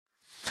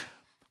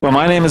Well,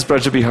 my name is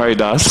Braja Bihari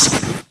Das,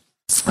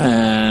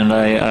 and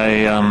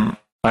I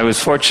was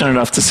fortunate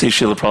enough to see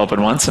Srila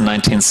Prabhupada once in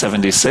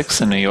 1976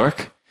 in New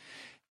York,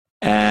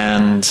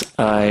 and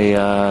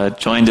I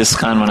joined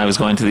ISKCON when I was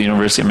going to the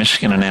University of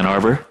Michigan in Ann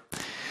Arbor,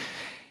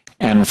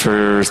 and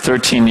for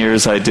 13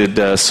 years I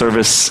did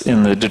service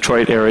in the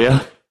Detroit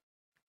area,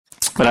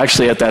 but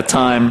actually at that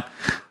time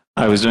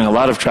I was doing a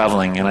lot of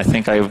traveling, and I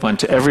think I went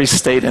to every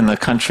state in the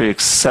country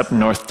except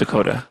North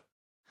Dakota,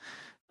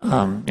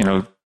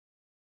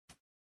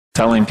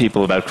 telling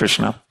people about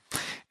Krishna.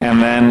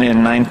 And then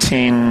in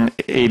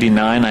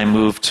 1989, I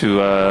moved to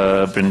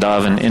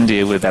Vrindavan,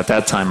 India, with, at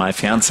that time, my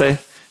fiancée,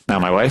 now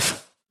my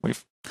wife.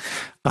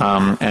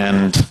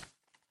 And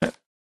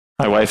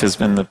my wife has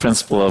been the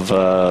principal of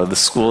the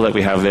school that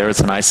we have there. It's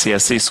an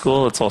ICSE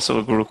school. It's also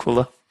a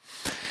Gurukula.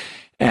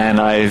 And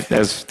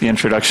as the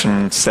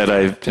introduction said,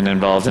 I've been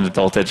involved in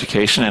adult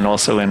education and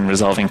also in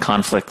resolving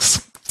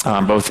conflicts,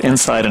 both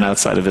inside and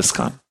outside of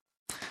ISKCON.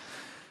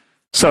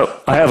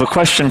 So I have a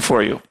question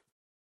for you.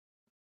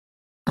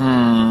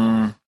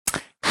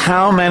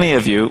 How many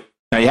of you,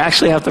 now you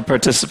actually have to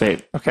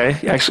participate, okay?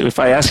 If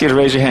I ask you to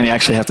raise your hand, you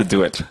actually have to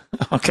do it,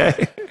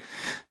 okay?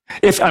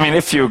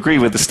 If you agree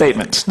with the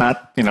statement,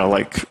 not,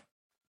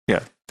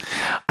 yeah.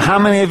 How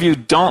many of you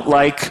don't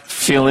like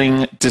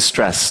feeling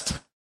distressed?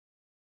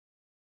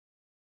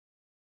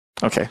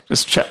 Okay,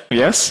 just check.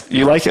 Yes?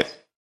 You like it?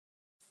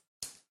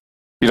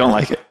 You don't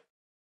like it?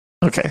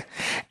 Okay.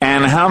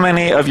 And how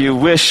many of you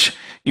wish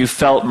you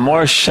felt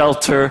more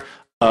shelter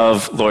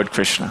of Lord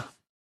Krishna?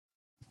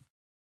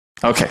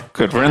 Okay,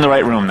 good. We're in the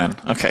right room then.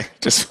 Okay,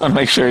 just want to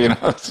make sure you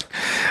know.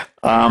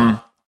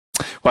 Well,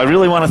 I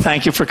really want to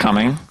thank you for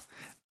coming.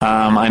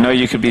 I know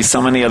you could be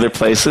so many other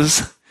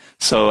places,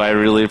 so I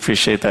really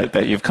appreciate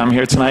that you've come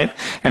here tonight.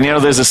 And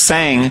there's a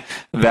saying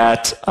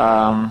that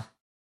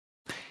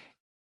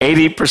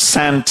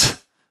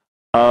 80%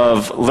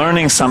 of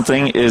learning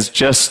something is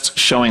just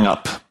showing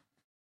up.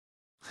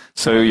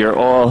 So we are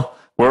all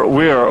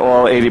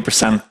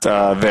 80%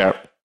 there.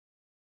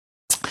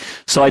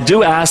 So I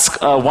do ask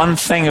one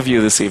thing of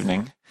you this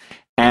evening,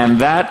 and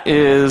that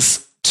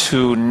is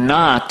to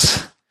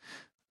not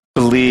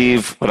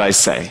believe what I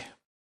say.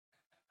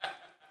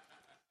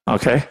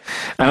 Okay?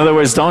 In other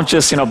words, don't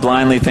just,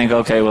 blindly think,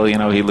 okay, well,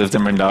 he lived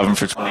in Vrindavan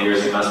for 20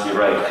 years, he must be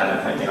right, kind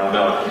of thing.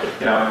 No.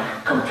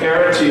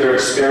 Compare it to your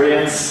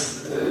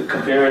experience,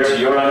 compare it to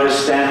your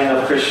understanding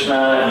of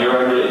Krishna and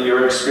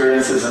your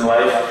experiences in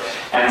life,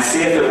 and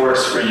see if it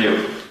works for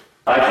you.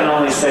 I can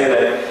only say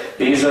that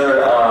these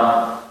are...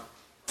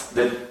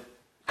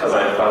 because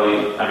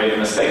I made a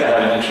mistake, I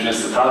haven't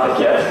introduced the topic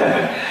yet.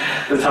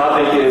 The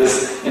topic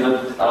is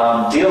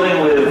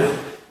dealing with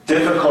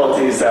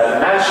difficulties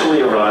that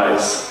naturally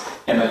arise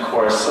in the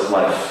course of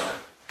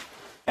life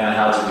and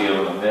how to deal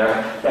with them.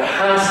 There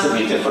has to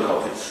be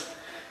difficulties.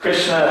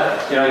 Krishna,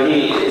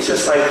 it's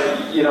just like,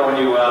 when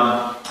you,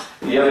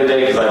 the other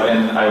day, because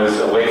I was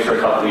away for a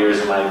couple of years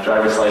and my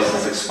driver's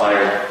license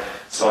expired,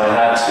 so I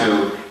had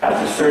to,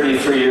 after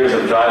 33 years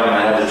of driving,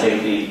 I had to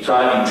take the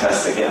driving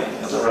test again.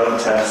 It was a road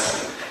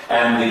test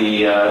and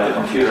the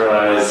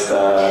computerized,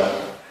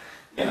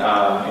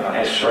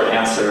 short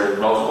answer,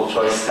 multiple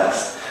choice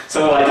test.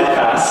 So I did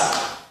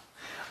pass.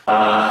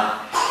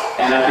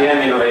 And at the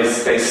end,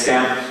 they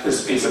stamp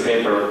this piece of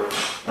paper.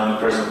 One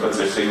person puts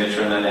their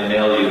signature, and then they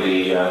mail you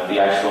the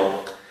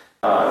actual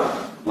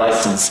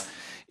license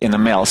in the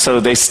mail. So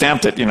they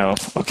stamped it,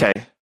 okay,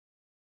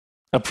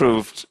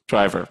 approved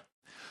driver.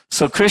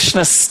 So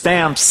Krishna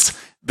stamps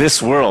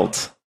this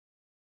world.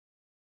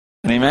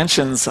 And he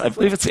mentions, I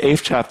believe it's the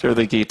 8th chapter of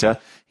the Gita,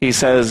 he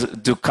says,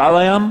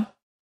 Dukalayam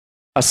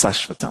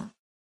asashvatam.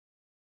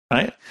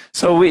 Right?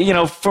 So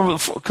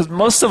because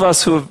most of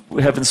us who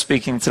have been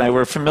speaking tonight,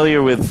 we're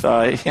familiar with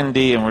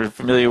Hindi, and we're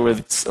familiar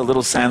with a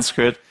little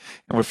Sanskrit,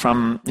 and we're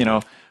from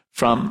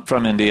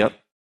India.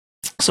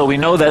 So we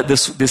know that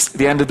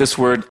the end of this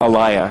word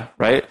alaya,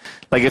 right?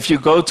 Like if you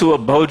go to a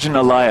Bhojan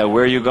alaya,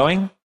 where are you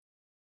going?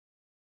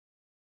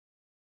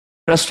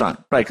 Restaurant,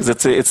 right? Because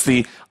it's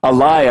the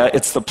alaya,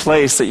 it's the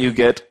place that you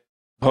get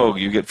bhog,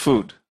 you get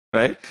food,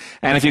 right?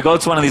 And if you go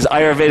to one of these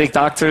Ayurvedic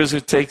doctors who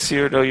takes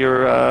your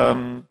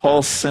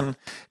pulse and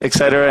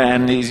etc.,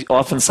 and he's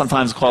often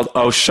sometimes called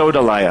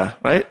Aushodalaya,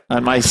 right?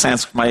 And my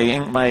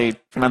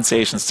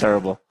pronunciation's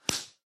terrible,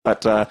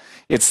 but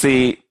it's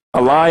the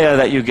alaya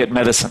that you get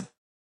medicine.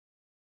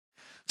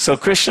 So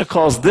Krishna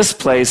calls this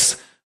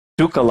place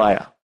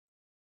Dukalaya.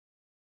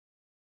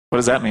 What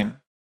does that mean?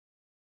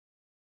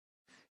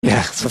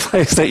 Yeah, it's a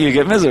place that you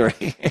get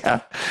misery.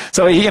 Yeah.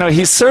 So,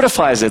 he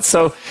certifies it.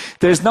 So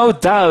there's no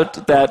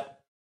doubt that,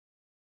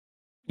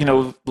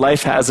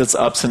 life has its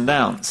ups and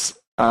downs.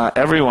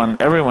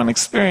 Everyone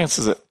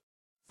experiences it.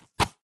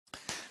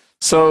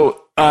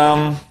 So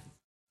we're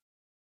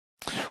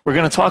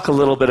going to talk a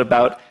little bit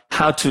about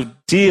how to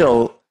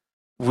deal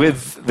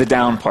with the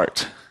down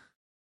part.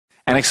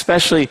 And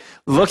especially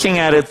looking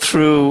at it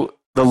through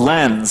the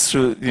lens,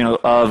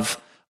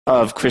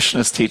 of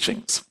Krishna's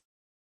teachings.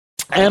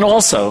 And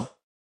also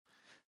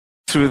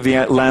through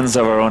the lens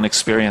of our own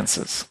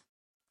experiences.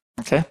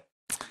 Okay?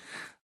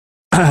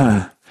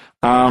 I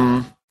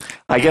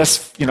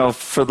guess,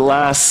 for the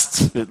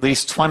last at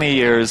least 20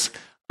 years,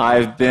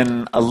 I've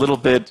been a little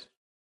bit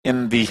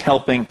in the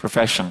helping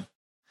profession.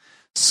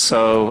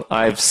 So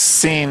I've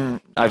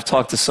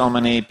talked to so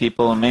many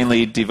people,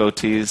 mainly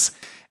devotees,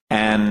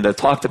 and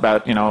talked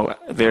about,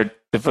 their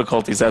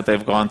difficulties that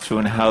they've gone through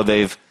and how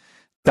they've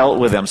dealt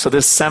with them. So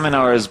this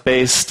seminar is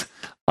based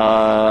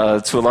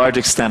to a large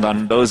extent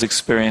on those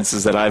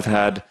experiences that I've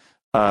had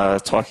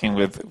talking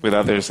with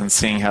others and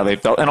seeing how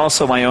they've dealt, and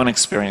also my own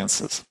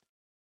experiences.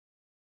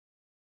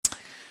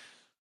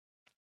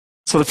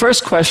 So the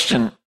first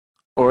question,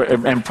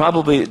 and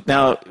probably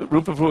now,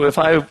 Rupa Prabhu, if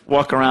I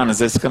walk around, is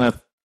this going to,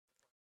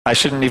 I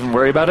shouldn't even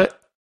worry about it?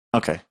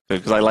 Okay, good,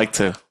 because I like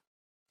to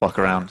walk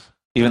around,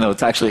 even though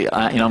it's actually,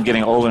 I'm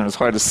getting older and it's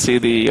hard to see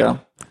the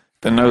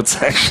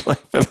notes actually,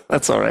 but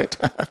that's all right.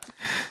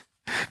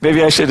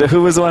 Maybe I should,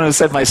 who was the one who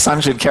said my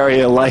son should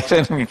carry a light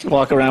and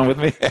walk around with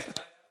me?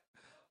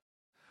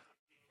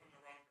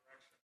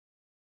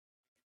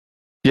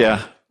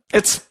 Yeah,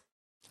 it's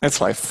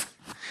life.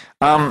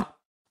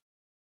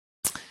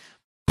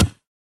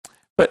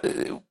 But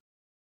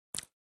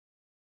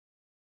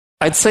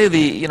I'd say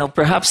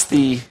perhaps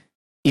the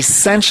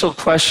essential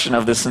question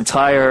of this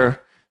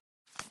entire,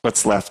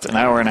 what's left, an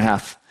hour and a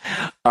half,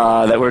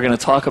 that we're going to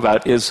talk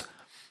about is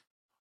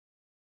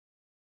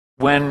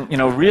when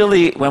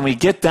we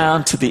get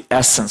down to the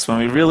essence, when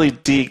we really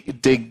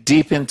dig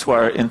deep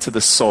into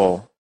the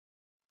soul,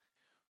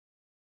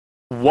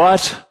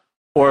 what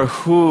or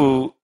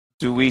who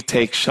do we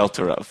take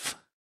shelter of?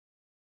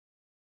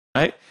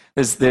 Right?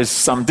 There's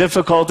some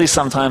difficulty.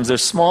 Sometimes they're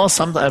small.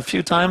 A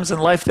few times in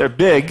life they're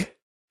big.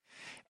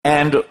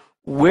 And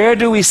where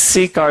do we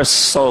seek our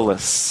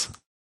solace?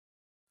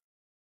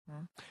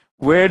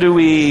 Where do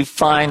we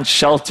find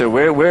shelter?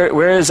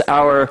 Where is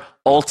our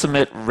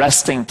ultimate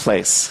resting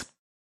place?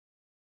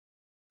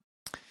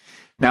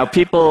 Now,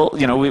 people,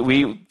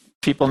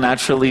 people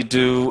naturally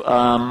do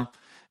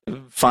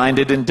find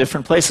it in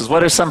different places.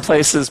 What are some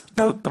places?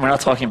 No, we're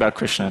not talking about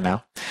Krishna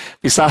now.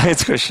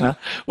 Besides Krishna,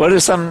 what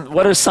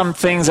are some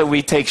things that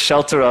we take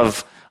shelter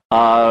of,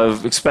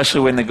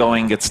 especially when the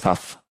going gets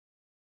tough?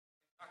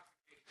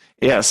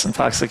 Yes,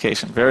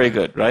 intoxication. Very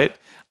good, right?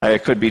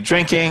 It could be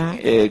drinking.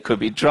 It could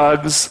be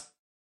drugs.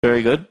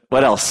 Very good.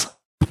 What else?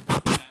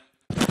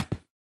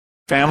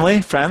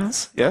 Family,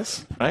 friends.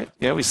 Yes, right?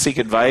 Yeah, we seek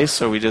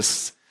advice or we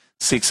just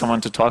seek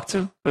someone to talk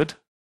to. Good.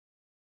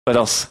 What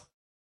else?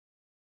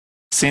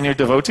 Senior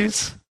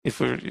devotees,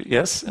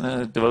 yes, in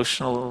a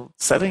devotional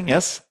setting,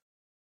 yes.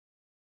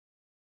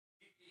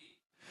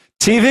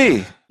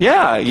 TV,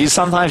 yeah.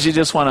 Sometimes you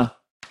just want to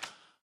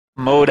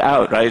mode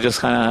out, right? Just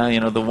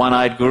kind of, the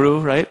one-eyed guru,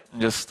 right?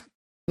 Just,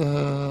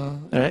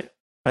 right?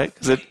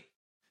 Because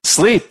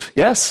sleep,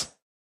 yes,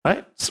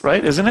 right?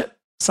 Right, isn't it?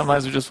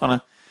 Sometimes we just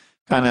want to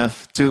kind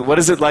of do, what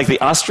is it, like the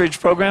ostrich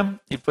program?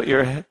 You put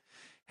your head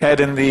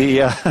in the,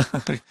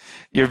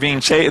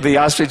 the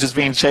ostrich is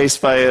being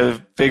chased by a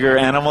bigger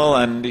animal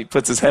and he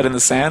puts his head in the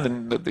sand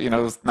and,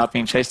 not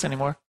being chased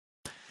anymore.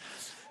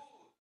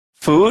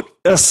 Food?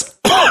 Yes,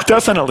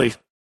 definitely.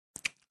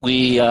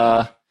 We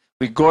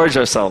gorge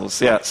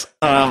ourselves, yes.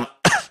 I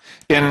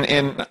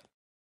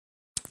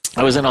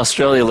was in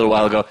Australia a little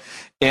while ago.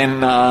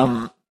 In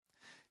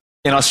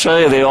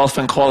Australia, they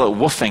often call it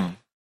woofing.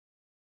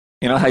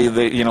 You know how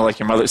like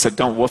your mother said,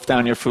 don't woof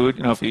down your food,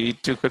 if you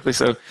eat too quickly.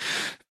 So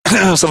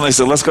somebody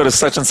said, let's go to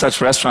such and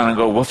such restaurant and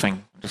go woofing.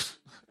 It's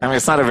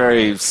not a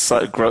very, it's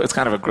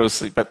kind of a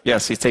gross, but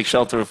yes, you take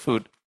shelter of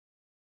food.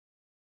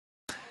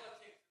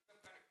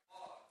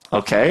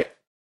 Okay.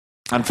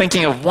 I'm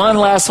thinking of one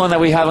last one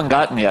that we haven't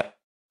gotten yet.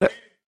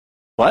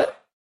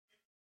 What?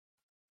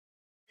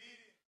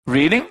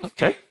 Reading?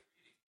 Okay.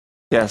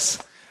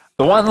 Yes.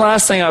 The one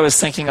last thing I was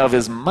thinking of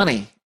is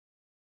money.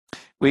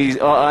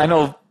 I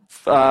know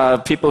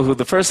people who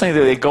the first thing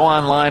they go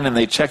online and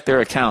they check their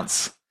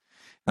accounts.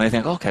 And they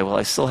think, okay, well,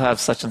 I still have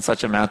such and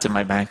such amount in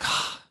my bank.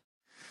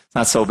 It's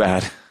not so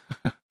bad.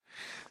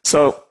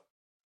 So,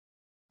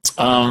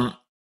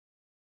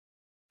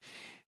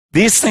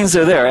 these things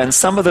are there. And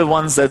some of the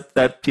ones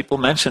that people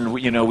mentioned,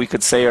 we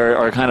could say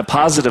are kind of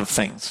positive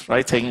things,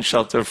 right? Taking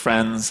shelter of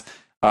friends,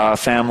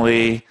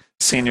 family,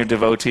 senior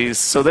devotees.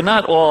 So they're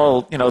not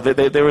all,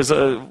 there was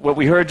what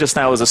we heard just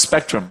now was a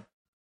spectrum,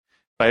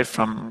 right?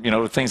 From,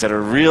 things that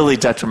are really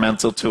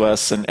detrimental to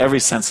us in every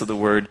sense of the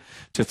word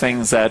to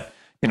things that,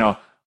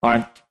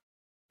 aren't,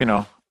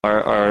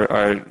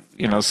 are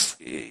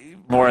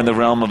more in the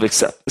realm of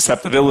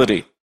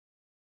acceptability.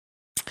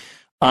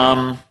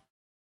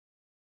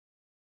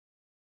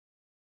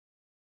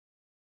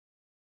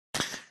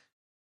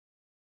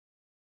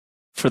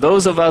 For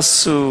those of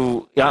us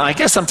who, I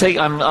guess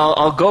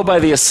I'll go by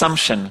the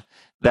assumption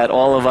that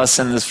all of us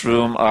in this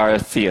room are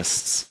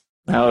theists.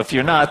 Now, if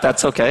you're not,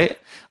 that's okay.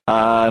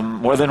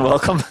 More than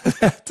welcome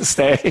to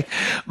stay.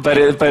 But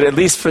at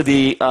least for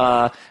the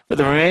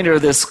remainder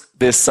of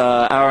this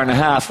hour and a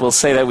half, we'll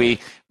say that we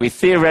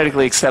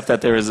theoretically accept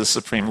that there is a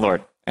Supreme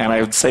Lord. And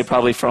I would say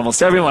probably for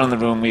almost everyone in the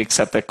room, we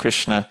accept that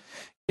Krishna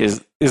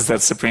is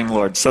that Supreme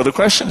Lord. So the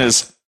question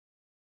is,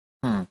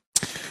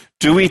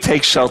 Do we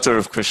take shelter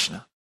of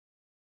Krishna?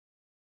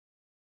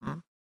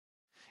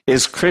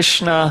 Is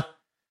Krishna,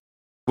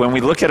 when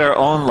we look at our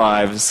own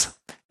lives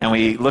and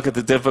we look at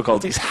the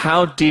difficulties,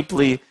 how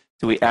deeply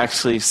do we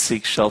actually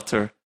seek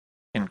shelter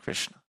in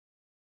Krishna?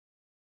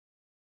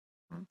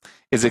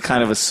 Is it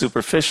kind of a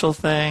superficial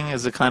thing?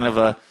 Is it kind of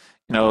a,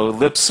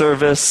 lip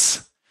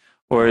service?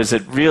 Or is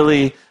it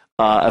really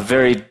a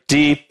very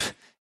deep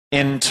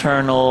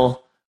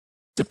internal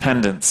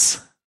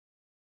dependence?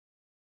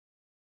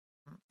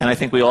 And I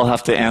think we all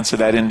have to answer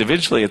that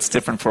individually. It's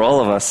different for all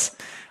of us.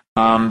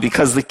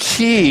 Because the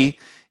key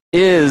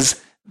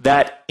is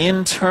that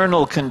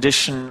internal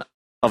condition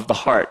of the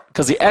heart.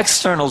 Because the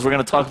externals, we're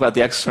going to talk about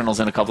the externals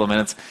in a couple of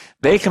minutes,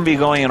 they can be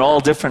going in all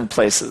different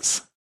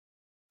places.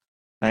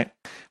 Right?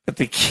 But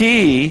the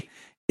key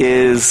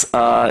is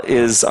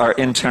our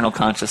internal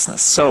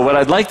consciousness. So what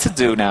I'd like to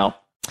do now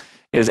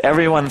is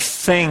everyone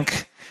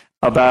think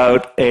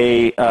about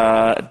a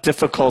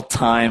difficult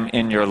time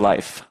in your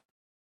life.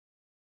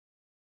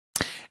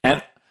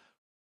 And,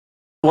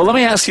 well, let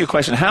me ask you a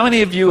question. How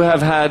many of you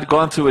have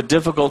gone through a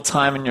difficult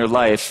time in your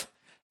life,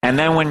 and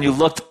then when you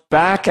looked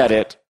back at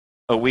it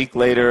a week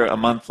later, a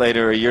month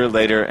later, a year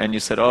later, and you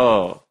said,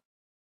 oh,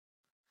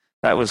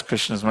 that was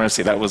Krishna's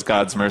mercy, that was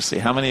God's mercy?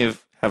 How many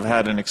have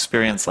had an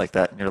experience like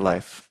that in your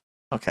life?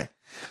 Okay.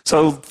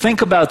 So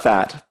think about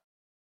that.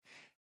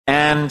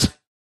 And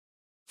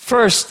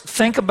first,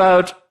 think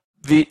about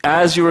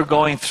as you were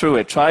going through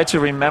it. Try to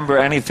remember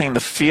anything, the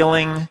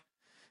feeling,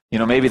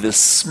 maybe the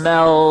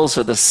smells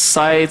or the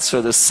sights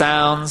or the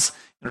sounds.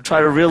 Try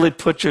to really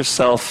put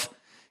yourself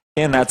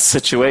in that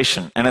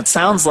situation. And it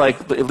sounds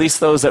like, at least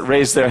those that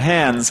raised their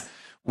hands,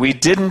 we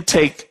didn't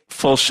take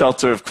full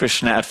shelter of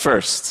Krishna at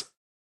first.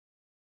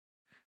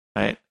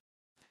 Right?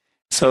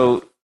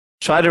 So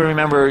try to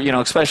remember,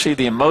 especially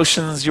the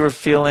emotions you were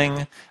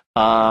feeling,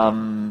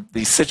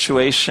 the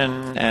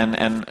situation,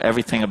 and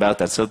everything about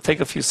that. So take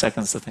a few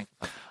seconds to think.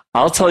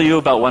 I'll tell you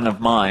about one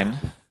of mine,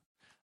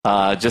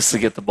 just to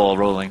get the ball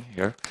rolling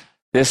here.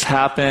 This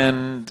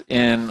happened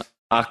in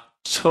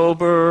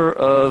October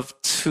of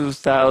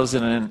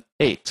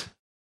 2008.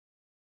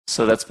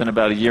 So that's been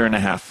about a year and a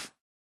half,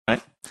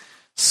 right?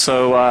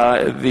 So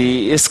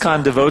the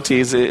ISKCON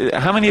devotees,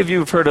 how many of you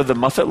have heard of the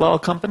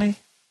Muffatlal Company?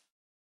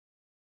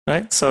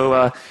 Right?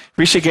 So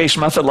Rishikesh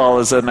Muffatlal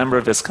is a member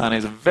of ISKCON.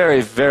 He's a very,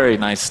 very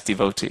nice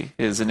devotee.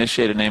 His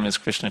initiated name is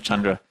Krishna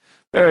Chandra.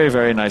 Very,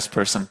 very nice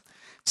person.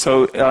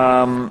 So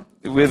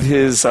with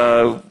his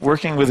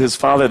working with his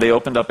father, they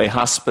opened up a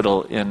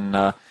hospital in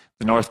the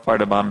north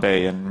part of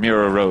Bombay in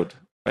Mira Road.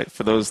 Right?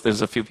 For those,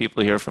 there's a few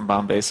people here from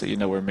Bombay, so you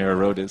know where Mira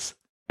Road is.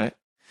 Right?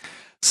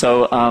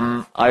 So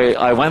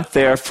I went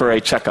there for a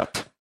checkup.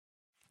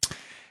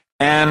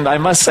 And I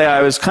must say,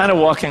 I was kind of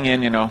walking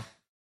in,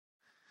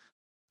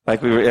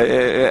 like we were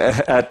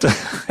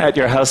at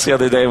your house the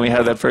other day, and we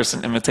had that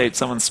person imitate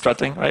someone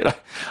strutting, right?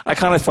 I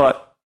kind of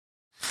thought,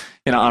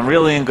 I'm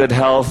really in good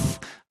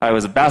health. I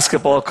was a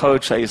basketball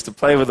coach. I used to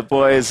play with the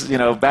boys,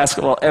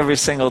 basketball every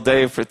single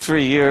day for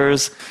 3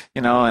 years,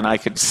 and I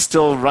could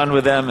still run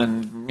with them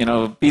and,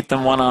 beat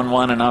them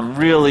one-on-one, and I'm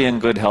really in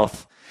good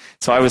health.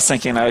 So I was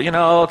thinking,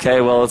 okay,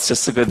 well, it's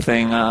just a good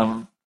thing.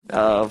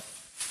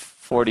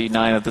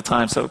 49 at the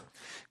time, so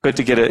good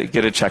to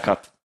get a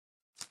checkup.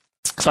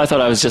 So I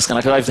thought I was just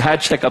going to, because I've had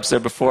checkups there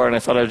before, and I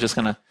thought I was just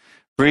going to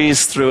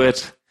breeze through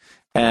it,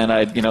 and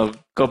I'd,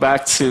 go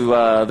back to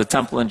the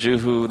temple in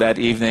Juhu that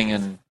evening.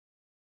 And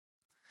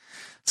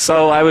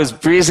so I was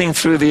breezing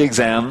through the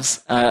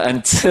exams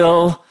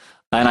until,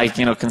 and I,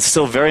 can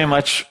still very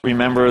much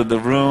remember the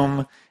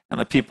room and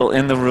the people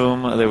in the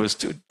room. There was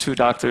two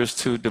doctors,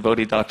 two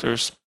devotee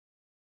doctors,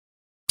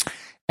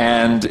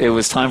 and it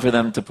was time for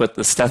them to put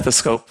the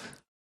stethoscope,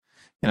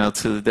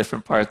 to the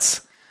different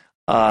parts.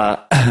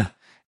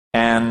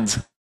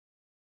 And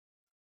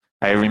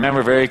I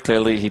remember very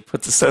clearly, he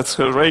put the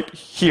stethoscope right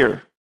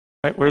here.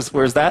 Right?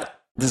 Where's that?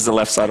 This is the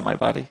left side of my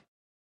body.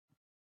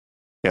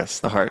 Yes,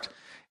 the heart.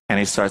 And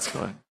he starts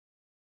going.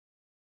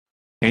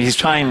 And he's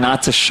trying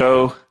not to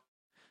show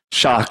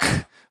shock,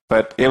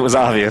 but it was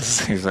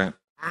obvious. He's like,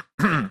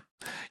 and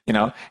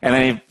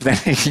then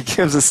he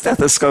gives a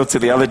stethoscope to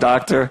the other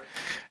doctor,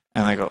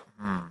 and I go,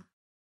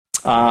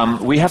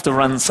 we have to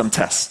run some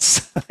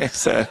tests. I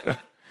said.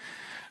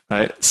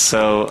 Right,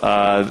 so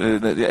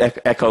the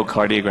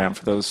echocardiogram,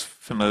 for those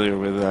familiar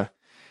with,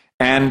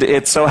 and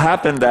it so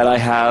happened that I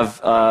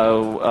have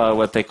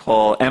what they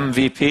call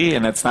MVP,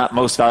 and it's not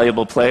most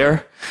valuable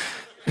player.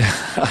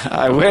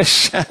 I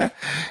wish.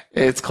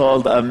 It's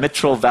called a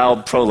mitral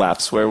valve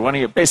prolapse, where one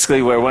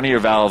of your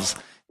valves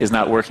is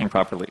not working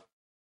properly,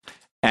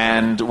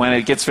 and when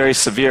it gets very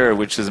severe,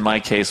 which is my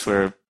case,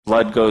 where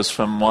blood goes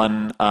from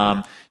one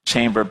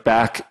chamber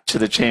back to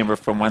the chamber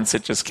from whence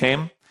it just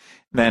came,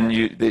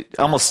 then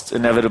almost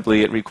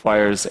inevitably it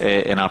requires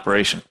an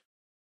operation.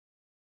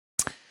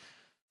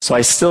 So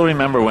I still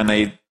remember when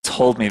they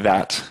told me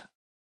that.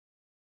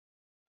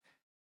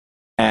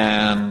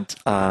 And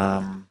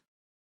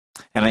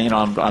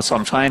And so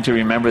I'm trying to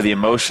remember the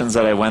emotions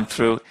that I went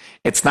through.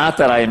 It's not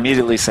that I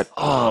immediately said,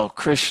 "Oh,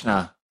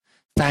 Krishna,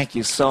 thank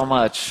you so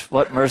much.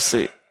 What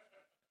mercy."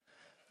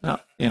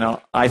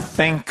 No, I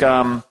think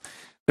the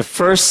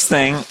first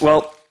thing.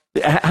 Well,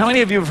 how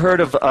many of you have heard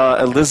of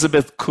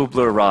Elizabeth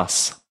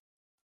Kubler-Ross?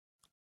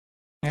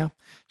 Yeah,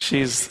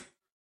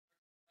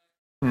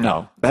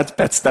 no,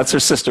 that's her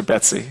sister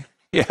Betsy.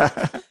 Yeah,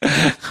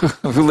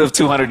 who lived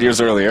 200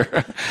 years earlier.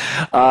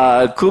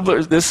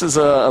 Kubler, this is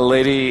a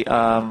lady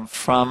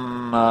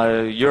from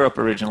Europe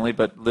originally,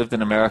 but lived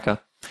in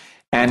America.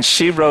 And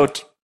she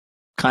wrote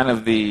kind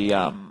of the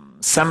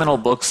seminal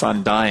books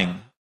on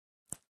dying,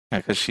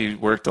 because she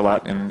worked a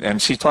lot.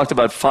 And she talked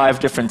about 5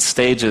 different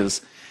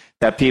stages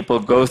that people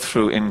go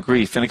through in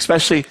grief, and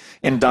especially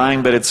in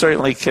dying, but it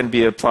certainly can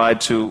be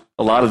applied to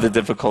a lot of the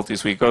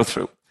difficulties we go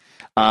through.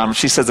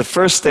 She says the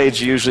first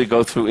stage you usually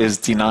go through is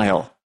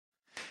denial.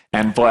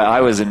 And boy,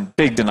 I was in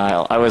big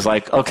denial. I was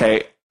like,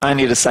 okay, I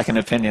need a second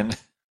opinion.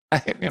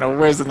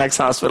 Where's the next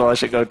hospital I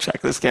should go check?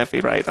 This can't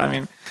be right. I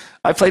mean,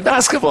 I play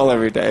basketball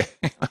every day.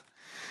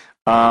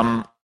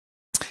 And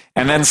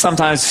then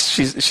sometimes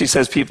she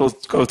says people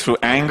go through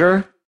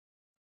anger.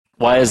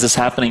 Why is this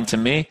happening to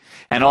me?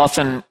 And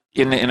often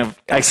in an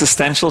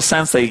existential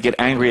sense, they get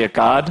angry at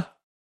God.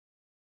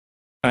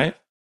 Right?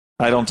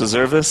 I don't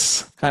deserve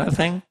this kind of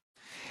thing.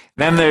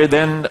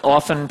 Then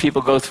often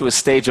people go through a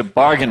stage of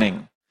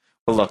bargaining.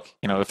 Well, look,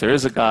 if there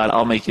is a God,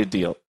 I'll make you a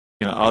deal.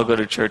 I'll go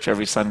to church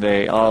every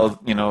Sunday. I'll,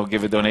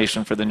 give a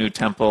donation for the new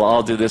temple.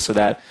 I'll do this or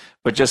that.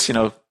 But just,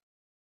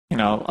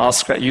 I'll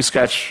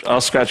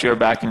scratch your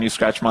back and you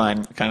scratch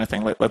mine, kind of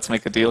thing. Let's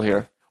make a deal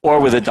here. Or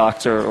with a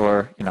doctor,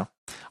 or,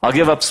 I'll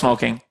give up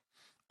smoking.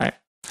 Right?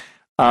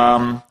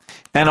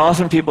 Then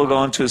often people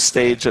go into a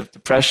stage of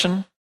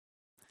depression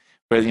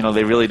where,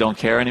 they really don't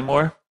care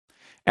anymore.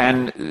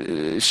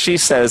 And she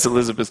says,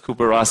 Elizabeth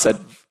Kubler-Ross said,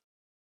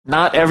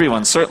 not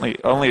everyone, certainly,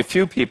 only a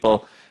few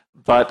people,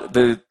 but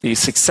the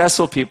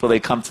successful people,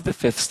 they come to the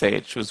 5th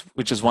stage,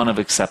 which is one of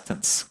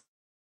acceptance.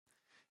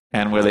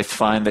 And where they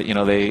find that,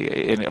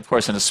 of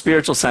course, in a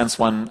spiritual sense,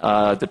 one,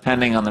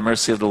 depending on the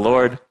mercy of the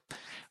Lord,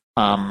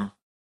 that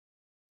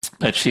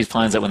she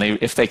finds that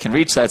if they can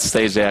reach that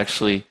stage, they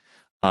actually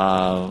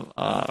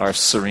are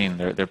serene,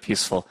 they're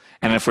peaceful.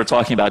 And if we're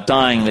talking about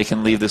dying, they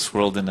can leave this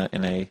world in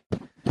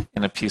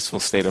a peaceful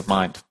state of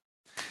mind.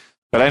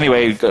 But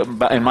anyway,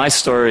 in my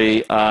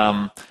story,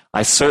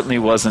 I certainly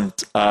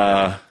wasn't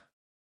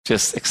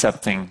just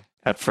accepting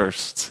at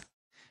first.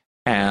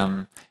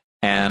 And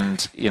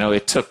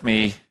it took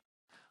me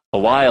a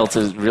while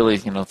to really,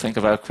 think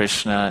about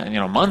Krishna,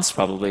 and, months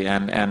probably,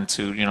 and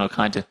to,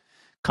 kind of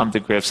come to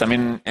grips. I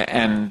mean,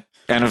 and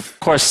of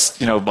course,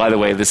 by the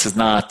way, this is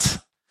not,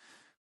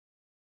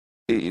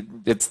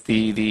 it's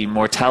the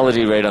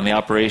mortality rate on the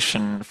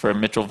operation for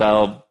mitral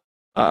valve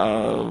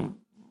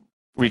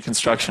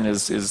reconstruction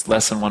is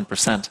less than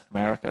 1% in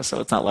America. So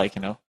it's not like,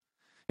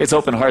 it's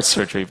open heart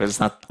surgery, but it's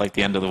not like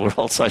the end of the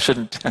world. So I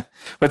shouldn't,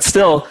 but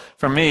still,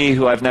 for me,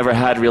 who I've never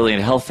had really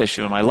a health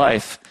issue in my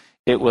life,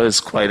 it was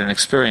quite an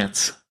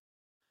experience.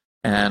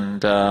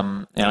 And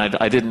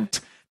I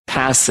didn't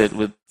pass it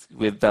with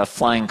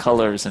flying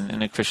colors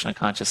in a Krishna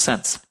conscious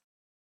sense.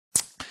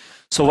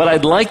 So what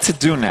I'd like to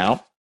do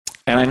now,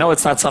 and I know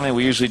it's not something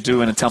we usually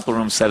do in a temple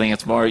room setting,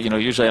 it's more,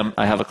 usually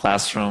I have a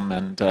classroom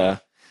and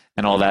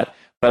all that.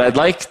 But I'd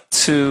like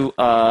to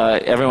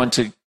everyone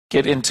to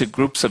get into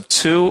groups of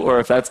 2, or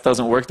if that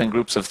doesn't work, then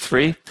groups of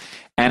 3.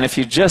 And if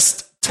you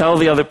just tell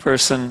the other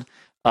person,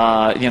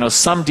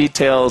 some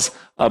details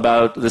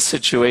about the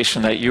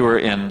situation that you were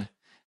in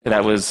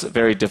that was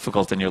very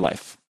difficult in your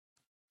life.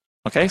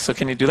 Okay, so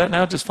can you do that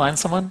now? Just find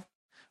someone,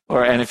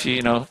 and if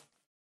you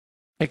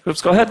make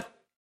groups, go ahead.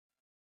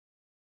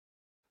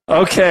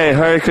 Okay,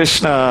 Hare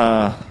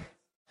Krishna.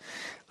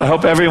 I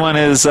hope everyone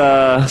is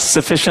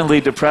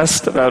sufficiently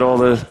depressed about all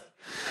the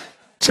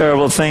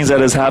terrible things that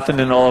has happened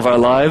in all of our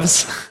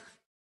lives.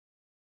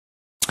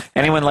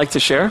 Anyone like to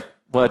share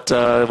what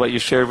you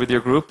shared with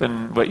your group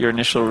and what your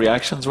initial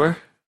reactions were?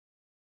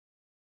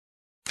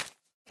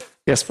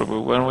 Yes,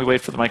 Prabhu. Why don't we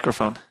wait for the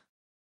microphone?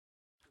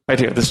 Right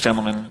here, this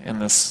gentleman in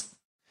this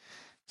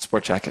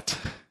sport jacket.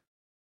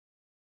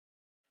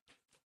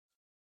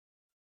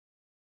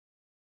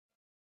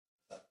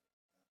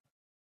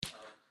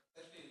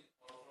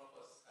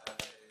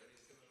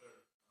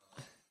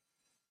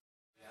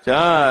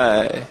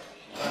 Jai.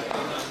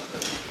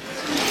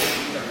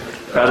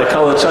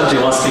 Radhakala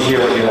Chanji wants to hear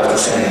what you have to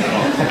say.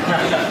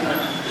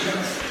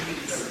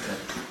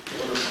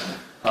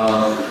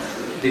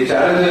 The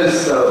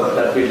challenges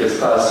that we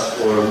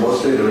discussed were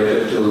mostly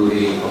related to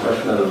the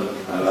professional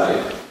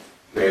life,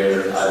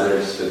 where either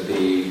it's with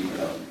the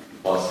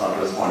boss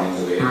not responding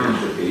the way it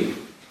should be,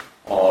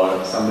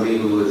 or somebody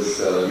who is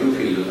you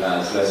feel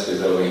as less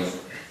deserving,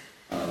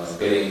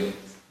 getting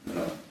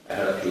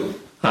ahead of you.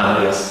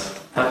 Yes,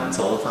 happens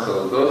all the time.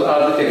 So those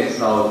are the things.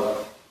 Now,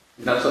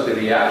 in terms of the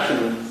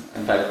reaction,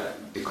 in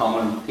fact, the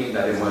common theme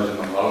that emerged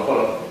from all of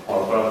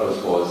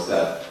us was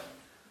that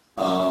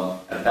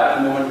at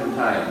that moment in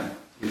time,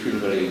 you feel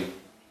very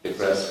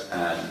depressed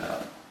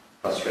and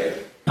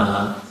frustrated.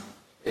 Uh-huh.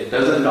 It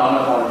doesn't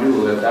dawn upon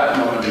you at that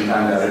moment in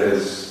time that it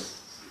is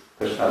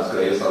Krishna's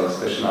grace or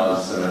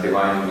Krishna's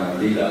divine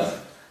leela.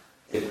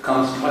 It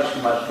comes much,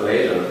 much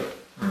later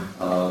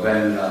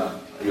when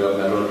you have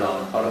mellowed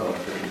down and thought about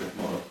it a little bit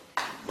more.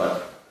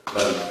 But,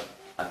 well,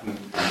 I'm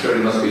sure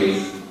you must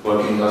be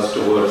working us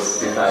towards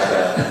the fact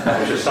that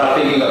we should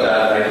start thinking of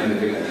that right in the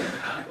beginning.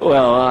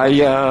 Well,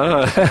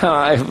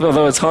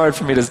 although it's hard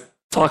for me to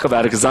talk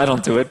about it because I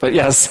don't do it, but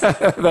yes,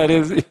 that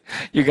is,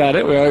 you got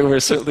it. We're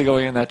certainly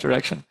going in that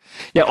direction.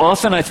 Yeah,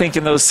 often I think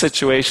in those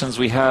situations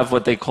we have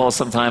what they call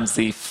sometimes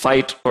the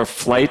fight or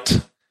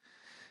flight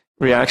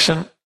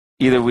reaction.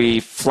 Either we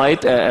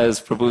flight,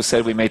 as Prabhu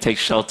said, we may take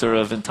shelter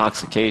of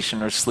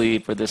intoxication or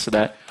sleep or this or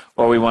that,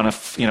 or we want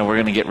to, we're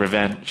going to get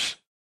revenge.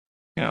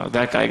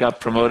 That guy got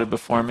promoted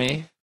before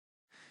me.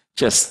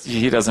 Just,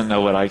 he doesn't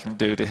know what I can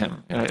do to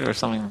him, or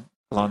something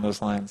along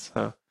those lines.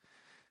 So,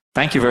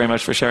 thank you very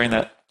much for sharing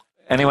that.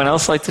 Anyone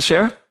else like to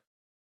share?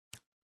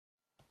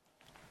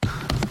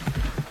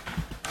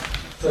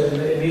 So in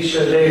the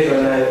initial days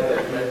when I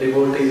met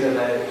devotees and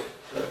I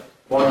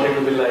wanted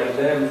to be like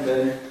them,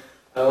 then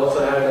I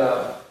also had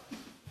a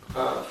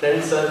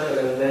friend circle,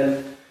 and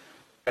then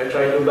I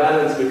try to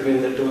balance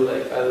between the two.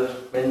 Like I'll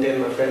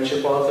maintain my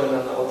friendship also, and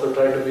I'll also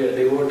try to be a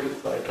devotee.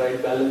 So I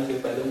tried balancing,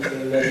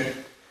 and then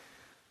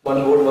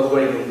one boat was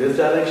going in this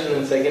direction,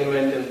 and second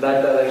went in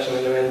that direction,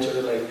 and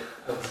eventually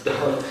I was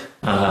down.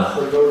 Uh-huh.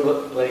 So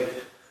those were,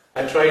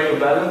 I tried to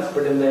balance,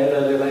 but in the end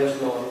I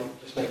realized no, I'm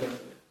just not going to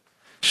do it.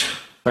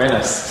 Very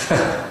nice.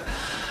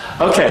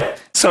 Okay,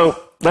 so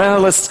now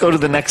let's go to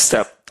the next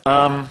step.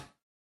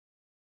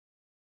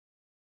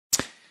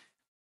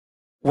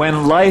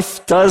 When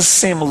life does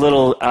seem a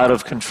little out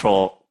of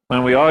control,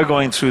 when we are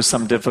going through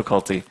some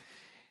difficulty,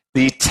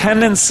 the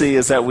tendency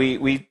is that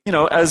we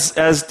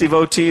as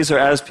devotees or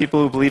as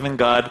people who believe in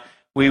God,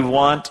 we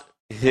want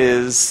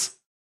His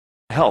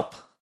help.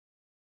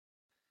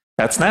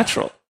 That's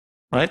natural,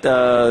 right?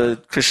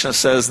 Krishna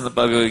says in the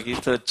Bhagavad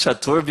Gita,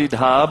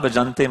 Chaturvidha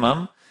bhajante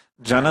mam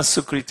jana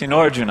sukritin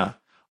Arjuna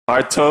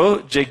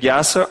arto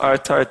jigyasa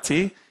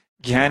artarti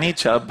jnani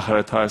cha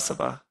bharatar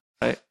sabha.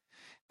 Right?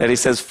 That he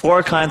says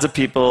 4 kinds of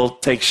people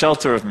take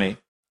shelter of me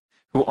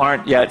who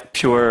aren't yet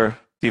pure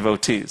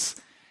devotees.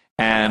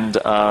 And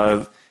 2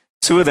 of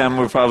them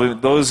were probably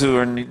those who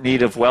are in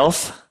need of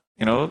wealth,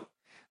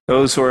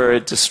 those who are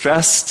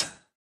distressed,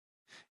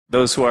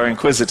 those who are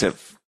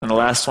inquisitive. And the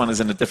last one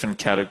is in a different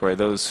category,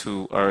 those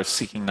who are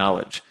seeking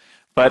knowledge.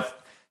 But,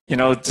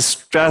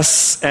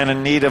 distress and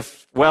in need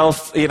of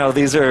wealth,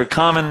 these are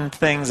common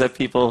things that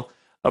people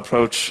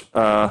approach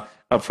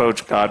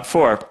God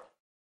for.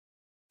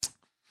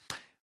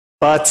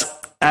 But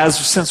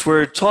since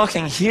we're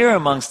talking here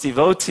amongst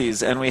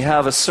devotees and we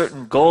have a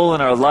certain goal in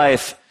our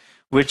life,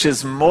 which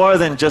is more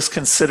than just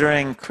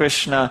considering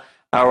Krishna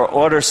our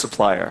order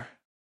supplier,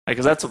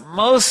 because that's what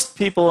most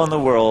people in the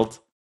world,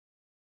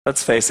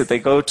 let's face it, they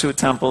go to a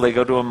temple, they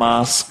go to a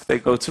mosque, they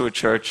go to a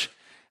church,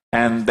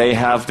 and they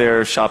have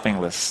their shopping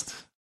list.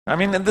 I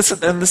mean, and this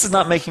is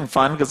not making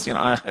fun, because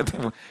I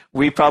think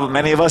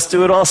many of us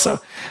do it also.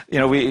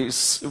 We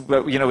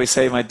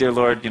say, "My dear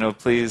Lord,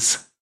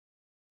 please,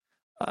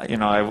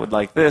 I would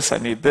like this, I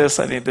need this,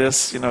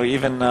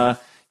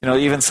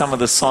 even some of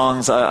the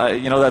songs,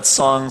 that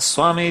song,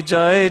 Swami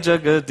Jai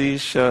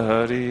Jagadisha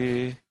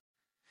Hari.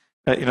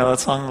 That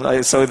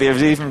song. So there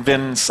have even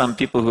been some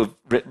people who've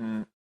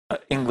written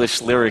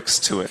English lyrics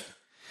to it.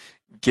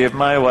 Give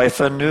my wife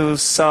a new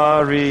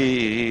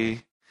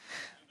sari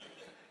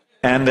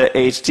and a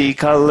HD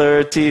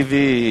color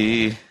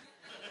TV.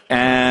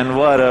 And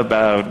what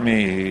about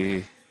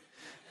me?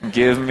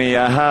 Give me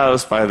a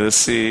house by the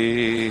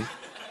sea.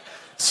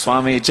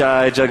 Swami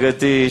Jai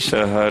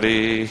Jagadisha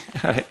Hari.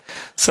 Right?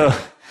 So,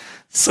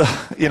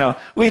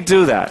 we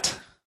do that,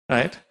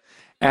 right?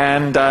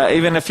 And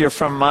even if you're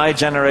from my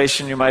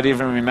generation, you might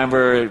even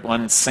remember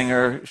one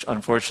singer.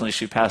 Unfortunately,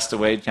 she passed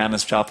away,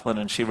 Janis Joplin,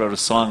 and she wrote a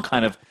song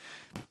kind of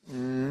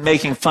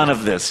making fun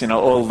of this.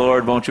 Oh,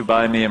 Lord, won't you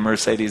buy me a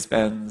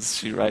Mercedes-Benz?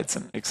 She writes,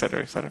 and et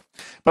cetera, et cetera.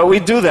 But we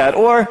do that.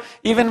 Or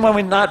even when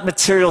we're not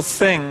material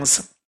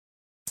things,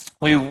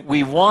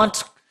 we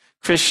want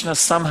Krishna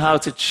somehow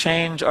to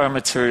change our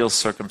material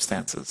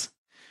circumstances.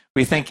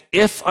 We think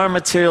if our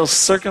material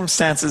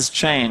circumstances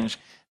change,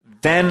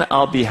 then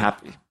I'll be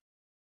happy.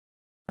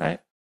 Right?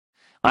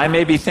 I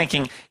may be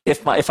thinking,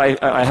 if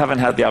I haven't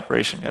had the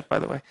operation yet, by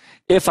the way.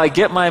 If I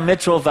get my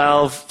mitral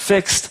valve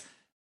fixed,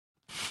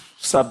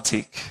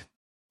 subteek,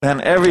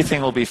 then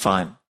everything will be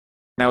fine.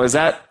 Now, is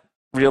that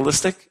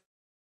realistic?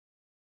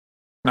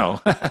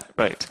 No,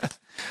 right.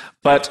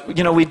 But,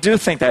 we do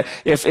think that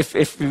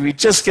if we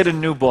just get a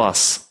new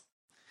boss,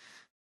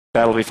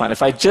 that'll be fine.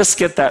 If I just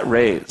get that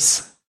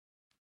raise,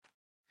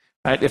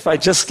 right? If I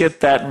just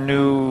get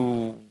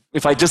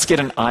if I just get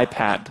an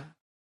iPad,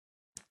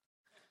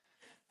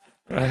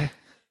 right?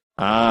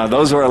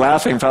 Those who are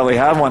laughing probably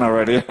have one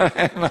already.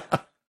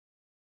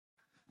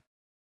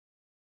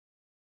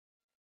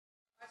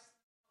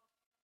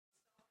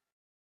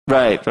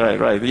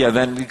 Right. Yeah,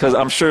 then because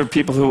I'm sure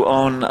people who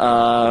own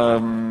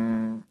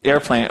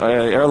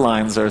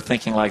airlines are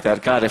thinking like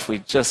that. God, if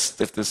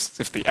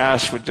the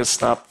ash would just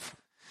stop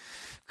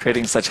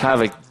creating such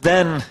havoc,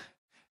 then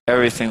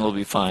everything will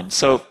be fine.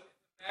 So,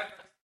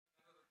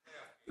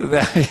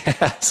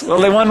 yes.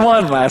 Well, they won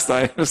one last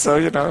night,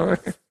 so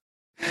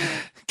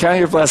count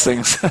your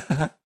blessings.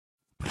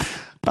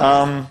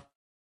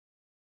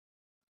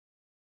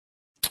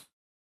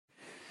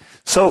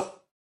 So,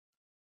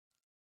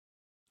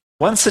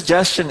 one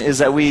suggestion is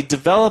that we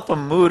develop a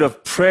mood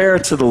of prayer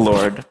to the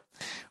Lord,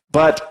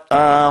 but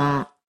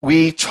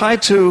we try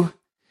to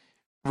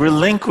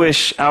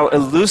relinquish our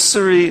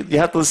illusory, you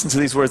have to listen to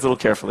these words a little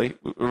carefully,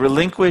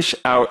 relinquish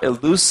our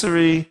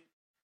illusory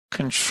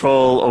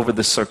control over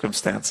the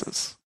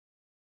circumstances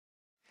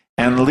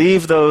and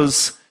leave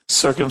those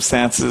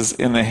circumstances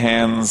in the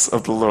hands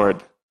of the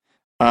Lord.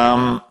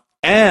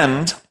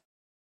 And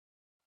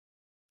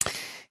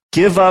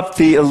give up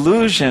the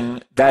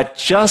illusion that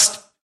just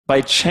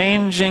by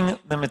changing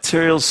the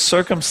material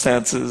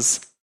circumstances,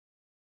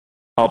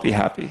 I'll be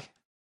happy.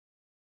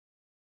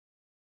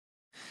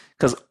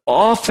 Because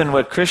often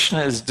what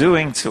Krishna is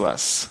doing to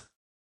us,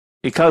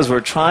 because we're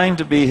trying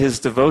to be his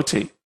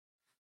devotee,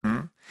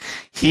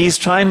 he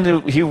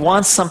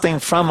wants something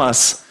from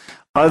us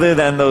other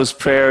than those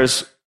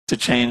prayers to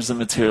change the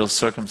material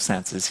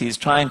circumstances. He's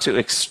trying to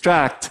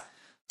extract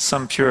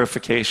some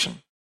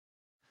purification,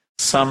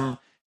 some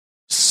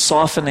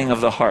softening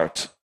of the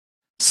heart,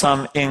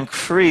 some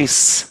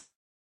increase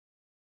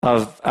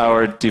of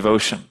our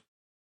devotion.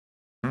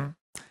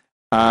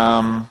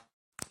 And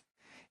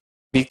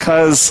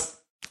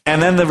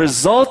then the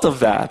result of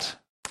that,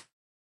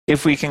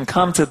 if we can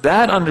come to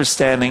that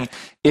understanding,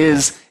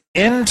 is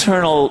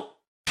internal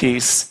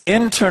peace,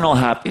 internal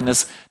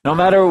happiness, no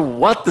matter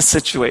what the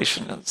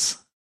situation is.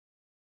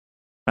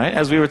 Right?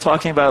 As we were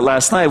talking about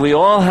last night, we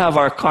all have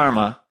our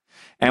karma,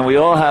 and we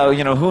all have,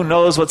 who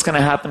knows what's going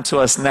to happen to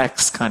us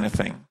next kind of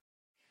thing.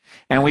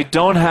 And we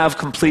don't have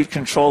complete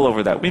control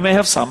over that. We may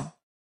have some,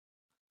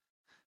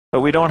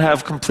 but we don't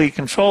have complete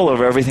control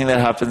over everything that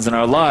happens in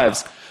our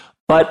lives.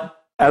 But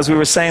as we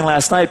were saying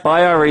last night,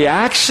 by our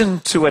reaction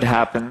to what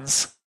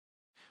happens,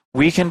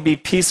 we can be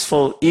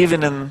peaceful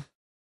even in,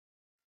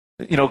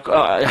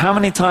 how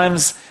many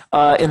times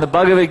in the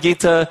Bhagavad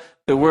Gita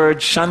the word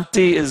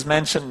Shanti is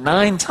mentioned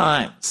 9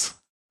 times.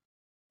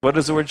 What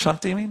does the word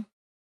Shanti mean?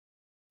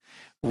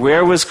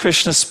 Where was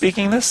Krishna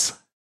speaking this?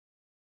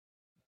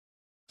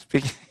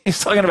 He's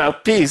talking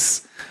about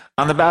peace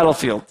on the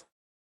battlefield,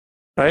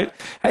 right?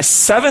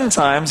 7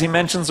 times he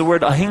mentions the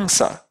word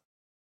ahimsa.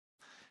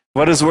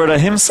 What does the word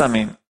ahimsa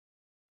mean?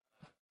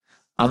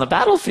 On the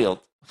battlefield.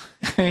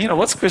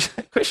 What's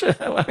Krishna?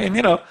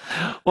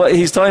 Well,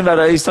 he's talking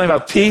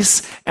about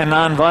peace and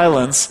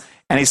nonviolence,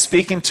 and he's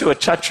speaking to a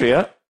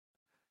Kshatriya,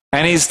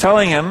 and he's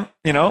telling him,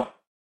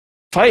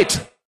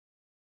 fight.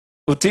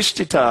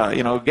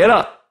 Utishtita, get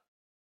up.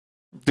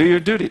 Do your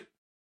duty.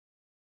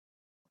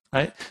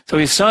 Right? So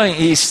he's showing,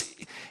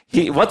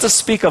 what to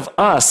speak of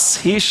us,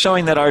 he's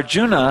showing that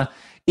Arjuna,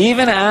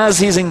 even as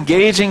he's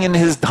engaging in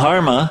his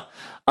dharma,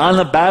 on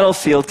the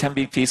battlefield can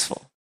be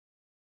peaceful.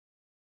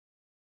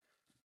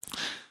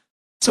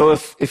 So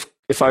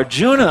if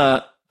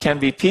Arjuna can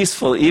be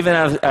peaceful, even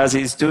as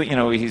he's doing,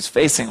 he's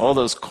facing all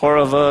those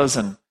Kauravas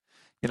and,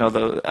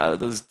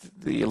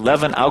 the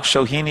 11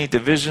 Aukshohini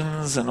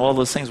divisions and all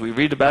those things we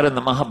read about in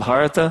the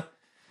Mahabharata,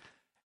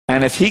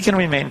 and if he can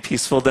remain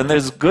peaceful, then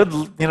there's good,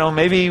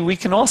 maybe we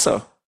can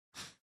also.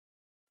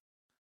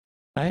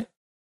 Right?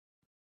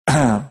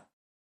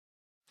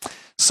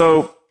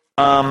 So,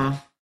 and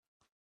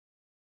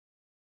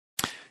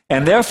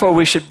therefore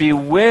we should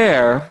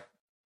beware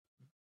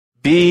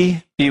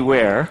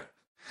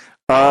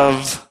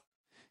of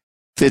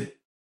the,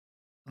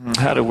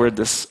 how to word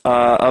this,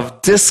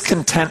 of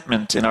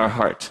discontentment in our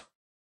heart.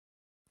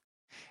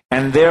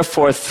 And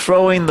therefore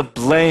throwing the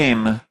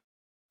blame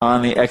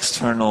on the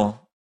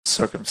external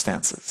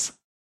circumstances.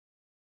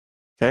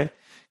 Okay?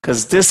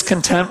 Because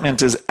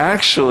discontentment is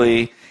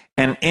actually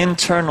an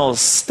internal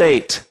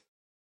state,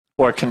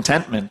 or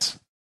contentment.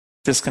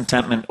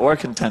 Discontentment or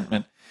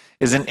contentment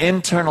is an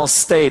internal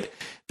state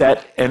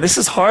that, and this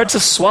is hard to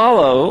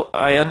swallow,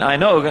 I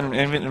know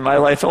in my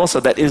life also,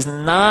 that is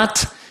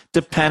not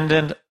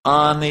dependent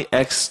on the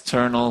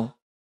external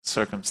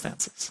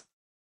circumstances.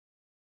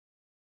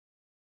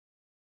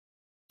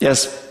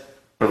 Yes?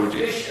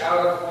 Fish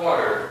out of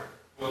water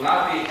will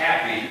not be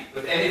happy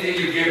with anything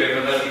you give him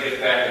unless he gets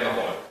back in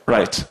the water.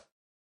 Right.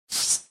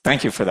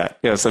 Thank you for that.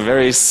 Yes, a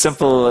very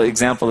simple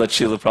example that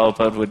Srila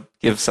Prabhupada would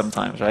give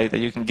sometimes, right? That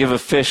you can give a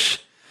fish,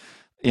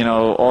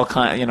 all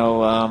kind,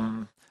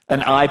 an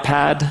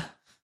iPad,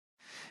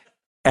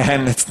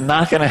 and it's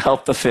not going to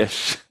help the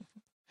fish.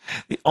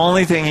 The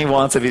only thing he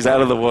wants if he's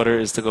out of the water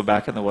is to go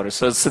back in the water.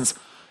 So since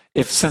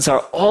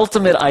our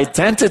ultimate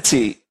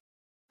identity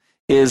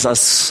is a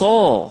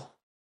soul,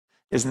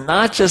 is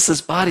not just this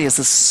body, it's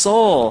a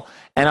soul,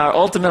 and our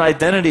ultimate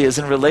identity is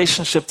in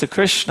relationship to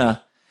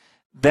Krishna,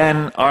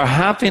 then our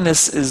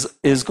happiness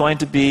is going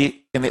to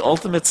be, in the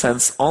ultimate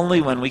sense,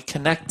 only when we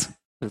connect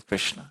with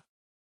Krishna.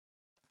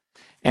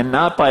 And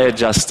not by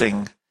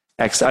adjusting.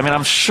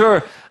 I'm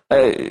sure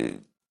we've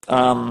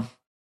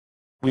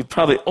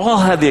probably all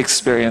had the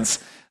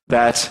experience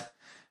that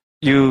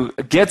you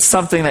get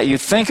something that you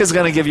think is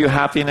going to give you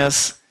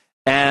happiness,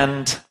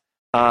 and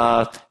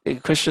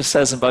Krishna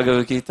says in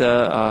Bhagavad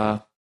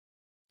Gita,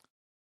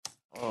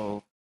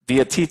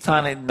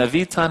 Vyatitani,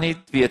 Navitani,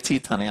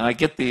 Vyatitani. I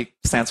get the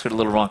Sanskrit a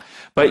little wrong,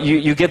 but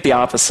you get the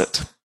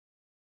opposite,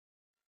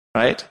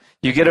 right?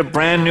 You get a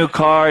brand new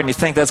car, and you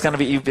think that's going to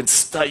be. You've been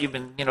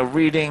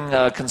reading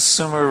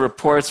consumer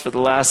reports for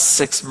the last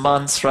 6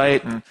 months,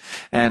 right?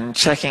 And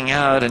checking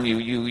out, and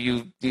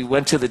you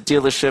went to the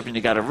dealership and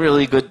you got a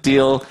really good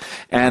deal,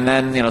 and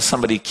then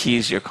somebody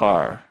keys your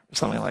car or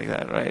something like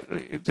that,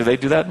 right? Do they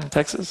do that in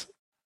Texas?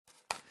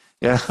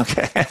 Yeah,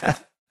 okay.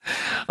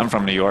 I'm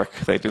from New York.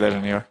 They do that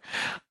in New York.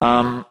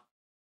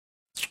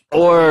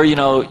 Or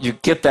you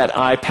get that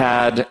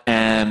iPad,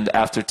 and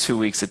after 2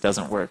 weeks it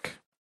doesn't work.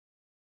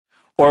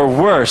 Or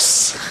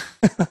worse,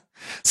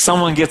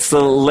 someone gets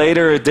the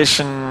later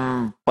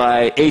edition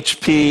by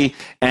HP,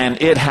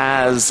 and it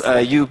has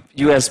a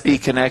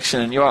USB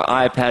connection, and your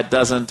iPad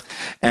doesn't.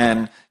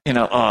 And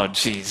oh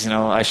geez,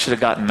 I should have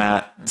gotten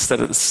that instead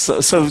of this.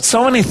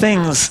 So many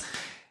things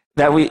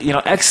that we,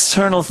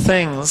 external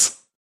things.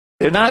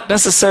 They're not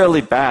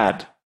necessarily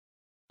bad,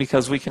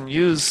 because we can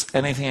use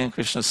anything in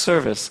Krishna's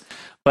service.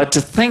 But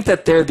to think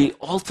that they're the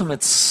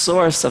ultimate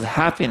source of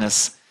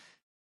happiness,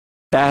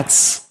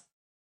 that's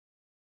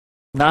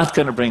not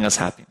going to bring us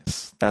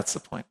happiness. That's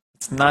the point.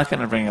 It's not going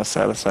to bring us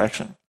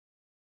satisfaction.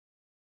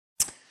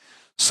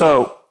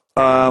 So,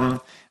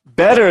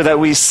 better that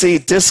we see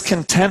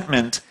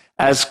discontentment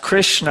as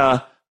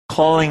Krishna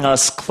calling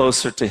us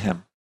closer to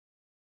Him.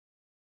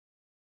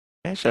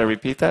 Okay, should I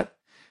repeat that?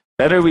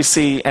 Better we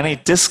see any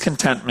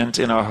discontentment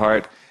in our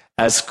heart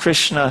as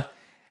Krishna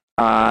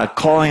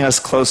calling us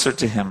closer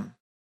to Him.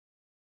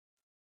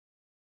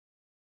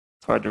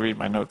 It's hard to read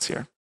my notes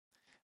here.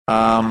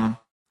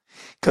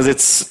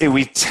 Because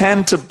we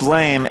tend to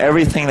blame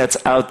everything that's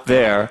out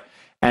there,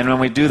 and when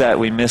we do that,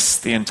 we miss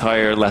the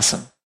entire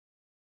lesson.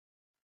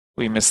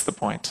 We miss the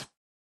point.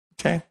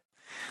 Okay?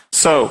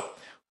 So,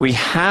 we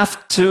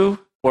have to,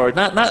 or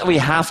not we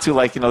have to,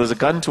 there's a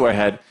gun to our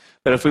head,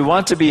 but if we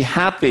want to be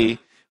happy,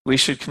 we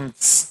should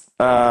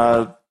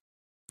try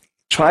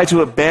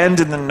to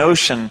abandon the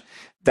notion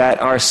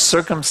that our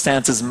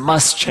circumstances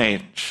must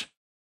change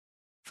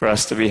for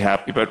us to be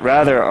happy, but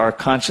rather our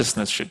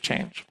consciousness should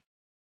change.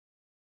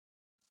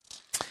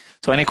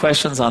 So any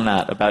questions on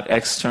that, about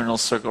external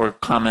or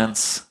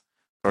comments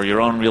or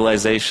your own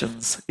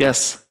realizations?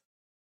 Yes?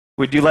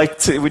 Would you mind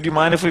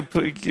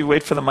if you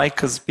wait for the mic,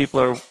 because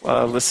people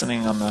are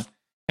listening on the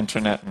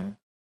internet and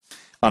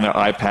on their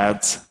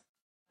iPads?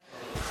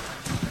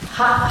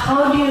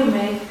 How do you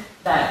make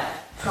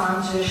that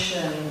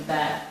transition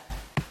that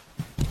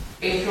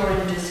if you're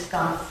in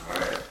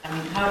discomfort,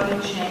 how do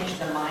you change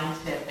the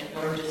mindset that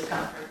you're in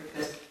discomfort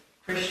because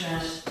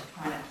Krishna's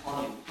trying to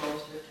call you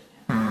closer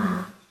to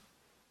Him?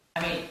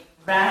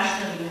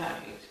 Rationally, how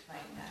do you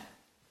explain that?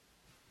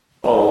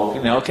 Oh,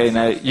 okay.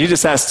 Now, you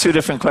just asked two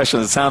different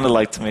questions. It sounded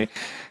like to me.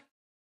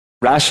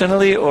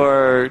 Rationally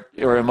or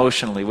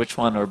emotionally? Which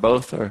one, or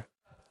both? Or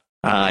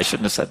I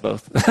shouldn't have said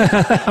both.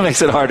 That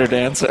makes it harder to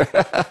answer.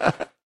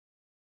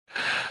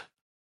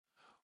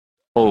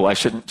 Oh, I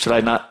shouldn't. Should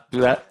I not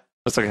do that?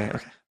 That's okay.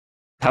 Okay.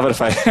 How about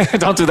if I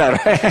don't do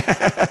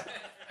that?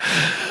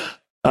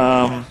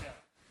 Right?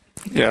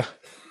 Yeah.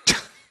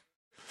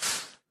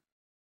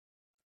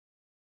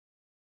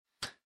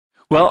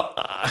 Well,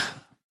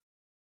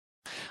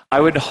 I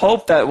would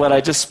hope that what I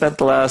just spent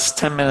the last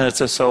 10 minutes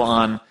or so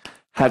on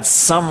had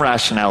some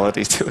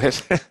rationality to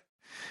it.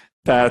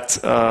 That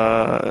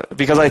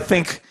because I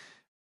think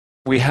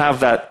we have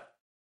that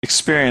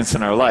experience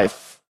in our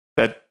life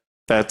that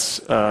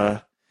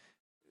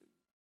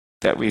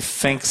we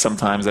think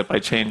sometimes that by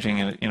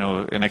changing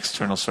an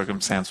external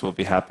circumstance we'll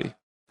be happy.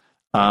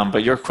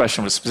 But your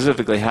question was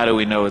specifically, how do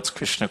we know it's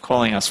Krishna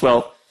calling us?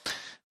 Well,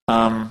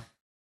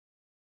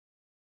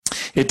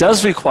 it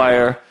does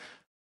require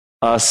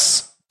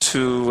us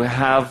to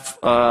have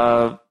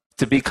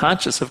to be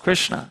conscious of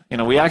Krishna.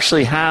 We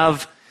actually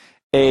have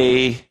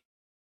a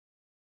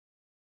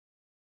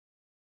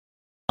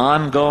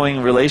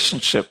ongoing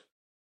relationship.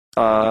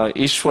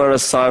 Ishvara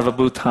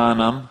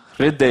Sarvabhutanam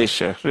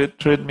Hridesha.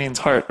 Hrid means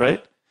heart,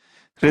 right?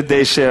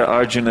 Hridesha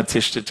Arjuna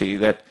Tishtati.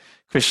 That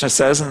Krishna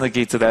says in the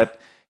Gita that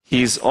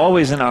He's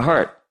always in our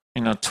heart,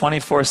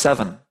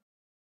 24/7.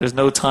 There's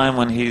no time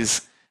when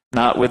He's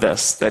not with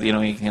us. That he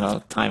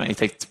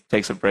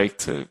takes a break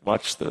to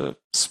watch the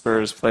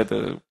Spurs play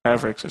the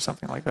Mavericks or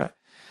something like that.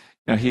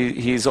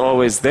 He's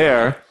always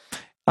there,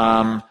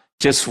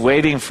 just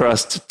waiting for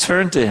us to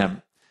turn to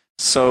Him.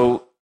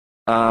 So,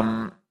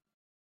 in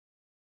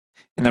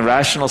the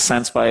rational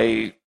sense,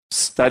 by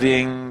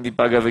studying the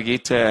Bhagavad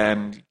Gita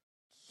and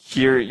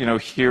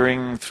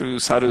hearing through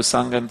sadhu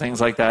sangha and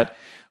things like that,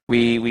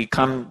 we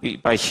come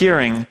by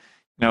hearing.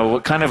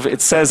 what kind of,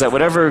 it says that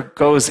whatever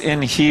goes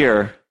in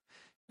here,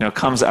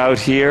 comes out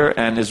here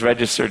and is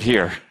registered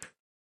here.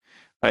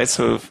 Right?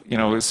 So,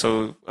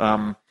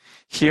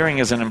 hearing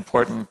is an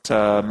important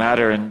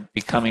matter in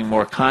becoming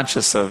more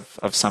conscious of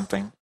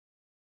something.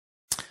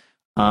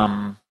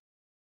 Let's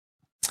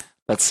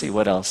see,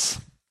 what else?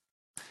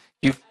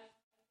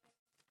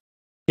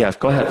 Yeah,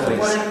 go ahead, please.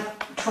 What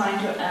I'm trying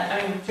to,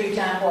 for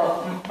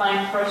example,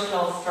 my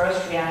personal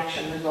first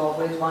reaction is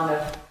always one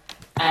of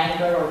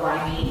anger or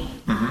why me,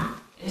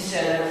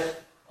 instead of,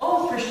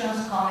 oh,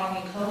 Krishna's calling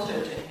me closer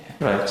to him.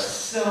 Right.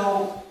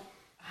 So,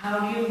 how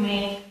do you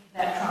make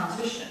that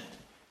transition?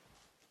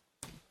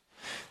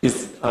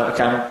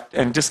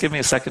 And just give me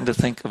a second to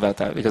think about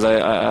that, because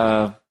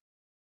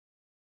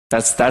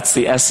that's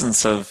the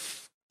essence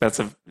of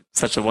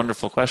such a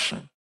wonderful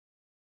question.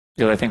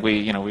 Because I think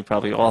we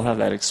probably all have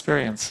that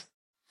experience.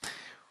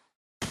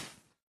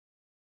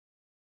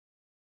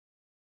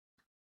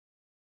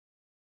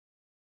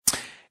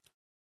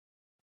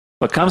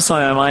 What comes to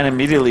my mind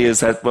immediately is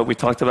that what we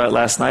talked about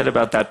last night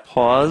about that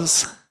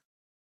pause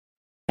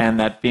and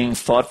that being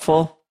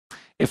thoughtful.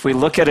 If we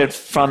look at it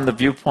from the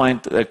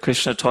viewpoint that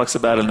Krishna talks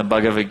about in the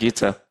Bhagavad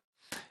Gita,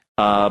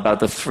 about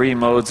the three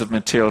modes of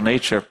material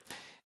nature,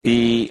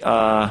 the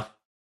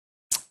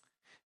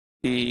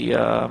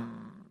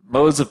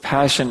modes of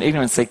passion,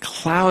 ignorance, they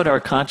cloud our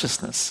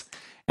consciousness.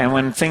 And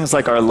when things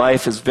like our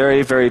life is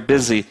very, very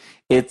busy,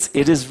 it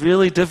is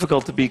really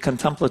difficult to be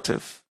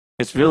contemplative.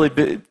 It's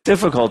really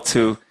difficult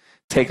to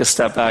take a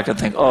step back and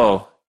think,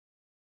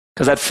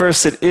 because at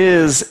first it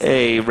is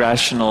a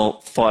rational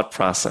thought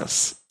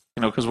process.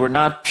 Because we're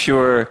not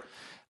pure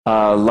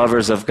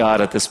lovers of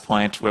God at this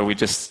point where we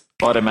just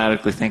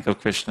automatically think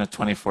of Krishna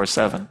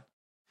 24/7.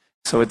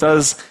 So it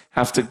does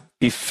have to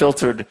be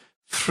filtered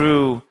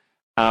through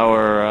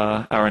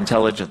our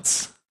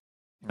intelligence,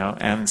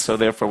 and so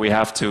therefore we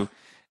have to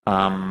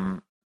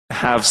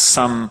have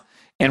some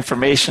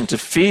information to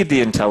feed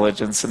the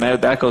intelligence, and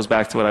that goes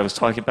back to what I was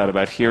talking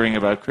about hearing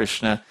about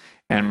Krishna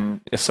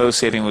and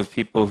associating with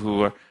people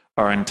who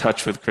are in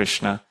touch with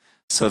Krishna.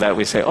 So that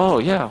we say,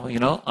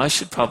 I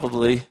should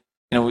probably,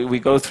 we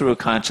go through a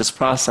conscious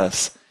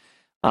process.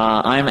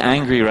 I'm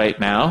angry right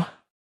now.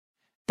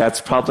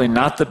 That's probably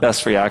not the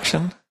best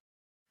reaction.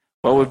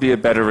 What would be a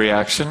better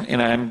reaction?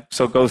 And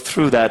so go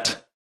through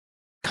that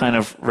kind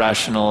of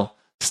rational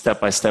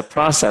step-by-step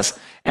process.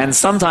 And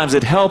sometimes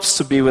it helps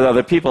to be with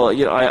other people.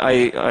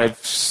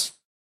 I've,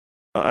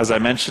 as I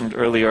mentioned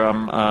earlier,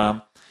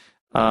 I'm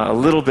a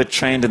little bit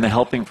trained in the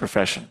helping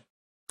profession.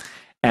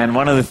 And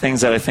one of the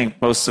things that I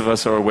think most of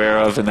us are aware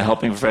of in the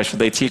helping profession,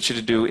 they teach you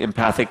to do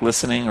empathic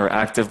listening or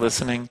active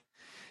listening,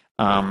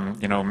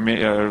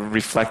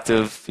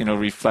 reflective,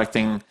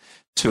 reflecting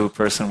to a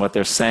person what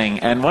they're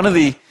saying. And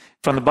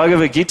from the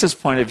Bhagavad Gita's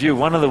point of view,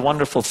 one of the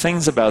wonderful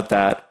things about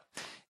that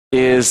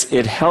is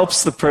it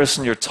helps the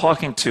person you're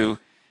talking to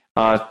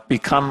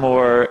become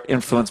more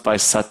influenced by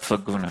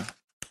sattva guna.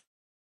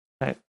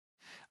 Right?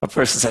 A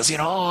person says,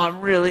 I'm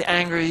really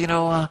angry,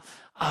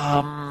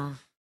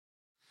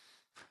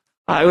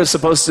 I was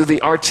supposed to do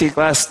the artik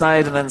last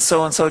night, and then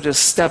so-and-so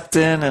just stepped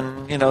in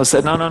and,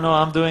 said, no,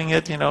 I'm doing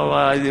it.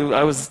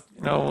 I was,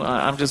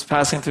 I'm just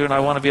passing through and I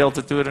want to be able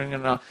to do it.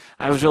 And,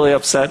 I was really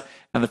upset.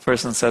 And the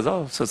person says,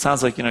 so it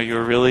sounds like, you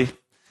were really,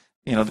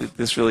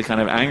 this really kind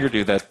of angered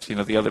you that,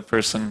 the other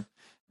person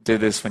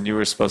did this when you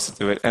were supposed to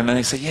do it. And then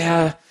they say,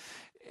 yeah.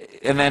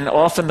 And then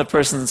often the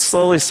person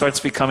slowly starts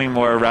becoming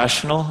more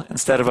rational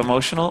instead of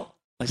emotional.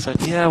 They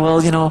said, yeah,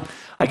 well,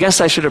 I guess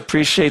I should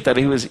appreciate that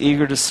he was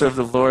eager to serve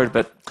the Lord,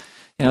 but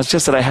it's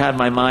just that I had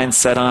my mind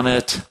set on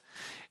it.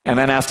 And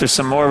then after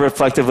some more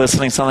reflective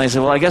listening, suddenly I say,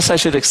 well, I guess I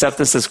should accept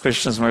this as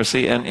Krishna's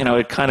mercy. And,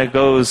 it kind of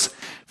goes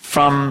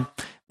from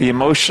the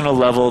emotional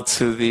level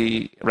to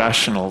the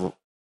rational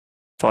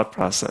thought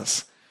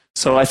process.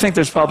 So I think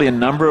there's probably a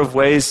number of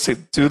ways to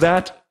do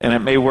that, and it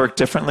may work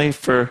differently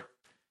for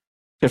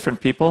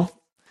different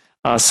people.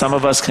 Some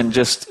of us can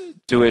just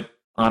do it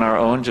on our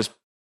own, just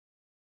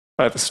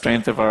by the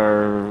strength of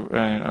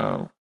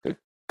our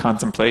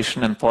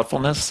contemplation and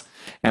thoughtfulness,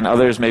 and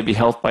others may be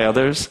helped by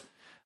others.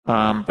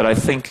 But I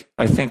think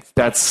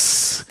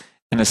that's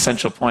an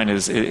essential point.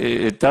 Is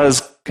it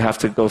does have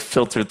to go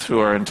filtered through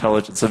our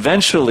intelligence.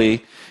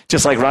 Eventually,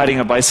 just like riding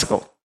a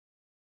bicycle.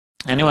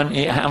 Anyone?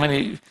 How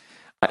many?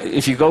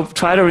 If you go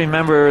try to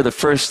remember the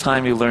first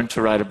time you learned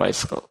to ride a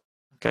bicycle.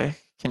 Okay,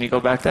 can you go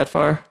back that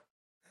far?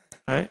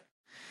 All right.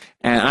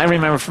 And I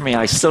remember, for me,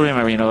 I still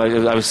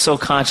remember. I was so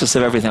conscious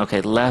of everything.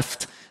 Okay,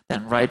 left,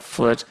 then right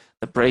foot.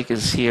 The brake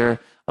is here.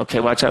 Okay,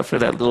 watch out for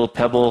that little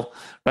pebble,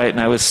 right? And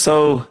I was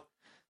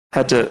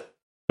had to,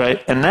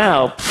 right? And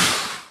now,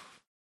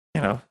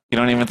 you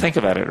don't even think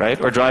about it, right?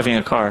 Or driving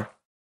a car.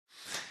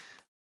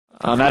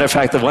 Matter of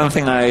fact, the one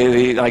thing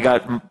I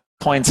got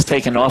points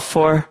taken off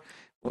for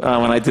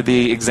when I did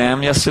the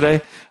exam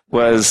yesterday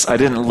was I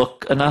didn't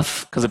look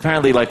enough, because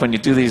apparently, like when you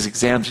do these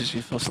exams,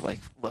 you're supposed to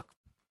look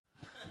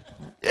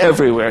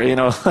everywhere,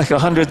 like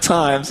 100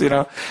 times,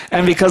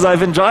 And because I've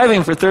been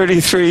driving for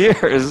 33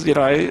 years,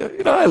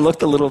 I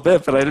looked a little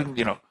bit, but I didn't,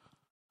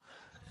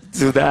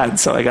 do that. And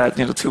so I got,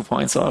 2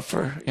 points off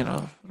for,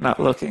 not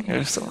looking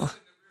or so.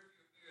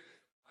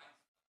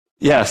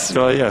 Yes,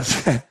 well,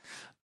 yes.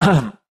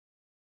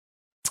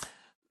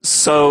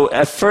 So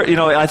at first,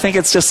 I think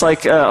it's just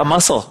like a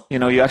muscle.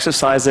 You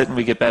exercise it and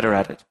we get better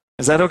at it.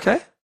 Is that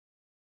okay?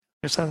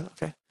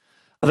 Okay.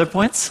 Other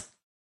points?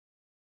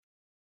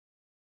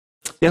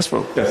 Yes,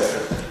 bro. Yes.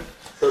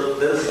 So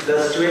there are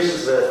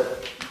situations where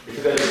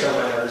difficult to come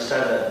and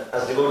understand that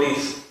as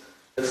devotees,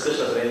 it's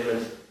Krishna's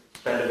arrangements,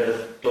 trying to get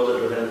us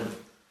closer to Him.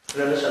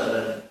 We understand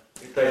that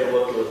we try to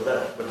work towards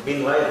that. But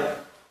meanwhile,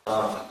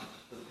 the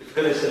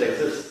difficulty still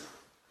exists.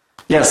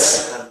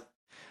 Yes.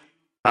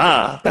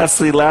 That's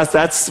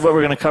what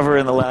we're going to cover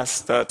in the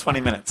last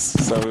 20 minutes.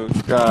 So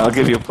I'll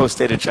give you a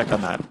post-dated check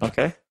on that,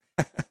 okay?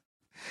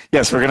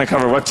 Yes, we're going to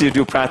cover what do you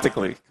do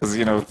practically.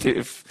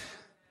 Because,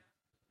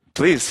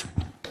 please.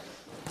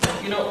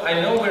 I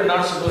know we're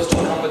not supposed to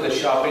come with a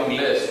shopping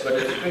list, but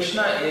if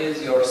Krishna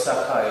is your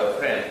Sakha, your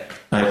friend,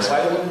 right,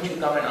 why wouldn't you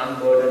come and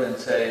unburden and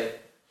say,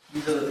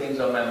 these are the things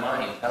on my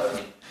mind, help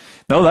me?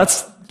 No,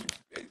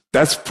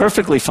 that's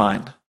perfectly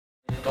fine.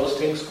 Those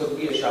things could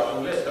be a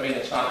shopping list. I mean,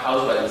 it's not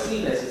house by the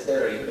sea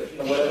necessarily,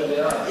 but whatever they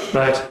are.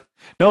 Right.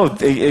 No,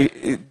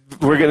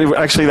 we're going to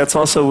actually.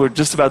 We're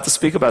just about to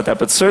speak about that.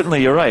 But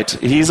certainly, you're right.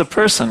 He's a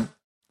person,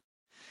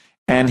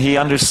 and he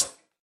understands.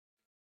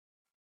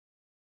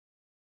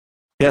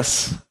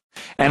 Yes,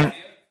 and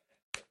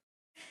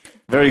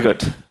very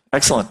good,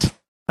 excellent.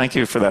 Thank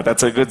you for that.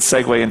 That's a good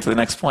segue into the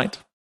next point.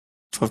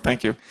 So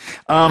thank you.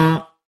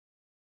 And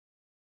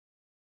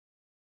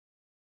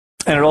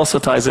it also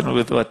ties in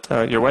with what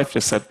your wife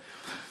just said.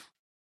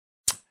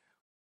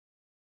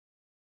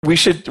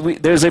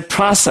 There's a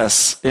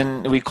process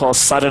we call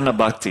sadhana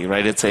bhakti,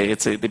 right? It's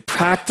the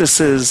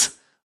practices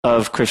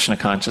of Krishna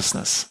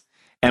consciousness.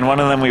 And one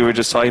of them we were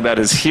just talking about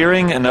is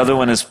hearing, another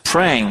one is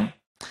praying.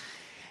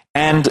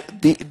 And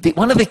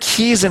one of the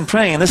keys in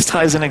praying, and this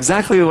ties in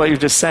exactly with what you're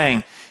just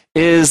saying,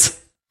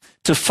 is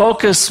to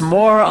focus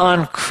more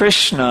on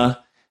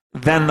Krishna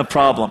than the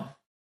problem.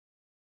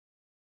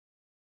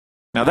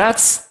 Now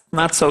that's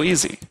not so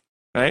easy,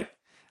 right?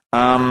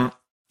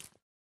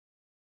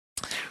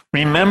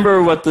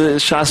 Remember what the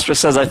Shastra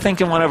says. I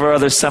think in one of our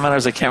other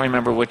seminars, I can't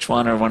remember which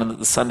one, or one of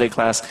the Sunday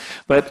class,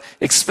 but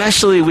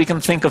especially we can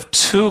think of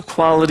 2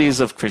 qualities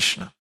of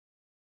Krishna.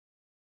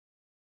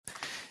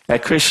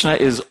 That Krishna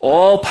is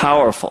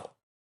all-powerful.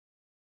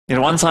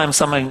 One time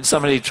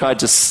somebody tried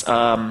to,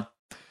 trick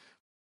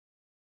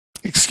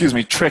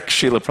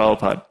Srila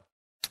Prabhupada.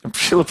 And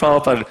Srila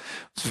Prabhupada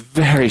was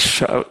very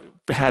sharp,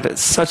 had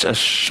such a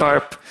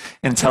sharp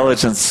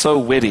intelligence, so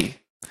witty.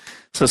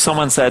 So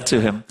someone said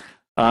to him,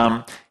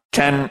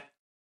 can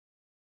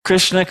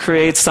Krishna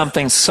create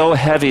something so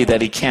heavy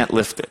that he can't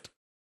lift it?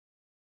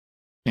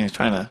 He's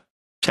trying to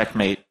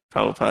checkmate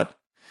Prabhupada.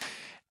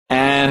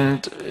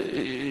 And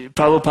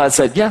Prabhupada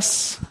said,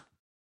 yes.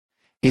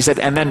 He said,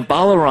 and then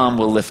Balaram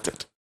will lift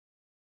it.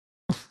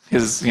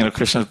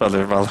 Krishna's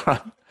brother,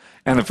 Balaram.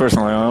 And the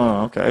person like,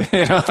 oh,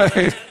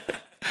 okay.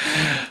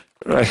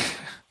 Right.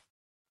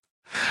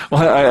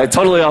 Well, I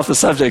totally off the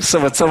subject. So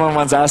what someone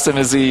once asked him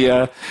is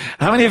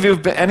how many of you,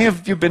 any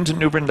of you been to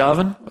New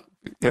Vrindavan?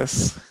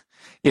 Yes.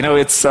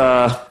 It's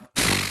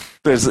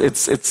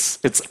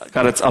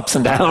got its ups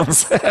and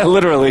downs,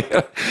 literally.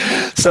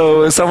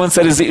 So someone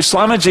said,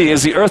 Swamiji,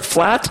 is the earth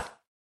flat?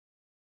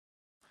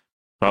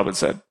 Prabhupada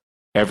said,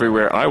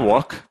 everywhere I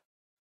walk,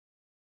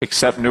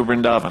 except New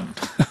Vrindavan.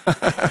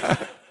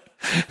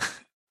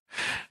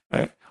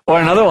 Right? Or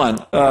another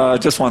one,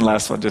 just one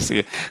last one, just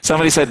see.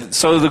 Somebody said,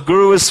 so the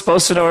guru is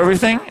supposed to know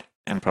everything?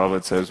 And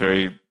Prabhupada says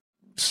very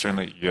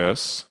sternly,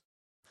 yes.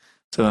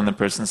 So then the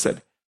person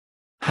said,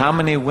 how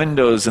many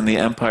windows in the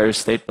Empire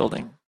State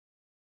Building?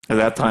 At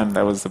that time,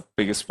 that was the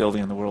biggest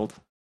building in the world.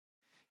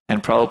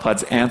 And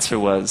Prabhupada's answer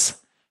was,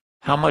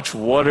 how much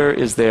water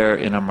is there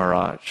in a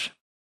mirage?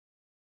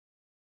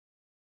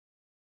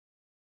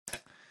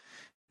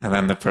 And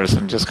then the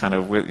person just kind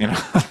of,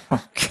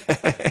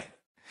 okay.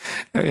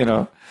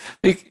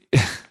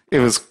 It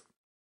was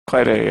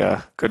quite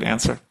a good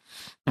answer.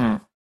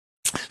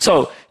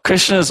 So,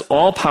 Krishna is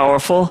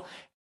all-powerful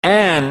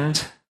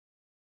and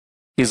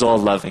he's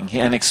all-loving.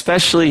 And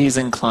especially he's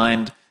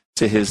inclined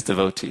to his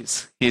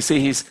devotees. You see,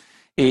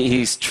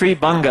 he's Tri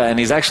Banga, and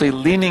he's actually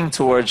leaning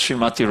towards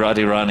Srimati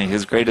Radharani,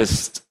 his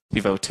greatest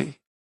devotee.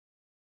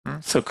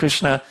 So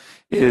Krishna,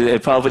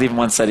 Prabhupada even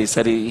once said,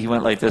 he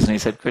went like this, and he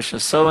said, Krishna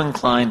is so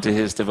inclined to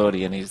his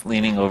devotee, and he's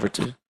leaning over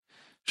to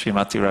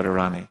Srimati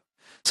Radharani.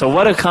 So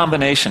what a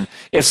combination.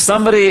 If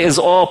somebody is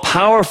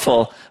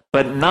all-powerful,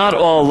 but not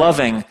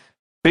all-loving,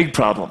 big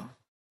problem,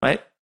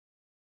 right?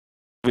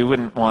 We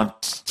wouldn't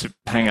want to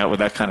hang out with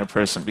that kind of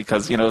person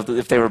because,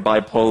 if they were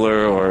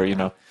bipolar or,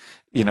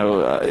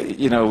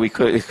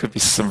 it could be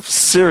some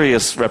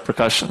serious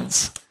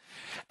repercussions.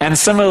 And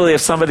similarly,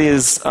 if somebody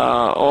is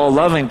all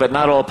loving but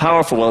not all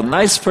powerful, well, a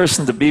nice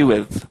person to be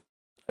with,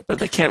 but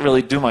they can't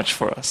really do much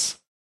for us.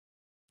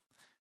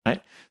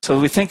 Right? So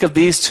we think of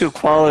these 2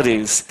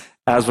 qualities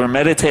as we're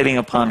meditating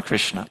upon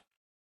Krishna.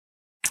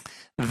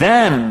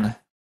 Then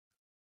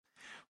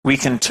we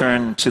can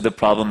turn to the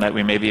problem that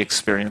we may be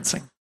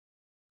experiencing.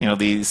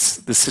 The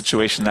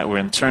situation that we're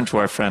in. Turn to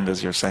our friend,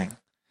 as you're saying.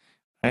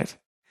 Right?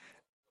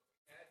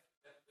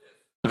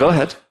 Go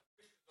ahead.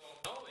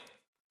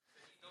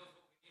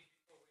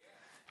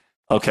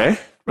 Okay,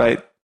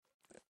 right.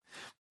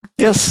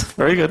 Yes,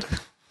 very good.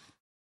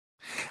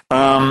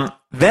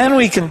 Then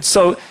we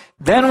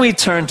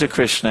turn to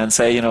Krishna and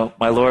say,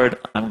 my Lord,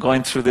 I'm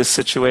going through this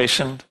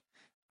situation.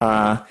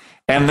 And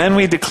then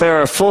we declare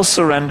our full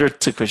surrender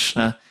to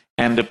Krishna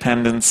and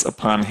dependence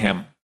upon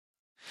him.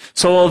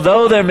 So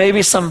although there may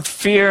be some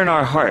fear in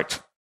our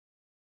heart,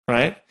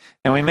 right?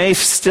 And we may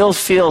still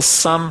feel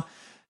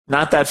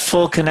not that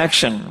full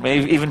connection,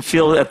 may even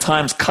feel at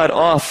times cut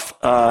off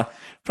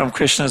from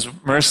Krishna's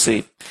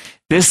mercy.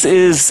 This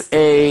is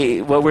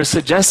what we're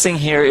suggesting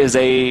here is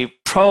a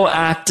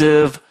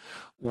proactive,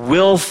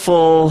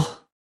 willful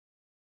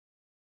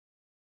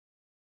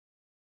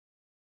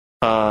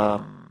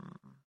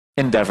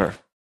endeavor,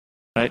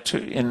 right?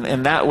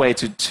 In that way,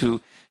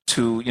 you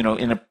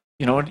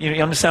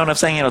understand what I'm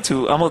saying?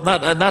 To almost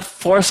not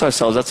force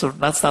ourselves.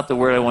 That's not the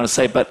word I want to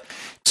say, but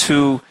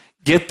to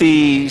get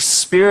the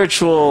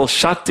spiritual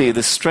shakti,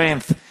 the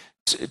strength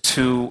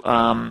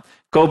to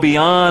go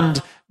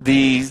beyond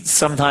the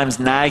sometimes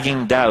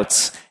nagging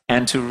doubts,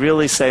 and to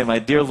really say, my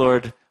dear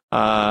Lord,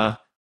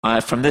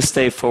 from this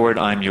day forward,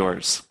 I'm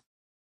yours.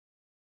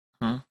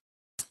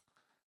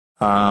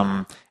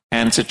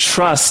 And to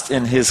trust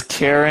in his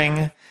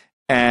caring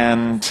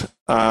and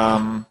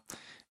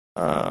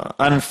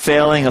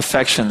unfailing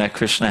affection that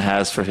Krishna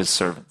has for his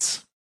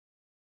servants.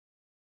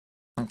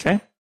 Okay?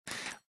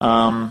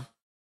 An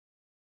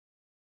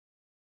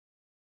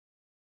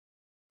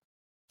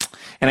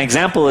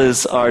example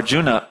is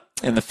Arjuna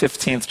in the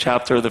 15th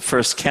chapter of the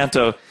first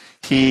canto. Of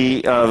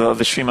the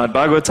Srimad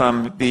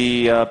Bhagavatam,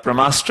 the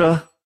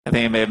Brahmastra, I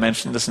think I may have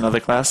mentioned this in another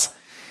class,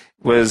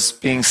 was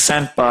being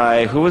sent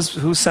by, who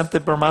sent the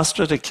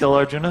Brahmastra to kill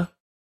Arjuna?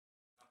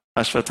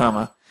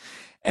 Ashwatthama.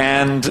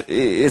 And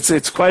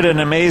it's quite an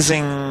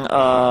amazing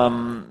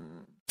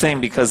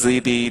thing, because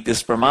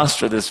this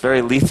Brahmastra, this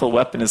very lethal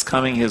weapon, is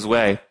coming his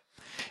way.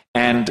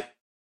 And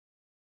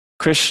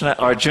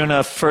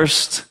Arjuna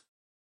first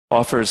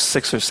offers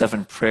 6 or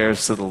 7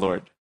 prayers to the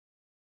Lord.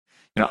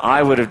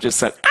 I would have just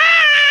said,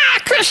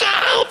 Krishna,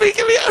 help me,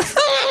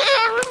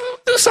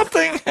 do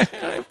something.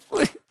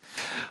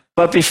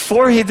 But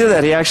before he did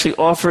that, he actually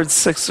offered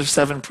 6 or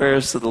 7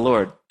 prayers to the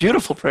Lord.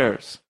 Beautiful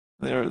prayers.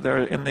 They're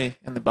in the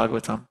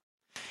Bhagavatam.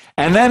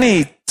 And then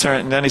he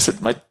turned, and then he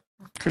said, "My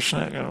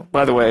Krishna,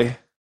 by the way,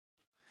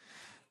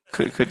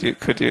 could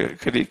you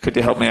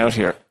help me out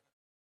here?"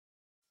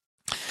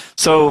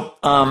 So,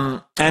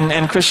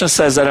 and Krishna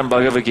says that in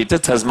Bhagavad Gita,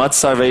 "Tasmat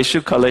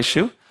sarveshu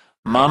kaleshu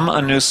mam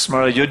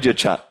anusmara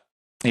yudyacha."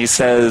 He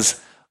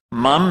says,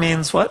 "Mam"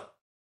 means what?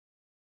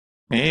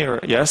 Me, or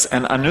yes,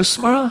 and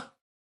anusmara,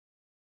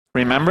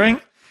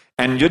 remembering,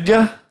 and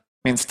yudya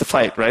means to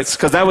fight, right?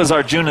 Because that was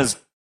Arjuna's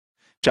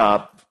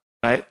job,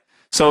 right?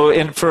 So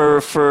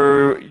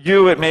for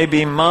you, it may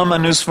be mam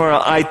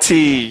anusmara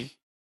IT,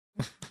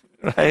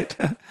 right?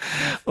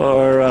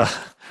 or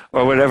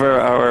whatever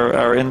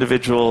our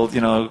individual,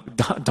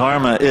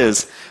 dharma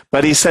is.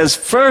 But he says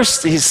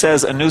first, he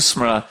says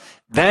anusmara,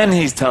 then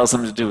he tells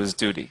him to do his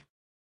duty.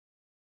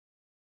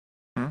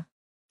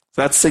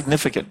 That's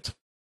significant.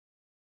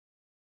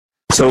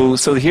 So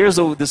here's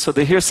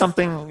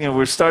something,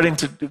 we're starting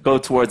to go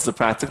towards the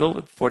practical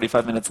with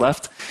 45 minutes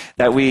left,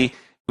 that we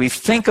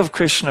think of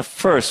Krishna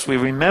first. We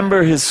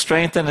remember his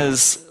strength and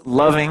his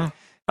loving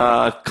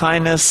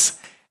kindness.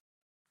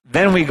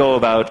 Then we go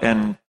about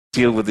and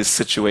deal with these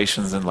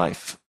situations in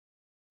life,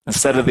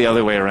 instead of the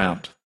other way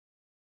around.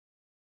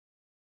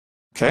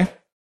 Okay?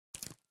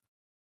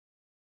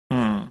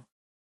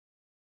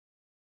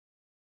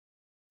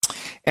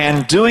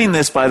 And doing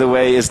this, by the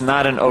way, is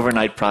not an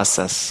overnight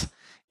process.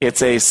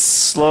 It's a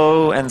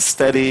slow and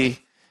steady,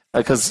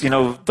 because,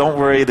 don't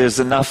worry, there's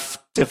enough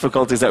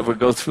difficulties that we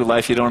go through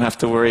life. You don't have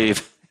to worry. You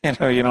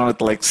don't have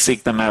to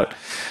seek them out.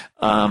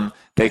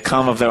 They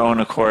come of their own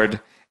accord.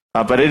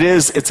 But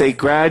it's a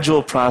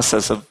gradual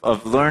process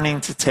of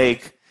learning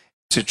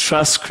to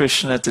trust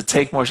Krishna, to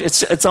take more.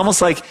 It's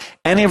almost like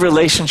any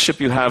relationship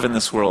you have in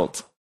this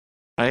world,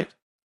 right?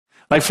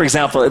 Like, for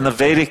example, in the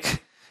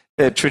Vedic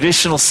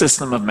traditional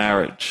system of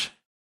marriage,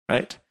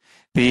 right?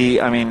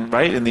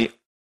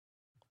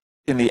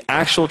 In the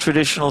actual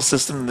traditional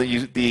system,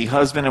 the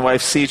husband and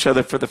wife see each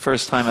other for the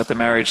first time at the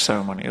marriage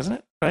ceremony, isn't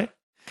it? Right?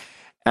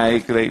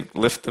 They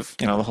lift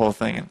the whole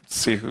thing and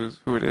see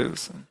who it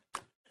is.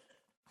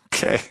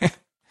 Okay.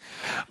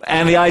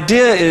 And the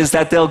idea is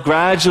that they'll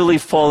gradually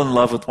fall in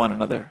love with one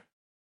another,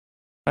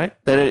 right?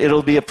 That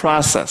it'll be a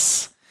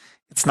process.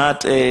 It's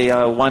not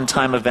a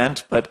one-time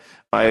event, but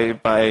by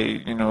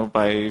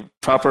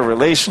proper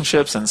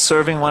relationships and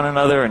serving one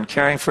another and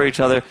caring for each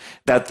other,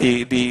 that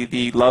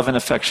the love and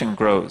affection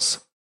grows.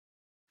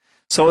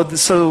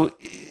 So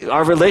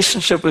our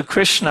relationship with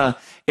Krishna,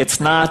 it's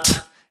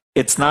not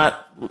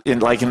in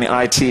the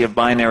IT, a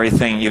binary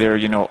thing, either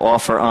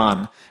off or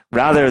on.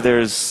 Rather,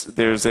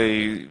 there's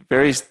a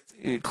very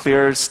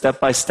clear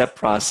step-by-step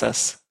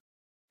process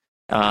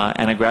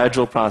and a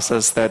gradual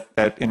process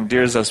that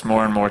endears us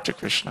more and more to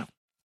Krishna.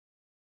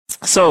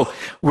 So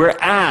we're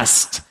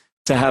asked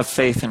to have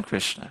faith in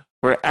Krishna.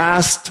 We're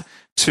asked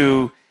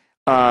to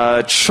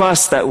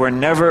trust that we're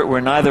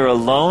neither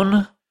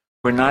alone,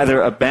 we're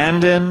neither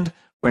abandoned,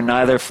 we're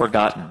neither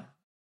forgotten.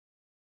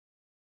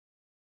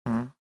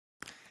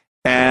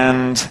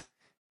 And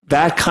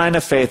that kind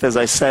of faith, as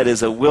I said,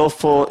 is a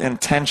willful,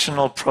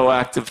 intentional,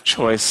 proactive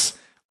choice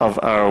of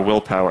our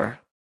willpower.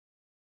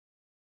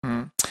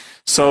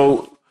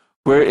 So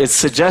it's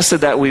suggested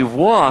that we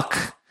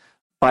walk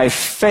by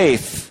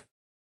faith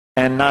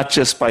and not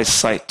just by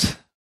sight.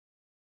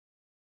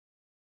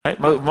 Right?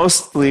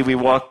 Mostly we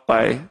walk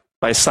by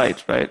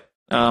sight, right?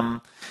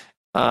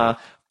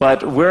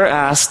 But we're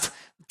asked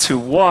to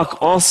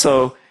walk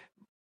also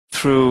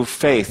through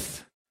faith.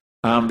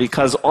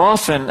 Because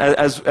often,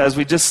 as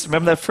we just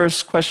remember that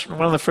first question,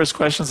 one of the first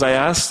questions I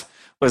asked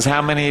was,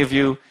 how many of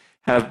you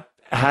have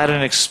had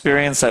an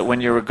experience that when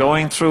you were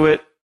going through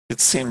it, it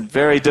seemed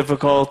very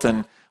difficult,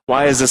 and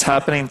why is this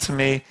happening to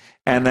me?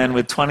 And then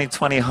with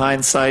 20/20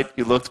 hindsight,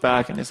 you looked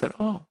back and you said,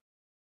 oh,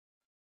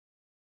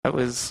 that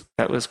was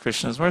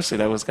Krishna's mercy,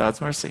 that was God's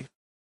mercy.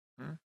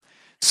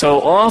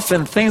 So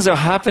often things are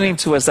happening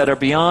to us that are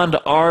beyond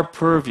our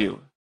purview.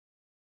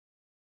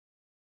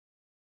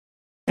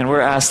 And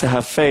we're asked to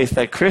have faith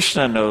that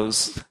Krishna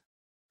knows,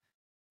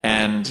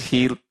 and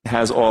he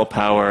has all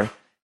power,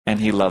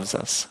 and he loves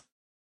us.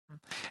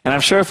 And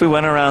I'm sure if we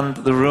went around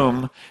the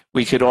room,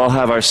 we could all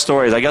have our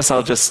stories. I guess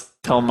I'll just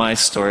tell my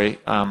story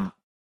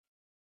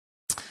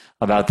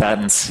about that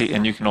and see,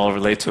 and you can all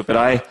relate to it.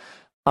 But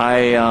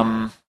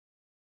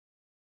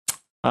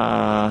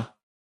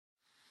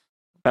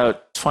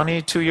about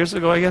 22 years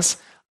ago, I guess,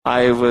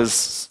 I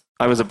was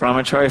a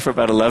brahmachari for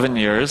about 11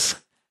 years,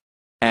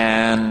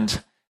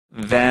 and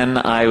then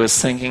I was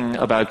thinking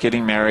about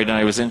getting married, and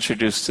I was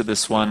introduced to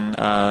this one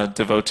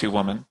devotee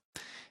woman.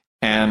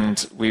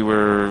 And we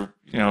were,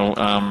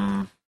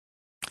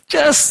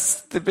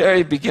 just the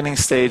very beginning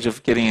stage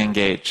of getting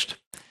engaged.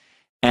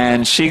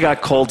 And she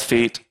got cold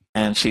feet,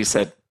 and she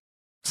said,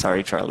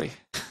 sorry, Charlie.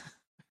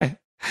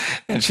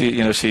 And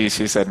she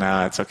said,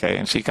 no, it's okay.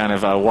 And she kind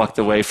of walked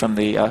away from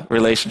the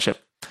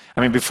relationship.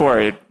 I mean, before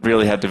it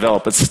really had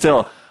developed, but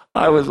still,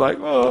 I was like,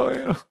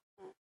 oh,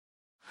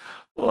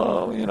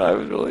 well, I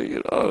was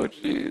really,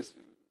 geez,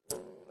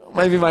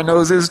 maybe my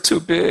nose is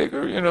too big,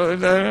 or,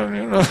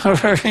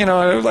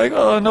 I was like,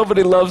 oh,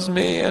 nobody loves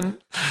me, and,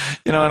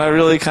 and I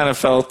really kind of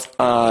felt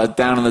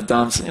down in the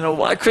dumps.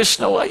 Why,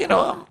 Krishna? Why,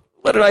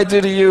 what did I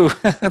do to you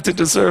to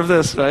deserve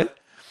this, right?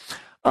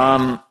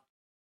 And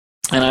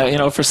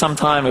I, for some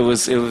time it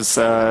was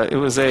a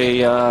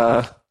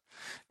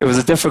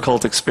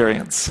difficult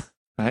experience,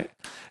 right?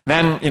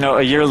 Then,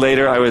 a year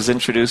later, I was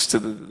introduced to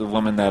the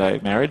woman that I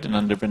married,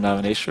 Nanda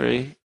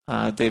Vrindavaneshwari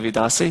Devi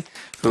Dasi,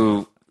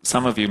 who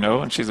some of you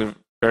know, and she's a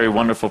very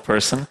wonderful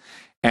person,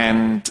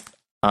 and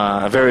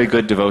a very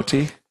good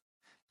devotee.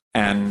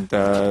 And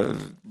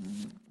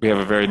we have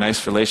a very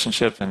nice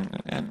relationship,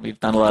 and we've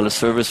done a lot of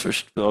service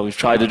we've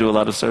tried to do a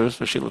lot of service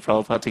for Srila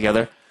Prabhupada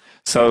together.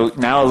 So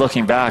now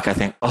looking back, I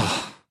think,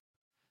 oh,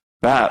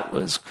 that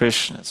was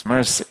Krishna's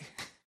mercy.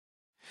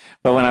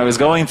 But when I was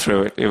going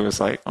through it, it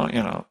was like,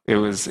 it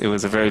was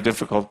a very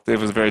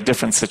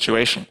different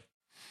situation.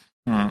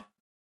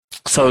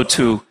 So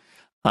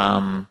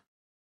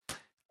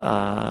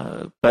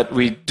but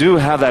we do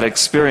have that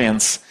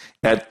experience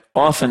that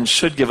often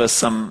should give us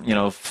some,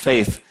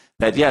 faith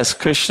that yes,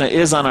 Krishna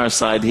is on our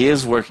side, he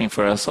is working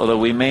for us, although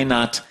we may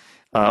not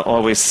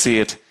always see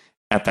it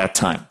at that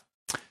time.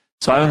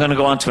 So I'm going to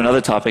go on to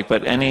another topic,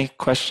 but any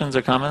questions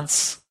or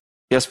comments?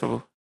 Yes,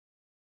 Prabhu?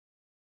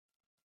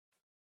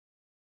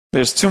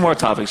 There's two more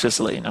topics, just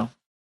to let you know.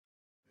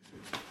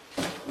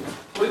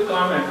 Quick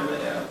comment.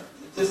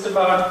 Just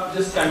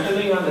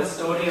continuing on the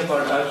story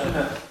about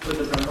Arjuna with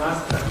the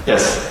Brahmastra.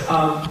 Yes.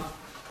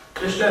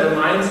 Krishna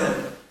reminds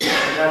him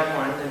at that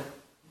point that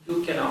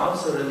you can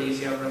also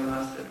release your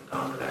Brahmastra to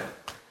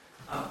counteract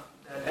that.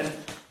 And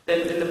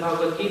then in the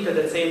Bhagavad Gita,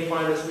 the same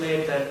point is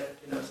made that,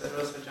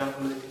 Sarvasva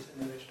Jampamriti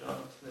Sanivishta.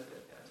 So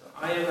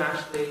I am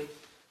actually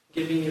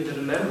giving you the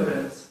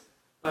remembrance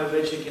by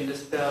which you can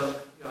dispel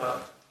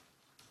your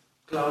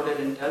clouded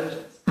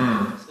intelligence.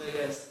 So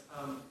yes,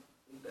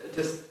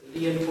 just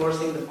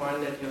reinforcing the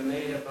point that you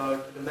made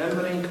about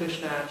remembering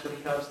Krishna actually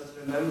helps us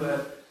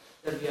remember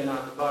that we are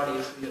not the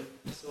bodies, we are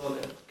the soul,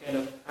 and kind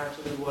of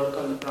actually work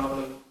on the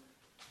problem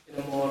in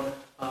a more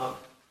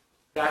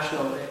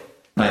rational way.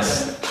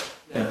 Nice.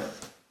 Yeah.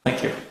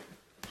 Thank you.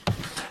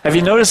 Have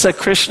you noticed that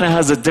Krishna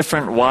has a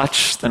different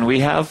watch than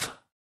we have?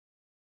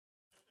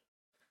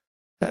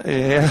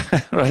 Yeah,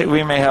 right.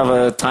 We may have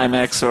a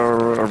Timex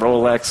or a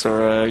Rolex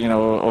or a,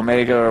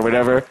 Omega or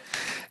whatever,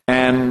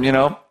 and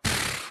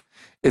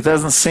it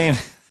doesn't seem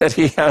that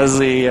he has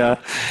he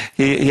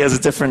has a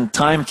different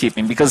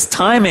timekeeping, because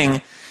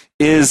timing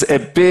is a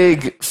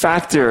big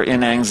factor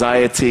in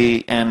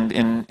anxiety and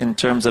in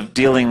terms of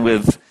dealing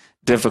with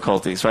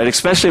difficulties, right?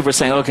 Especially if we're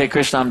saying, okay,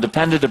 Krishna, I'm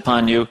dependent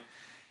upon you.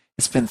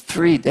 It's been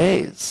 3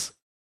 days.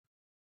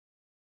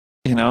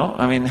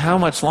 I mean, how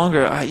much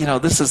longer?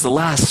 This is the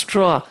last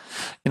straw.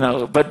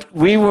 But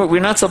we're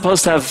not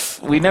supposed to have.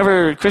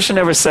 Christian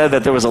never said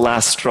that there was a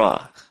last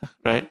straw,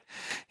 right?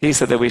 He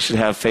said that we should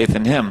have faith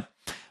in Him.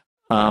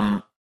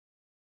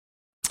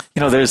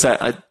 There's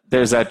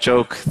that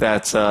joke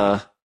that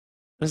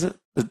is it?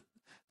 The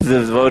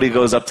devotee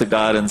goes up to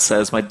God and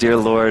says, "My dear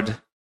Lord,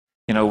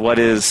 what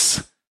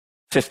is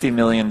 $50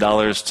 million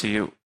to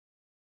you?"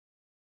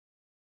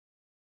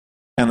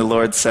 And the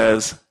Lord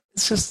says,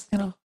 "It's just,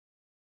 a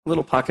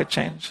little pocket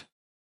change."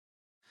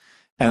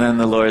 And then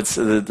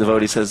the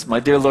devotee says, "My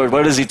dear Lord,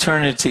 what is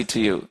eternity to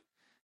you?"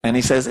 And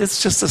he says,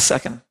 "It's just a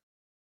second."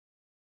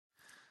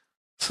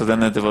 So then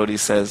the devotee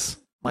says,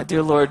 "My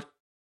dear Lord,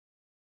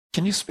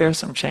 can you spare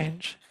some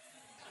change?"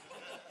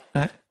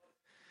 Right?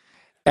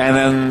 And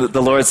then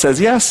the Lord says,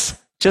 "Yes,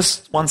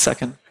 just 1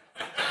 second."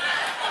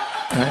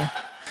 Right?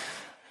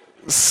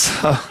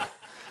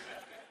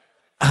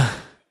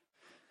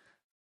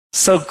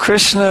 So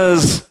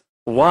Krishna's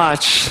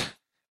watch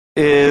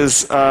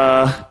is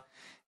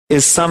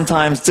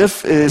sometimes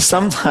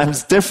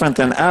different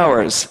than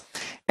ours,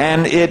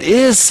 and it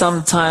is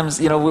sometimes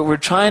we're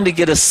trying to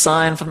get a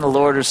sign from the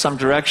Lord or some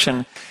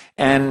direction,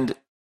 and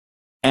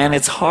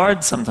it's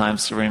hard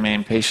sometimes to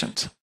remain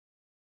patient,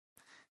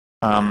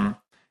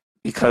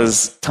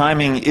 because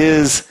time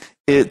is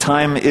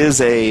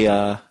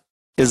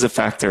a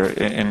factor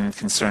in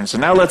concern. So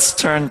now let's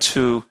turn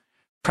to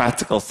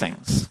practical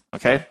things.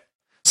 Okay.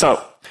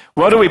 So,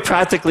 what do we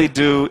practically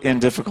do in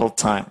difficult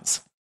times?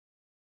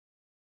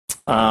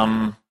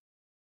 We've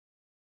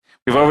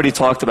already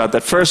talked about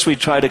that. First, we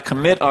try to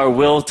commit our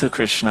will to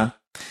Krishna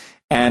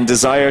and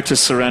desire to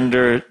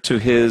surrender to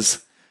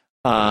His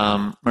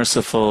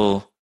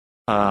merciful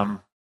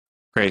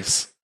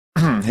grace,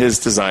 His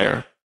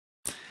desire.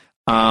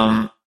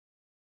 I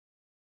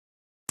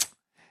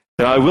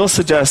will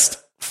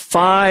suggest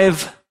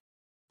 5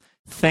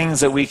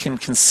 things that we can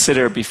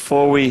consider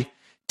before we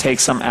take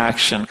some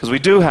action, because we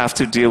do have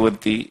to deal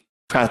with the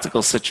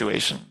practical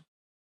situation,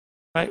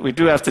 right? We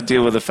do have to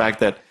deal with the fact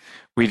that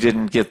we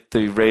didn't get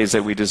the raise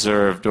that we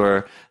deserved,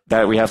 or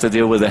that we have to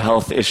deal with a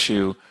health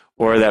issue,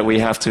 or that we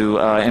have to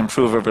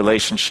improve a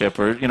relationship,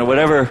 or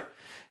whatever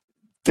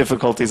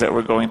difficulties that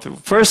we're going through.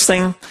 First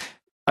thing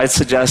I'd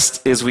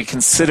suggest is we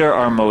consider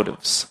our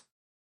motives.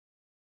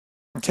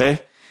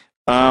 Okay?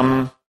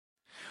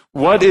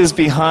 What is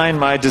behind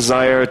my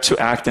desire to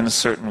act in a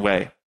certain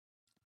way?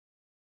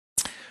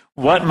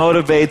 What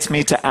motivates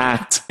me to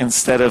act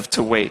instead of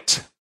to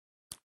wait?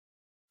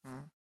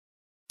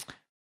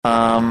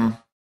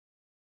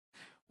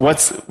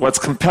 What's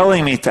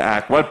compelling me to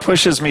act? What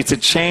pushes me to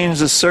change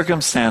the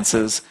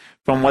circumstances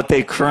from what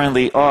they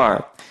currently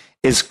are?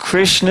 Is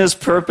Krishna's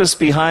purpose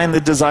behind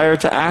the desire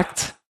to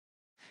act?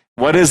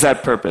 What is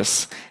that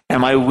purpose?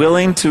 Am I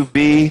willing to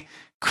be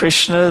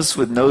Krishna's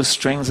with no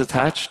strings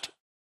attached?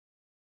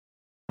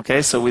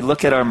 Okay, so we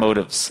look at our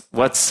motives.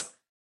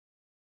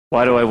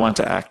 Why do I want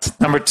to act?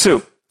 Number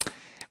 2,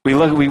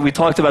 we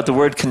talked about the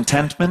word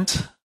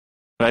contentment,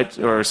 right,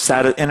 or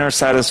inner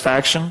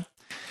satisfaction.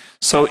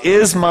 So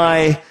is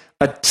my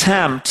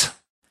attempt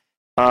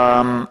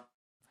to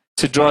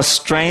draw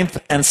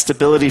strength and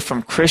stability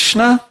from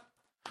Krishna,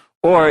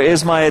 or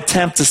is my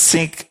attempt to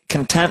seek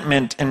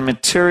contentment in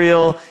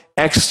material,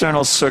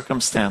 external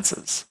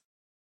circumstances?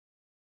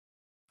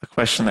 A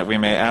question that we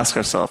may ask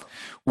ourselves.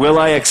 Will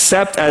I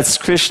accept as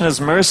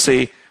Krishna's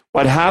mercy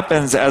what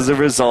happens as a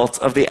result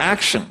of the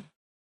action?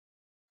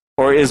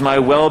 Or is my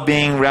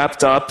well-being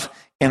wrapped up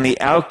in the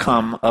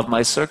outcome of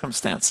my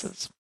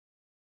circumstances?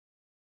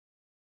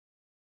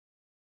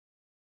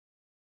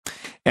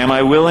 Am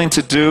I willing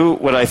to do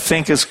what I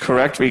think is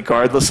correct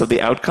regardless of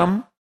the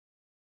outcome?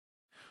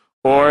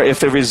 Or if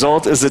the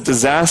result is a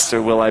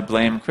disaster, will I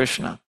blame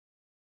Krishna?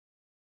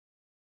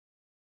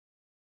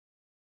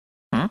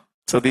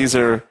 So these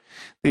are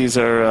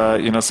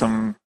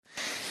some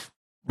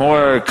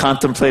more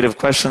contemplative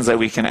questions that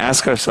we can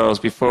ask ourselves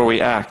before we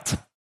act.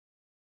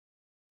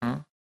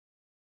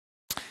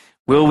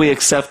 Will we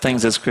accept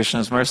things as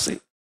Krishna's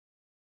mercy?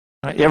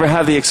 Right? You ever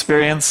have the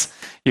experience,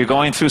 you're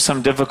going through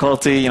some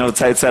difficulty,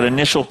 it's that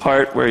initial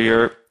part where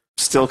you're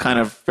still kind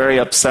of very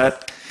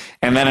upset,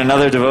 and then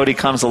another devotee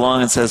comes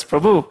along and says,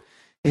 "Prabhu,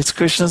 it's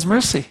Krishna's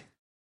mercy."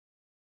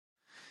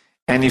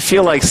 And you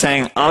feel like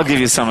saying, "I'll give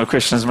you some of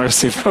Krishna's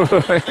mercy,"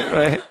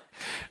 right?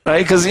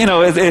 Right? Because,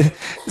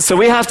 so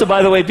we have to,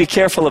 by the way, be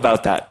careful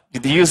about that.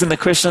 Using the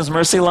Krishna's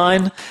mercy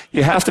line,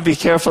 you have to be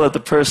careful that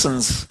the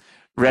person's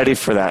ready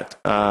for that.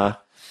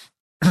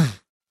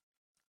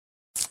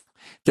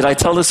 Did I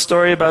tell the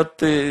story about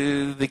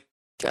the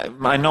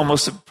I know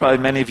probably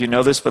many of you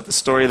know this, but the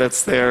story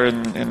that's there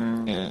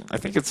in I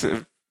think it's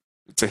a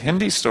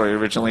Hindi story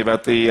originally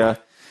about the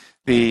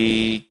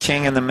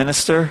king and the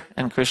minister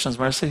and Krishna's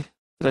mercy.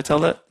 Did I tell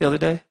that the other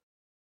day?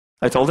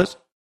 I told it?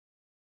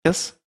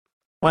 Yes?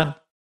 When?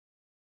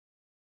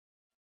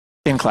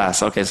 In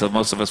class. Okay, so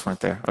most of us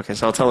weren't there. Okay,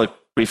 so I'll tell it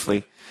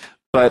briefly.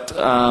 But,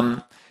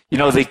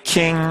 the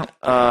king,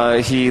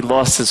 he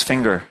lost his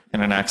finger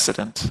in an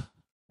accident.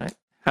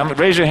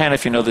 Raise your hand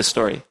if you know this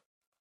story.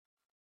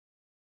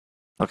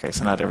 Okay,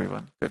 so not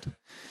everyone. Good.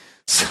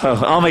 So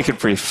I'll make it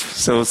brief,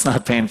 so it's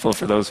not painful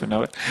for those who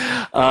know it.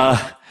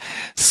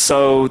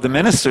 So the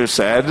minister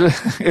said,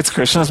 it's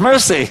Krishna's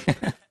mercy.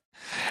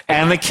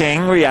 And the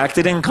king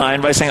reacted in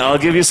kind by saying, I'll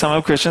give you some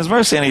of Krishna's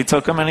mercy. And he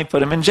took him and he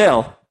put him in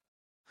jail.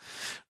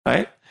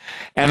 Right?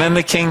 And then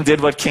the king did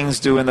what kings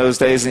do in those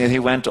days, and he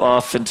went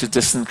off into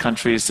distant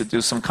countries to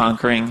do some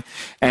conquering.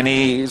 And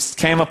he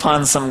came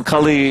upon some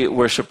Kali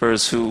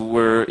worshippers who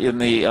were in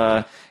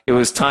the, it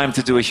was time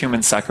to do a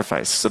human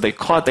sacrifice. So they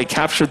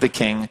captured the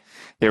king.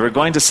 They were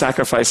going to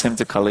sacrifice him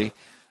to Kali.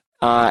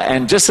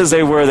 And just as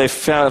they were, they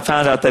found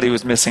out that he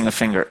was missing a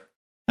finger.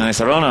 And they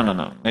said, oh,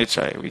 no,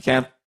 Nechai,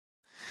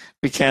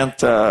 we can't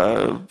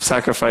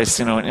sacrifice,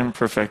 an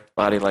imperfect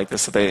body like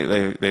this. So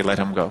they let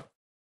him go.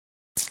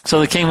 So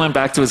the king went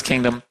back to his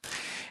kingdom,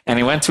 and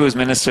he went to his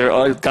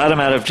minister, got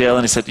him out of jail,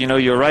 and he said,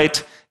 you're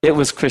right. It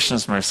was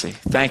Krishna's mercy.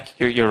 Thank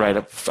you. You're right.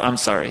 I'm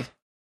sorry.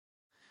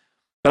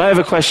 But I have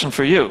a question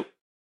for you.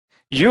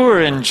 You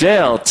were in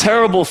jail,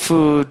 terrible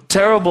food,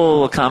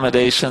 terrible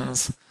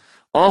accommodations,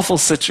 awful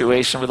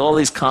situation with all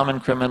these common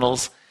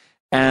criminals.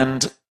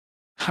 And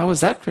how was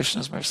that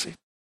Krishna's mercy?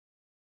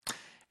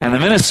 And the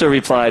minister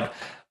replied,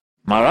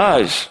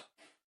 Maharaj,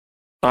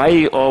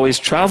 I always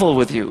travel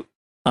with you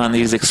on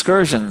these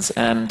excursions,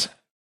 and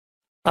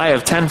I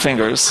have 10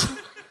 fingers.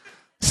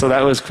 So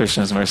that was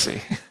Krishna's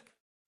mercy.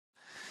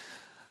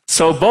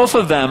 So both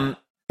of them,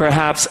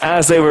 perhaps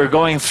as they were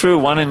going through,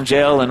 one in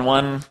jail and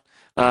one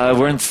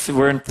weren't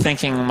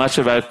thinking much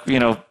about,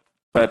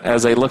 but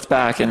as they looked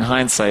back in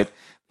hindsight,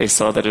 they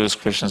saw that it was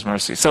Krishna's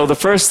mercy. So the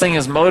first thing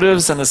is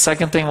motives, and the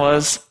second thing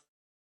was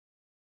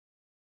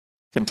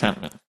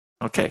contentment.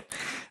 Okay.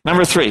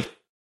 Number 3,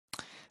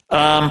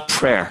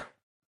 prayer.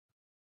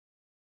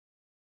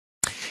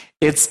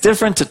 It's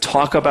different to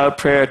talk about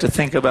prayer, to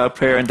think about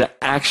prayer, and to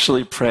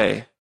actually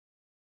pray.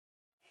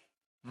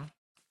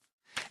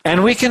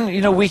 And we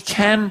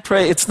can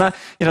pray. It's not,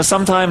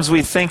 sometimes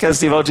we think as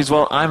devotees,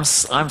 well, I'm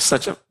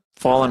such a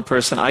fallen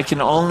person. I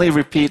can only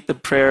repeat the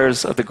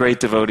prayers of the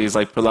great devotees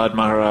like Prahlad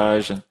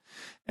Maharaj,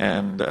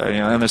 and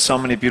there's so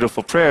many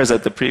beautiful prayers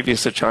that the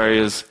previous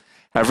acharyas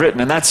have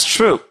written. And that's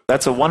true.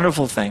 That's a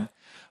wonderful thing.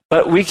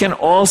 But we can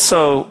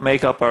also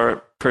make up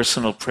our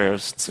personal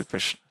prayers to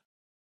Krishna.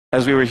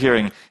 As we were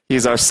hearing,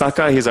 he's our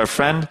Sakha, he's our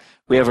friend.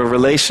 We have a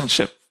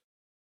relationship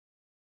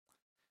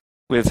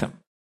with him.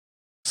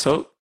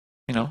 So,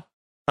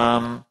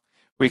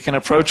 we can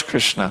approach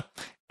Krishna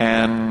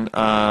and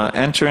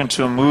enter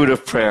into a mood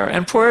of prayer.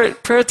 And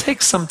prayer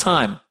takes some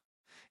time.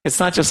 It's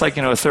not just like,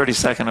 a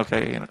 30-second,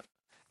 okay,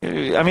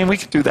 we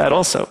could do that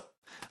also.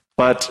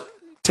 But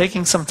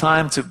taking some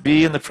time to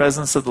be in the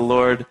presence of the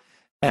Lord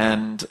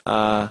and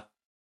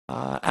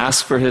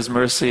ask for his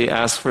mercy,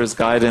 ask for his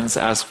guidance,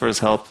 ask for his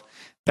help,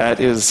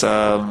 that is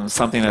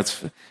something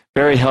that's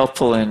very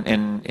helpful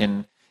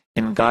in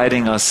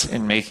guiding us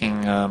in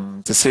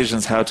making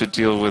decisions how to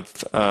deal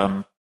with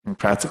in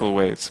practical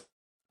ways.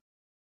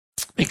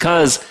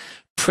 Because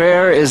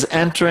prayer is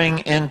entering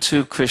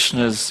into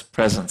Krishna's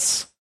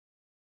presence.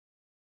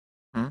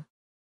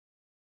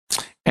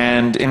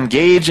 And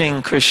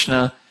engaging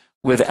Krishna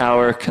with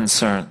our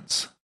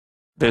concerns.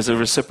 There's a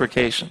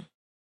reciprocation.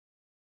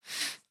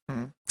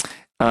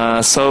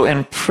 So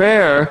in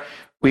prayer,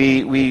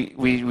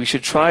 we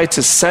should try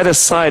to set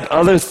aside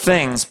other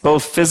things,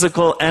 both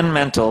physical and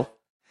mental,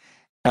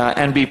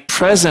 and be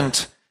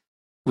present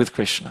with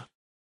Krishna.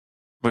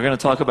 We're going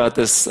to talk about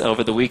this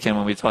over the weekend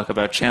when we talk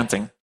about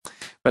chanting.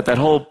 But that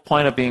whole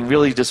point of being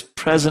really just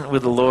present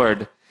with the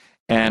Lord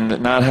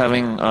and not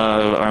having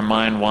our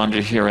mind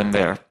wander here and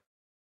there.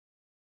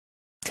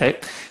 Okay.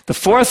 The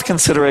fourth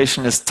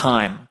consideration is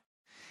time.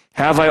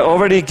 Have I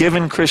already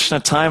given Krishna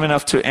time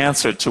enough to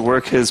answer, to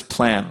work his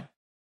plan?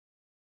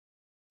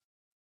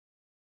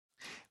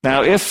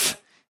 Now,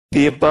 if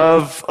the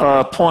above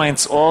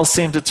points all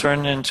seem to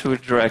turn into a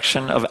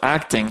direction of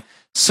acting,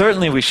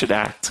 certainly we should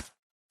act.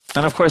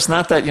 And of course,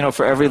 not that,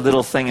 for every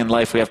little thing in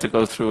life we have to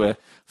go through a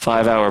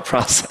 5-hour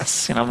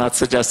process. I'm not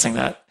suggesting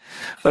that.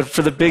 But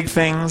for the big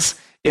things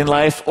in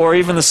life, or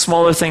even the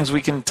smaller things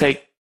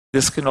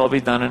this can all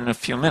be done in a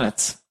few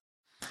minutes.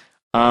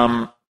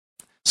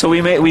 So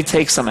we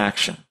take some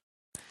action.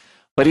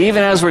 But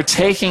even as we're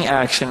taking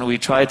action, we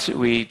try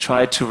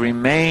to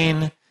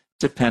remain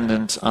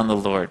dependent on the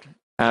Lord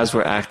as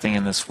we're acting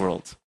in this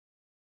world.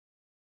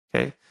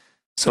 Okay?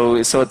 So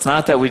it's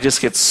not that we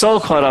just get so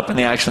caught up in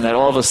the action that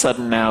all of a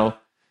sudden now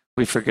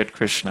we forget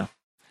Krishna.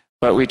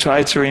 But we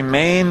try to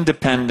remain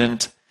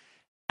dependent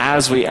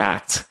as we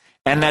act.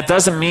 And that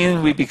doesn't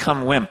mean we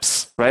become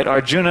wimps, right?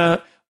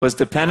 Arjuna was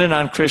dependent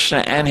on Krishna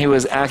and he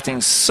was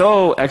acting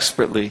so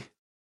expertly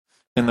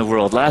in the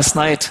world. Last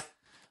night,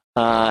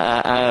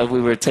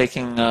 we were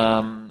taking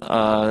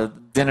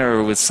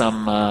dinner with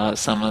some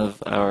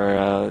of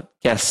our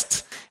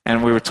guests,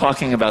 and we were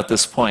talking about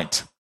this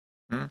point.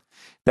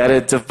 That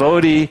a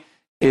devotee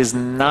is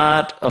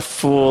not a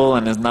fool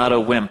and is not a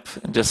wimp,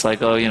 and just like,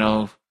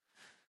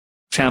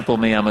 trample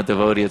me, I'm a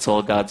devotee, it's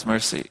all God's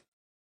mercy.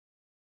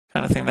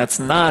 kind of thing. That's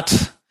not,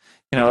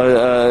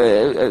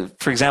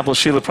 for example,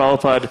 Srila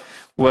Prabhupada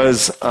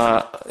was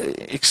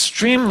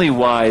extremely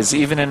wise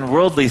even in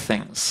worldly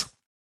things.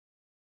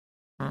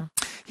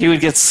 He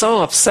would get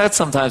so upset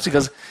sometimes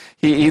because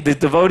the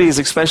devotees,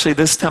 especially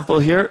this temple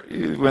here,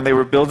 when they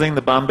were building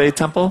the Bombay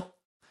temple,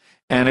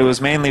 and it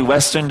was mainly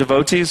Western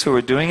devotees who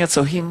were doing it,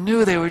 so he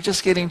knew they were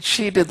just getting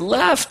cheated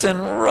left and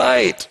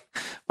right.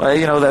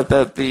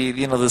 That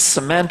the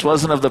cement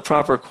wasn't of the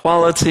proper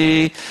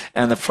quality,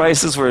 and the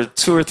prices were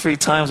 2 or 3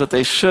 times what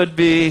they should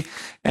be,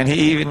 and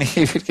he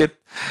would get,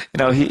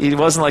 he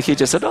wasn't like he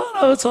just said, oh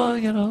no, it's all,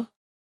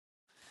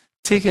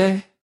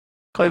 TK,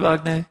 koi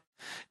bagne.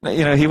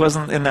 He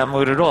wasn't in that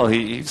mood at all.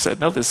 He said,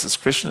 no, this is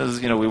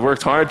Krishna's, we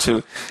worked hard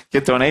to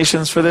get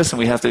donations for this, and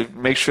we have to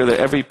make sure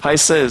that every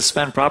paisa is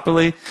spent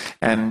properly.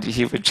 And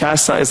he would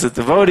chastise the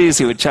devotees,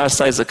 he would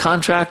chastise the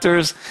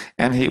contractors,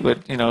 and he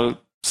would,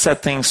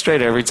 set things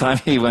straight every time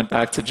he went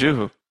back to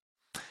Juhu.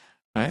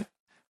 Right?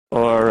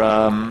 Or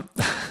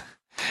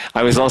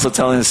I was also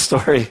telling a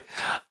story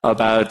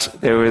about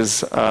there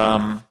was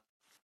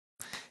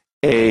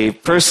a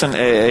person,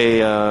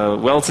 a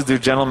well-to-do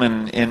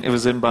gentleman, it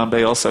was in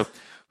Bombay also,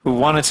 who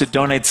wanted to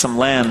donate some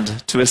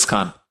land to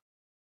ISKCON.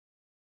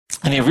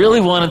 And he really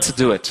wanted to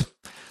do it.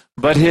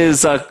 But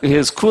his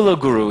Kula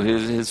guru,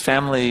 his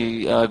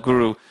family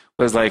guru,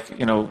 was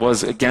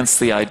was against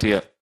the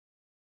idea.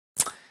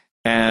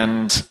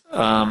 And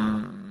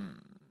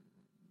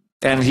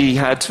he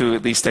had to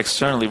at least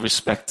externally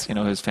respect,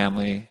 his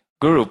family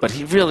guru. But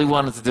he really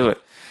wanted to do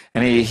it.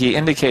 And he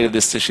indicated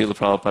this to Srila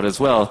Prabhupada as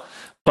well.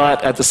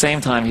 But at the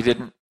same time, he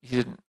didn't,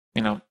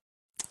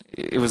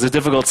 it was a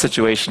difficult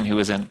situation he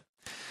was in.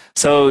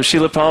 So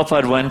Srila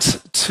Prabhupada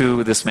went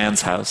to this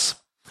man's house,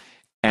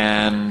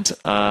 and he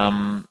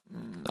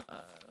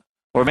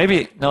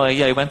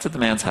went to the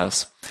man's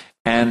house,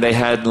 and they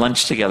had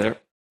lunch together.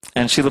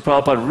 And Srila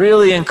Prabhupada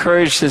really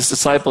encouraged his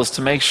disciples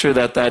to make sure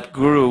that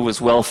guru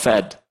was well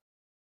fed.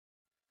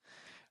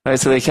 Right,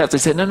 so they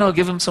said, no,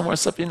 give him some more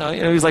stuff.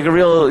 He's like a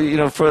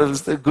real, for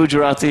the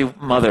Gujarati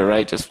mother,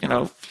 right? Just,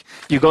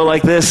 you go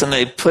like this, and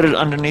they put it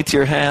underneath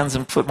your hands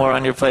and put more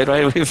on your plate,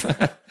 right?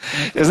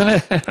 Isn't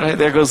it? Right?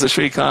 There goes the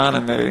Shrikant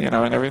and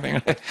and everything.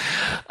 Right?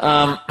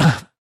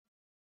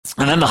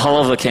 And then the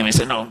halava came. He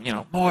said, no,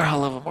 more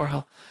halava, more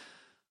halava.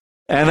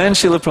 And then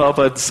Srila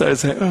Prabhupada started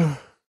saying,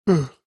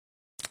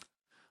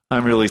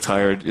 I'm really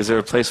tired. Is there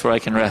a place where I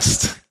can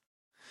rest?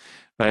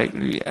 Right?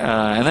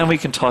 And then we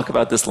can talk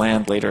about this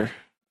land later.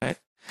 Right?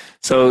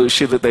 So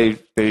they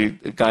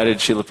guided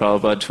Srila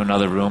Prabhupada to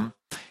another room.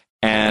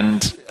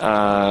 And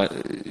a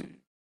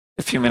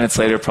few minutes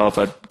later,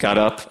 Prabhupada got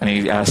up and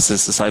he asked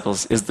his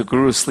disciples, is the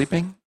guru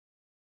sleeping?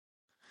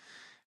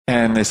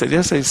 And they said,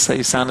 yes,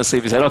 he sound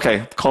asleep. He said,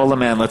 okay, call the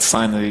man, let's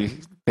sign the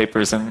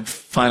papers and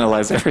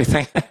finalize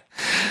everything.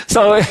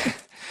 So,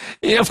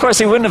 of course,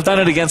 he wouldn't have done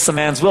it against the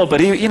man's will,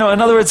 but in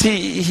other words,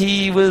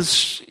 he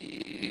was,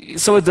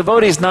 so a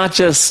devotee is not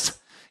just,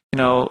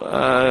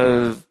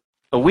 a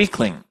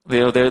weakling.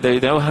 They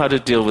know how to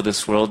deal with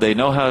this world. They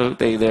know how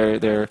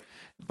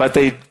But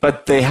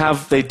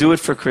they do it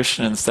for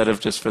Krishna instead of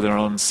just for their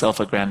own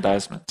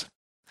self-aggrandizement.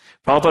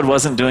 Prabhupada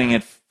wasn't doing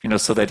it,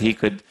 so that he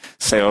could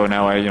say, oh,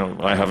 now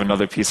I have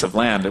another piece of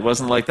land. It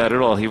wasn't like that at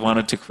all. He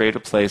wanted to create a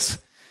place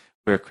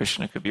where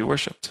Krishna could be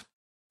worshipped.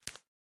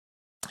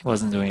 He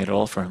wasn't doing it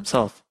all for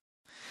himself.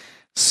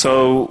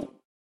 So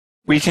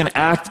we can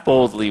act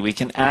boldly. We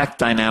can act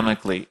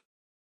dynamically.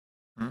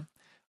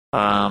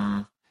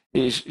 Srila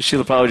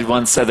Prabhupada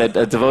once said that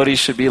a devotee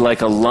should be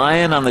like a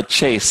lion on the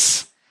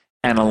chase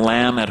and a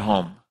lamb at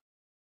home.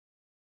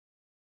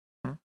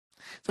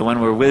 So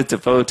when we're with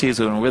devotees,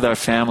 when we're with our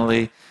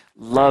family,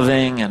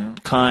 loving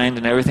and kind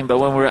and everything, but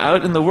when we're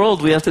out in the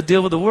world, we have to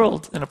deal with the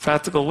world in a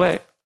practical way.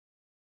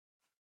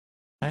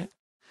 Right?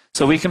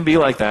 So we can be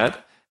like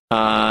that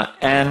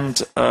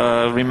and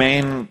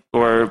remain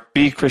or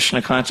be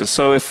Krishna conscious.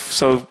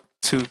 So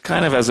to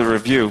kind of as a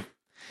review,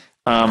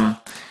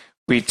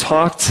 we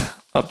talked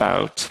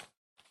about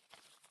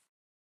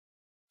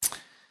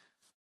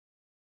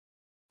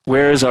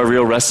where is our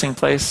real resting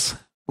place?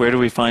 Where do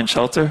we find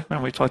shelter?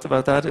 Remember we talked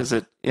about that? Is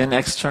it in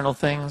external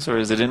things or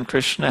is it in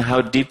Krishna?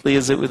 How deeply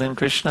is it within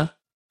Krishna?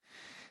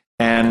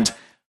 And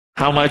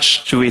how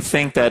much do we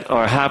think that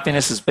our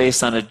happiness is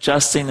based on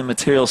adjusting the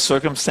material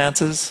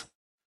circumstances?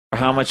 Or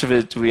how much of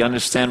it do we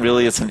understand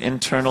really it's an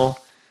internal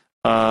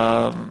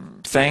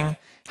thing?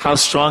 How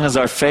strong is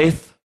our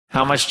faith?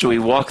 How much do we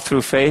walk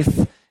through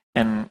faith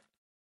and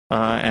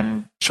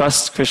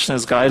trust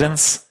Krishna's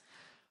guidance?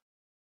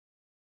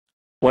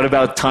 What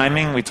about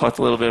timing? We talked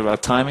a little bit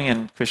about timing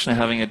and Krishna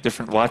having a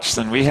different watch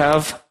than we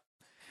have.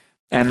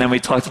 And then we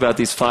talked about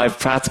these 5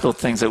 practical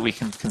things that we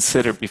can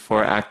consider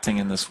before acting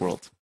in this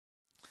world.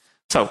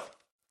 So,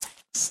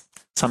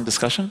 some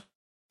discussion?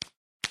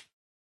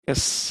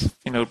 Yes,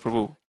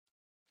 Prabhu.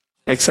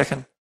 Egg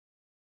second.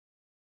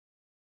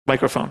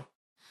 Microphone.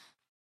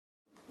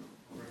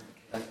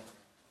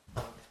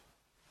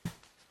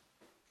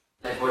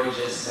 Like what you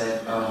just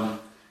said,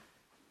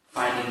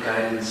 finding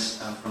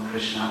guidance from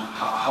Krishna,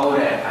 how would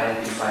I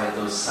identify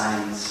those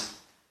signs?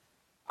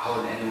 How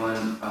would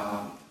anyone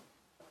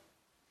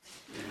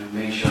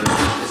make sure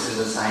this is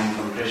a sign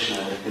from Krishna?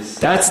 That this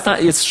That's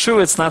not, it's true,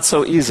 it's not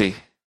so easy.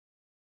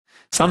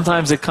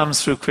 Sometimes it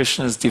comes through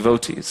Krishna's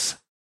devotees,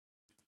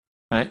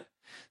 right?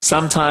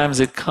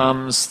 Sometimes it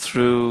comes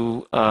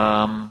through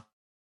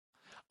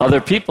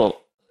other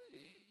people.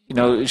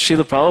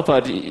 Srila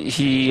Prabhupada,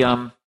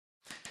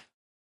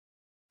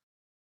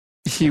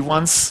 he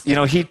once,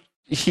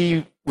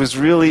 he was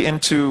really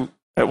into,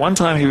 at one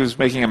time he was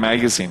making a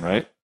magazine,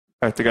 right?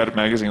 In fact, they got a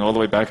magazine all the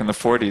way back in the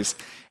 40s.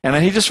 And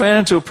then he just ran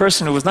into a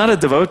person who was not a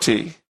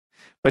devotee,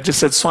 but just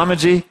said,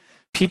 Swamiji,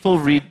 people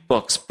read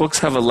books.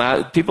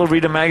 People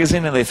read a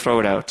magazine and they throw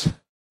it out.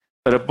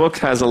 But a book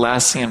has a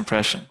lasting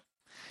impression.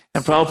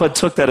 And Prabhupada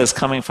took that as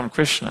coming from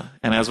Krishna.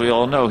 And as we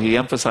all know, he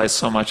emphasized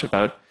so much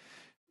about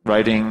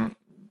writing,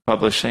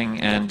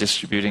 publishing, and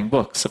distributing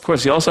books. Of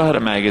course, he also had a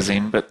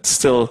magazine, but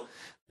still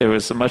there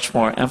was a much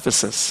more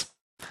emphasis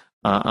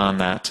on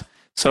that.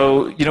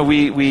 So,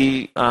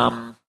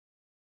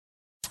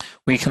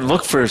 we can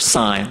look for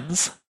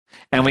signs,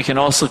 and we can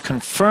also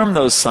confirm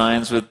those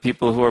signs with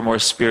people who are more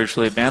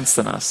spiritually advanced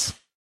than us,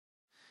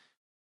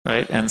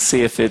 right? And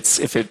see if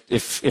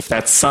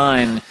that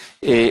sign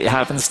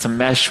happens to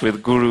mesh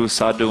with Guru,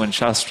 Sadhu, and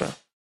Shastra,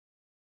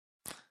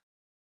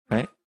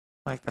 right?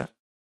 Like that.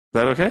 Is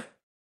that okay?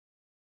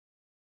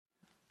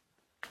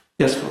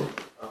 Yes, Prabhu.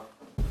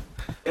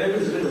 Can I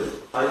please read the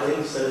 5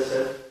 things that I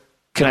said?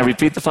 Can I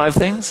repeat the 5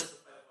 things?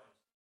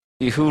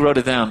 Who wrote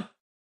it down?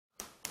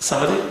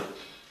 Somebody?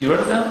 You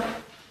wrote it down?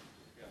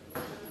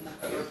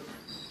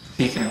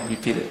 You can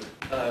repeat it.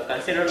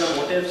 Consider the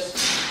motives,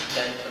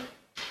 then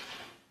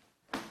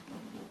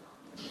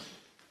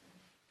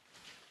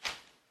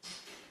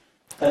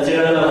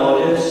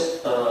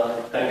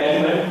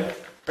contentment,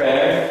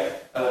 prayer,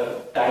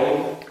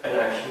 time, and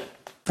action.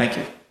 Thank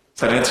you.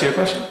 Does that answer your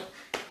question?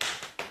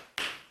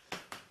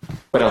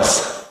 What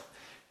else?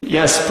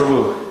 Yes,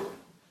 Prabhu.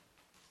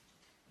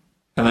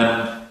 And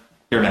then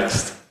you're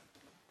next.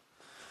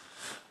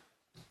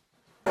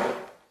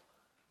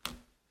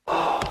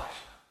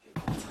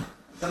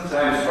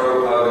 Sometimes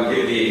Prabhupada would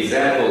give the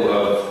example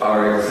of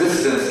our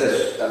existence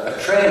as a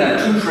train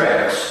on 2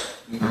 tracks.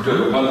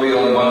 One wheel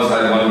on one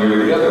side, one wheel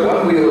on the other.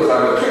 One wheel is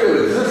our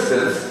material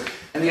existence,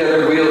 and the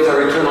other wheel is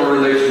our eternal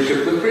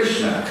relationship with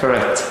Krishna.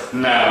 Correct.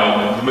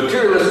 Now, the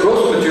materialists,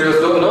 gross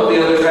materialists, don't know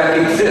the other track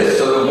exists,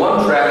 so the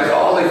one track is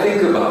all they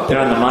think about. They're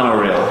on the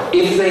monorail.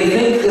 If they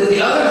think that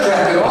the other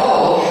track at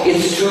all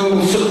is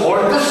to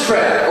support this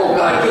track, oh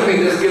God, give me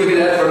this, give me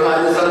that for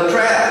this other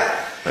track.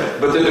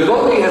 But the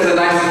devotee has a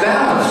nice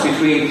balance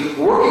between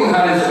working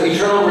on his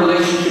eternal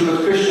relationship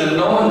with Krishna,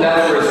 knowing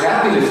that's where his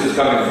happiness is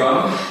coming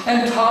from,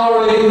 and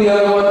tolerating the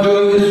other one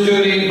doing his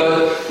duty,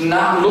 but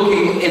not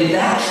looking in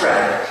that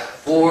track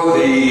for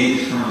the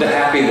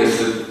happiness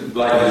that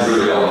life is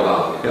really all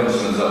about. It comes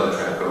from this other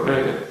track over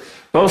Very here. good.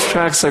 Both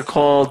tracks are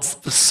called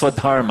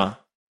Swadharma.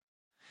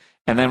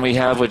 And then we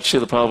have what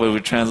Srila Prabhupada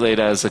would translate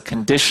as a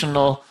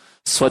conditional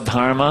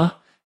Swadharma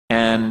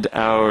and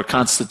our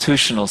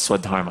constitutional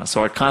Swadharma.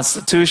 So our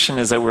constitution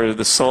is that we're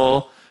the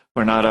soul,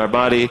 we're not our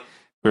body,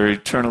 we're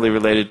eternally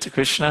related to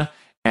Krishna.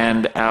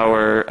 And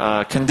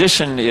our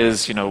condition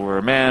is, we're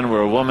a man,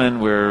 we're a woman,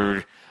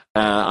 we're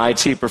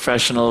IT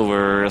professional,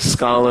 we're a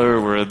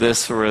scholar, we're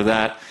this, we're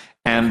that.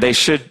 And they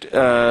should,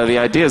 the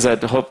idea is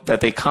that hope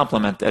that they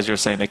complement, as you're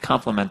saying, they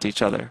complement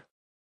each other.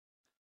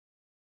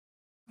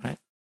 Right?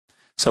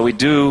 So we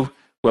do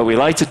what we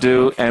like to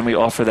do, and we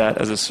offer that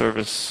as a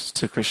service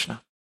to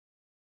Krishna.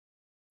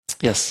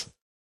 Yes.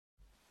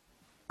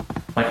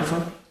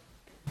 Microphone?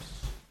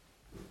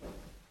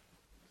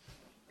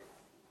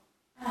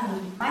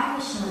 My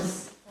question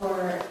was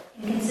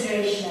in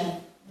consideration of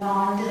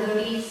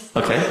non-devotees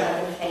Okay. of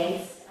other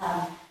faiths.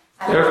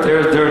 There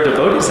are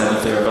devotees and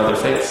if they're of other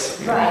faiths.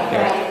 Right,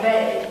 Yeah. right,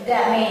 but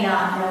that may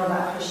not know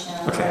about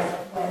Krishna or Okay.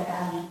 what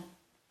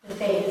the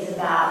faith is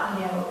about.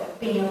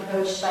 Being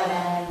approached by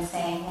them and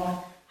saying,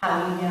 "Well, how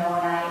do you know?"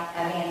 And I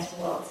have answered,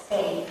 "Well, it's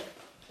faith."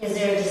 Is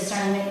there a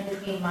discernment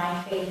between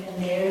my faith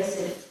and theirs?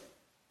 If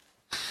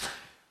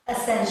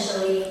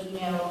essentially,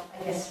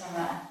 I guess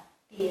from a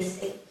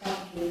theistic point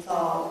of view, it's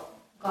all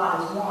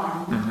God is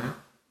one,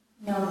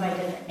 known by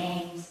different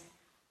names.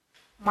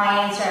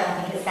 My answer, I don't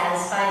think, has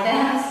satisfied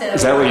them. So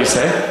Is that what you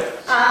say?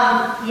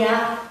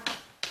 Yeah,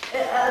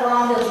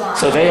 along those lines.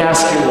 So they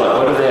ask you what?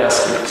 What do they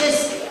ask you?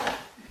 Just,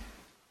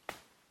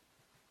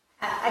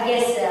 I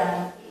guess,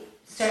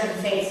 certain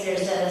faiths,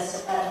 there's a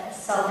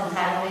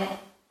self-entitlement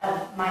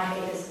of my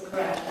faith is the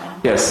correct one.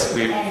 Yes,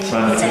 we And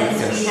try in to a sense,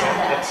 yes. we have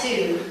that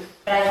too,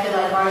 but I feel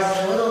like ours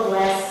is a little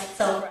less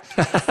self.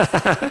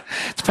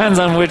 Depends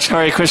on which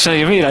Hare Krishna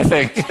you meet, I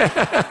think. Maybe I've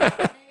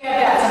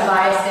got some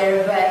bias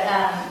there, but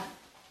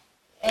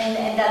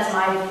and that's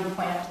my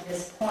viewpoint up to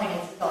this point.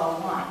 It's all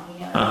one,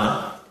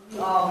 We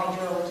all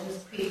major religions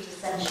preach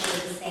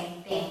essentially the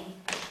same thing.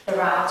 The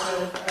routes are a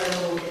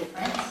little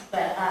different,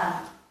 but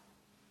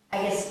I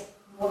guess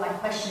what my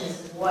question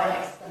is what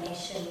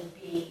explanation would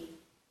be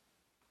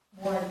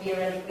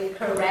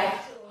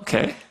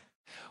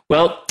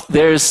Well,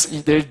 there's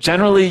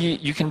generally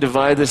you can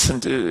divide this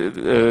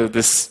into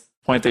this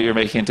point that you're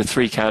making into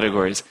three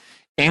categories: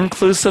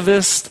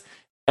 inclusivist,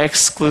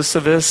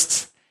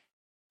 exclusivist,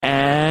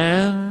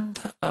 and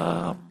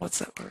what's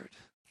that word?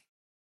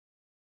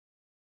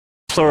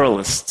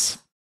 Pluralists.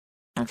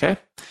 Okay,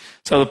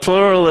 so the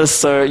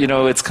pluralists are,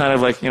 it's kind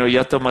of like,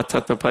 yato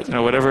matato pat,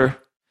 whatever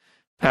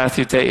path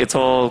you take, it's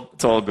all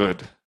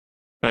good,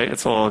 right?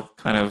 It's all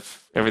kind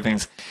of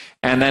everything's.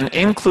 And then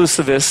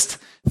inclusivist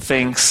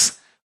thinks,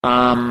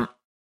 I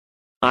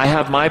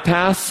have my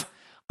path.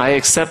 I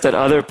accept that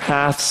other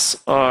paths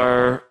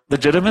are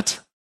legitimate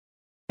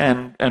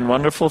and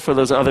wonderful for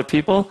those other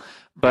people,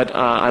 but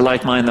I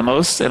like mine the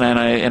most, and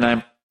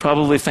I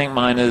probably think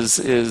mine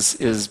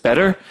is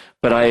better,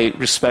 but I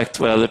respect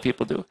what other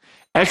people do.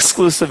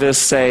 Exclusivists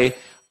say,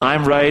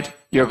 I'm right,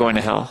 you're going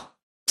to hell.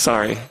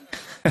 Sorry.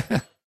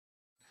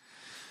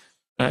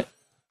 Right?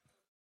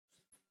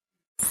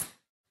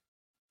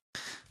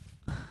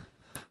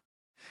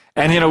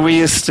 And, we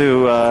used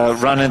to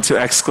run into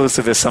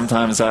exclusivists.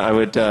 Sometimes I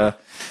would,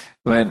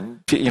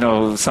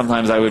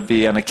 sometimes I would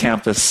be on a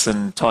campus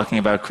and talking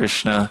about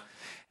Krishna,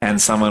 and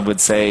someone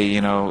would say,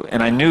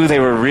 and I knew they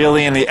were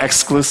really in the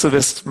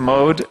exclusivist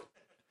mode,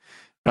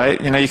 right?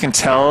 You can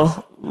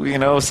tell,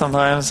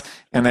 sometimes,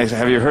 and they say,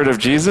 have you heard of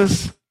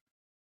Jesus?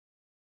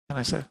 And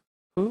I said,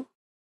 who?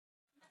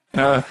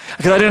 Because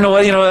I didn't know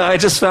what, I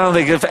just found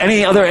like if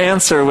any other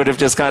answer would have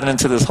just gotten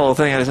into this whole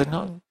thing. I said,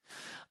 no,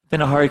 I've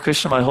been a Hare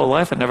Krishna my whole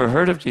life. I've never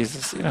heard of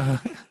Jesus, and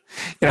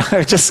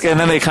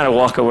then they kind of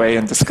walk away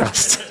in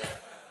disgust.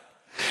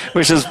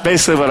 Which is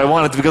basically what I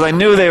wanted, because I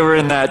knew they were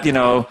in that,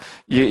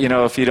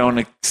 if you don't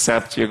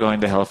accept, you're going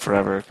to hell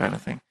forever kind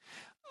of thing.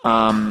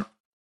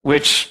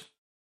 Which,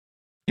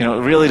 it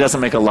really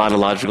doesn't make a lot of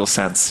logical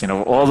sense.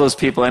 All those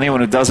people, anyone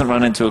who doesn't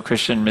run into a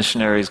Christian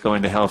missionary is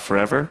going to hell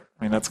forever.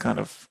 I mean, that's kind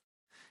of,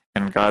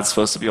 and God's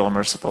supposed to be all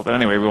merciful. But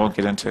anyway, we won't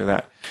get into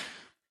that.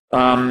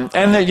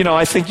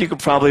 I think you could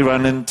probably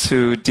run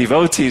into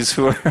devotees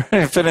who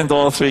fit into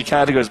all three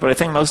categories, but I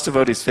think most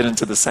devotees fit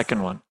into the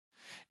second one.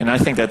 And I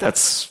think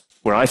that's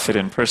where I fit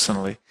in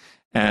personally.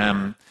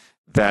 And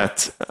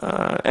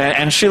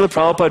Srila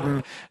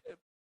Prabhupada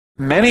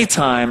many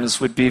times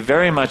would be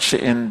very much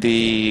in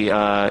the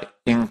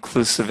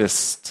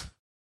inclusivist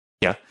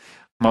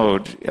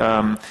mode.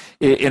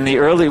 In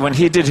the when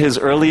he did his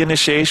early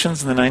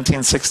initiations in the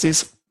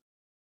 1960s,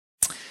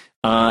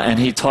 and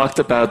he talked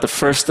about the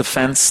first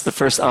offense, the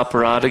first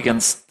aparad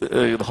against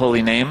the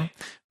holy name,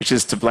 which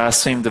is to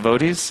blaspheme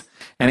devotees.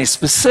 And he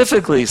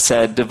specifically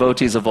said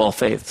devotees of all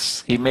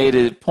faiths. He made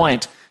a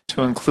point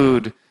to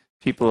include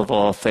people of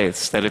all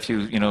faiths, that if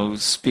you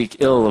speak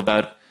ill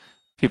about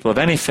people of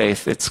any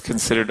faith, it's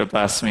considered a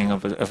blaspheming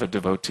of a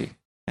devotee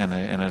and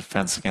an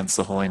offense against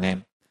the holy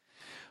name.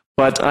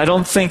 But I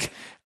don't think,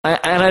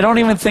 and I don't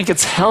even think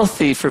it's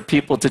healthy for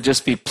people to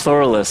just be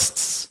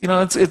pluralists.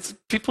 It's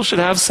people should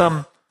have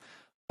some,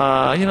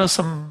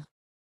 some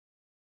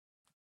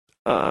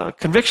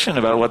conviction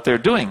about what they're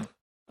doing.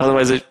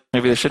 Otherwise,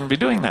 maybe they shouldn't be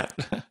doing that,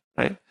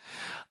 right?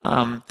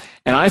 And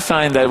I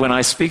find that when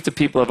I speak to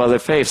people of other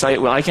faiths,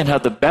 I can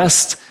have the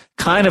best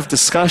kind of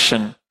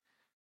discussion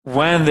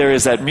when there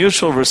is that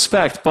mutual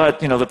respect, but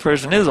the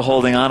person is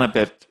holding on a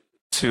bit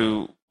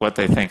to what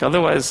they think.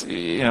 Otherwise,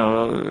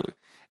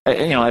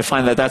 I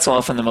find that that's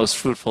often the most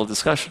fruitful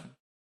discussion.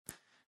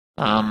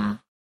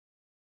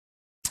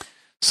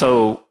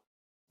 So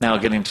now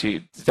getting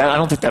to that, I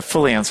don't think that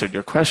fully answered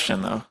your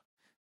question, though.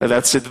 But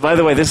that's it. By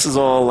the way, this is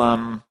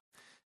all.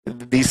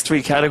 These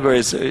three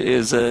categories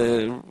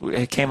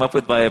came up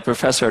with by a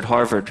professor at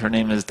Harvard. Her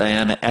name is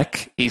Diana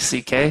Eck,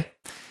 E-C-K,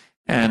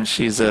 and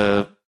she's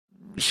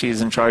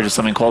in charge of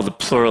something called the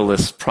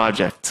Pluralist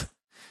Project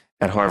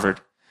at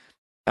Harvard.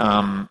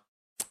 And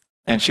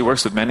she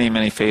works with many,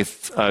 many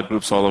faith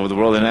groups all over the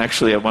world. And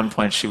actually, at one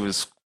point, she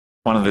was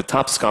one of the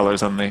top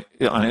scholars on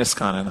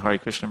ISKCON and the Hare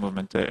Krishna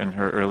movement in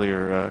her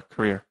earlier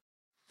career.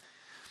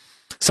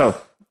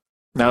 So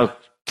now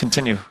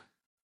continue.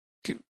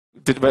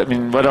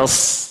 What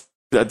else?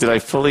 Did I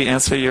fully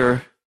answer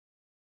your?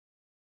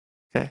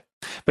 Okay.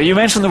 But you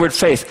mentioned the word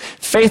faith.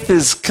 Faith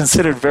is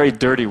considered a very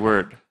dirty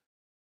word,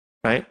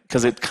 right?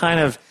 Because it kind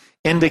of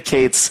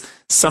indicates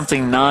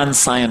something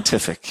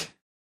non-scientific,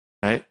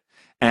 right?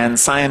 And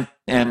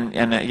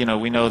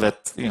we know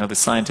that the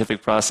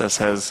scientific process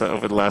has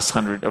over the last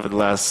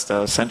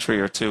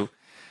century or two,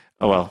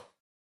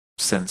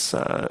 since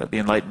the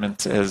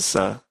Enlightenment is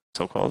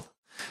so-called,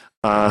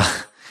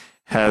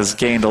 has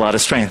gained a lot of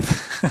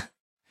strength,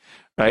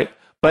 right?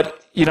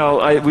 But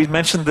we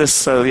mentioned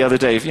this the other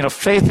day.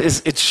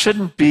 Faith it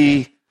shouldn't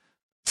be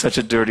such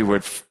a dirty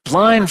word.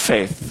 Blind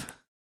faith,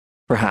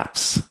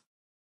 perhaps,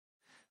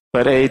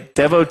 but a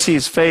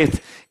devotee's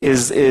faith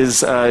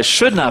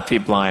should not be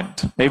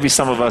blind. Maybe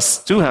some of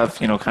us do have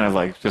kind of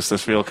like just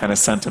this real kind of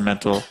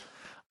sentimental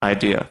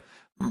idea,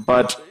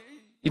 but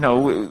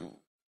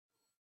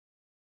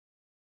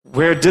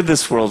where did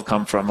this world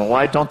come from? And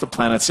why don't the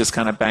planets just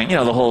kind of bang?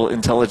 The whole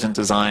intelligent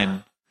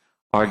design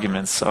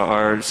arguments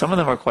some of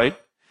them are quite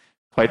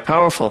quite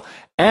powerful.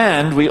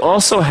 And we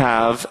also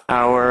have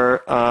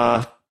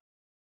our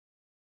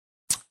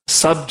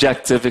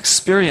subjective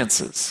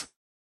experiences.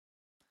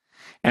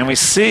 And we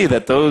see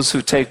that those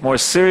who take more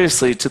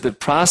seriously to the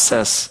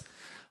process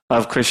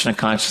of Krishna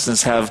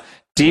consciousness have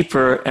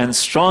deeper and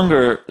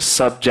stronger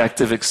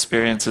subjective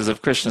experiences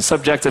of Krishna.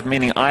 Subjective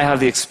meaning I have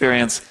the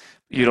experience,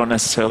 you don't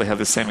necessarily have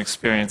the same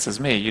experience as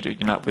me. You're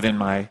not within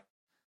my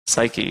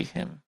psyche,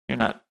 and you're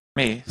not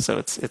me, so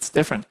it's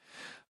different.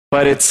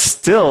 But it's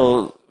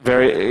still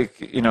very,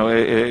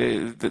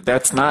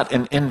 that's not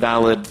an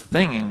invalid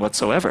thing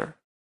whatsoever.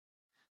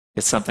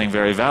 It's something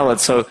very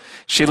valid. So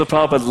Srila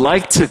Prabhupada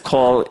liked to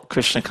call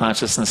Krishna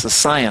consciousness a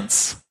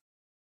science,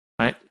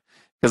 right?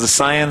 Because the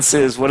science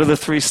is, what are the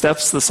 3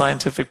 steps of the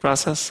scientific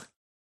process?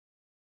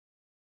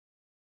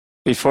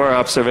 Before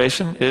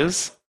observation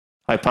is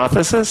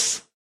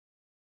hypothesis,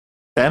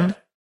 then,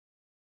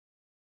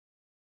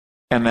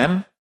 and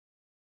then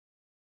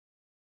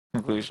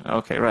conclusion.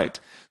 Okay, right.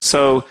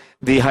 So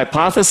the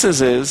hypothesis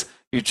is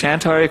you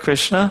chant Hare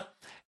Krishna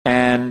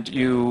and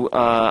you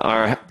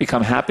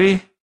become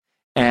happy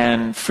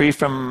and free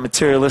from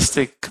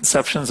materialistic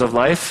conceptions of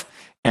life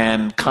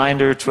and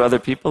kinder to other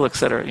people,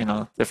 etc.,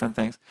 different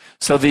things.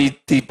 So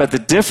but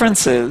the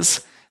difference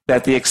is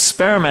that the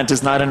experiment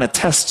is not in a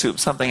test tube,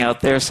 something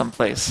out there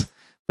someplace,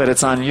 but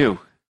it's on you.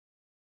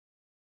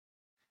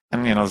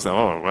 And,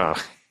 well,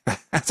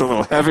 that's a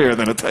little heavier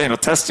than a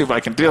test tube I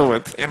can deal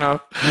with,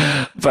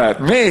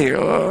 But me,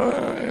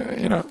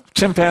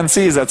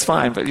 chimpanzees, that's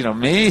fine. But,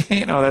 me,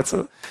 that's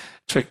a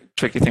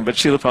tricky thing. But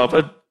Srila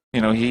Prabhupada,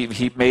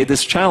 he made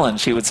this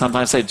challenge. He would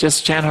sometimes say,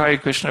 just chant Hare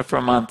Krishna for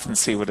a month and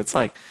see what it's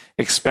like.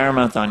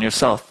 Experiment on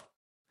yourself.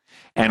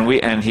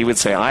 And he would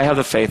say, I have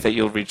the faith that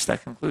you'll reach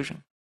that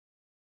conclusion.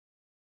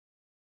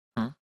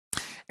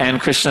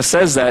 And Krishna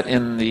says that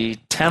in the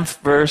 10th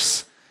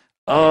verse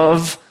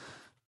of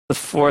the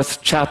 4th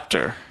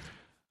chapter.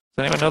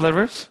 Does anyone know that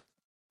verse?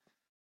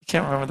 I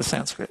can't remember the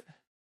Sanskrit.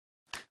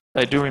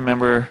 I do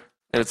remember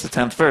that it's the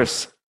 10th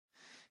verse.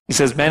 He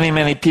says, many,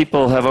 many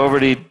people have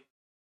already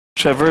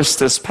traversed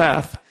this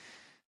path.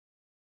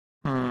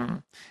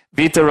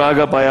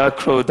 Vitaraga bhaya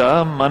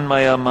krodha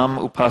manmaya mam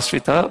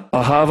upasrita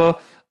bahavo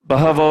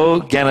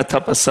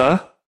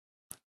gyanatapasa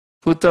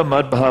puta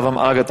madbhavam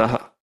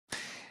agataha.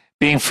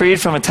 Being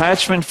freed from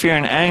attachment, fear,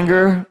 and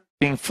anger,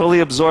 being fully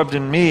absorbed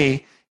in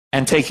me,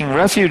 and taking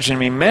refuge in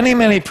me, many,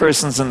 many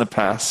persons in the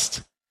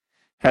past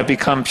have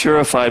become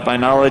purified by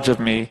knowledge of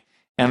me,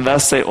 and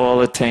thus they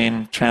all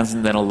attain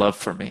transcendental love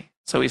for me.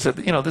 So he said,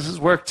 this has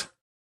worked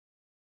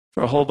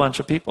for a whole bunch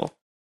of people.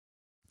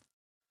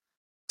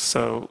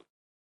 So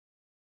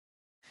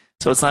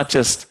it's not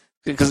just,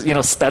 because,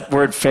 that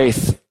word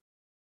faith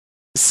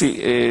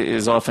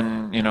is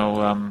often,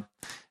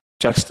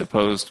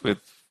 juxtaposed with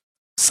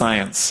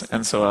science.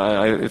 And so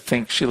I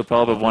think Srila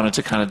Prabhupada wanted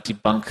to kind of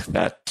debunk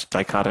that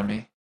dichotomy.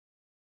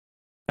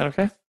 Is that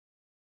okay?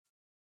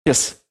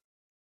 Yes.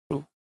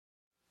 Ooh.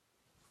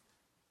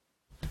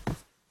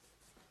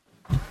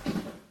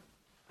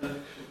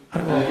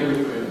 Thank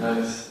you for your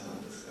nice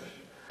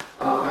discussion.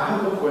 I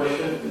have a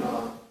question.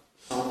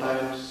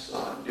 Sometimes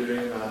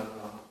during our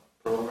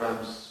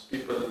programs,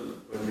 people,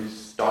 when we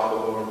talk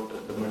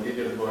about the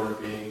material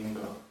world being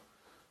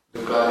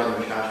Dukari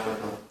and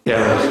Shashvatam,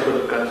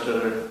 people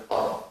consider it,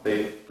 or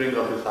they bring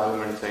up this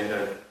argument saying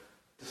that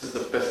this is the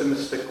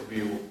pessimistic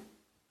view.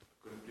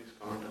 Could you please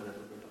comment a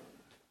little bit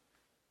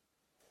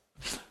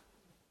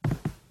on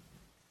that?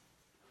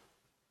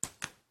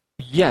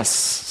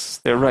 Yes,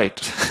 they're right.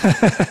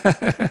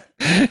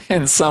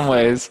 In some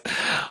ways.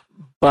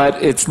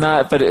 But it's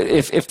not, but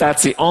if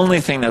that's the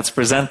only thing that's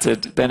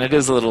presented, then it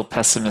is a little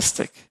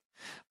pessimistic.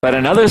 But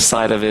another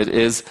side of it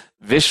is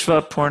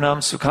Vishva Purnam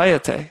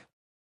Sukhayate.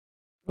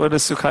 What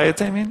does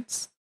Sukhayate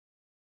means?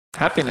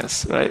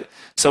 Happiness, right?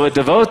 So a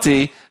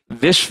devotee,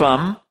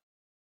 Vishvam,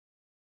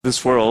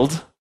 this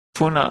world,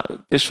 Puna,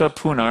 Vishva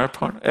Punar,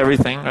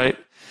 everything, right?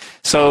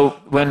 So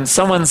when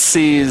someone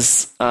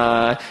sees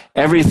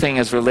everything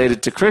as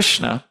related to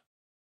Krishna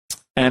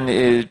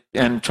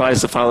and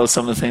tries to follow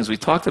some of the things we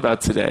talked about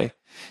today,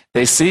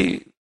 they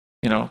see,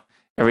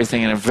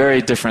 everything in a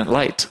very different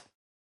light.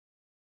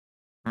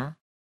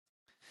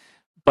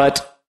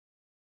 But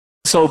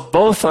so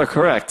both are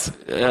correct.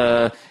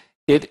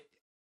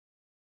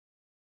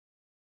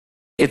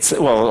 It's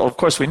of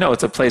course we know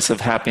it's a place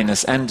of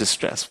happiness and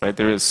distress, right?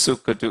 There is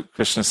sukha dukkha.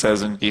 Krishna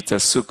says in Gita,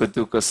 sukha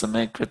dukkha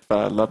same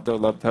kritva labdo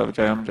labdha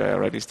jayam jaya,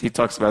 right? He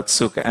talks about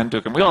sukha and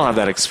dukkha. And we all have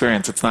that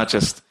experience. It's not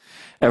just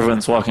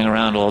everyone's walking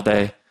around all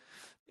day,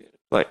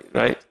 like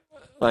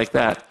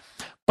that.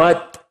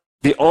 But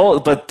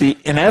the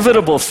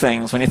inevitable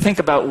things, when you think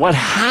about what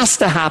has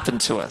to happen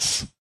to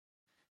us,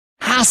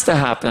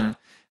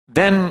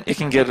 then it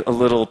can get a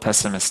little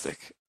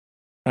pessimistic,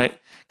 right?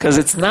 Because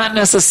it's not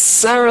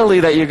necessarily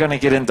that you're going to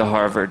get into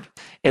Harvard.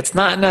 It's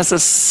not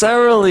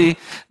necessarily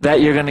that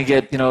you're going to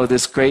get,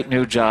 this great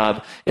new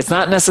job. It's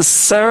not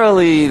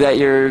necessarily that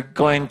you're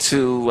going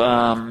to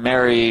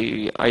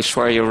marry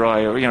Aishwarya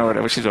Roy or,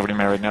 whatever. She's already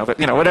married now, but,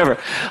 whatever.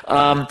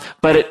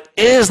 But it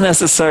is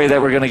necessary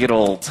that we're going to get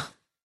old.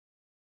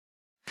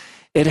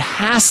 It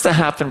has to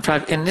happen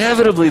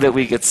inevitably that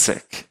we get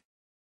sick.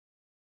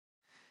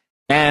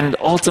 And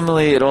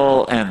ultimately it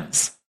all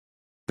ends,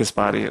 this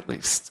body at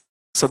least.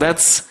 So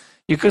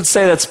you could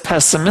say that's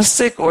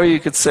pessimistic, or you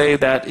could say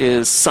that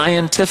is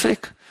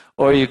scientific,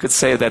 or you could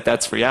say that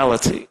that's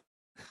reality.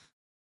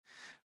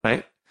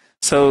 Right?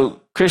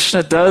 So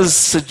Krishna does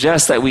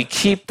suggest that we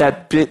keep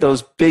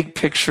those big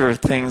picture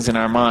things in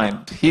our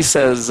mind. He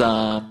says,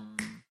 Janma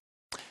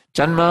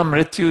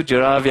mrityu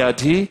jara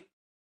vyadhi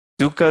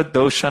dukkha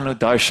doshanu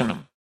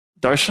darshanam.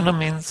 Darshanam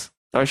means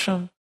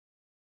darshan.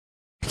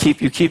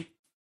 You keep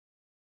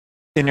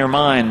in your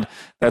mind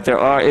that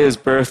there is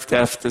birth,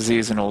 death,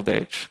 disease, and old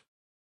age.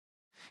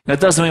 And it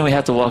doesn't mean we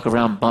have to walk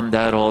around bummed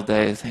out all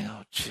day and think,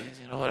 oh, geez,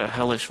 what a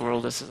hellish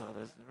world this is. Oh,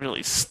 this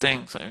really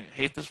stinks. I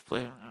hate this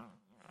place.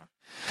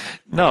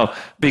 No,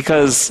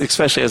 because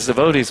especially as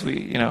devotees,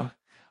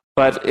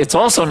 but it's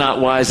also not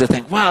wise to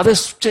think, wow,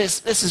 this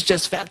is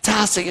just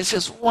fantastic. It's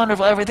just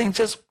wonderful. Everything's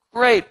just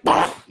great.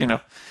 Then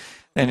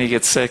you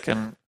get sick.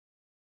 And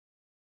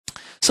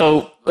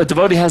so a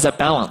devotee has that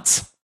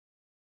balance.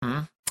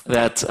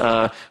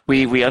 That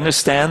we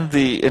understand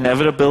the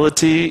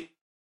inevitability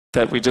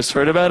that we just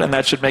heard about, and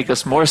that should make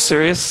us more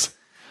serious.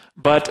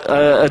 But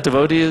a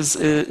devotee is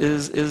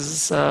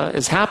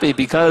happy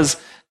because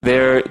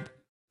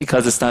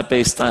it's not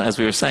based on, as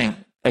we were saying,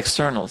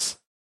 externals.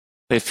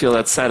 They feel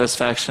that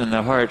satisfaction in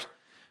their heart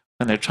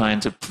when they're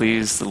trying to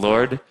please the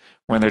Lord,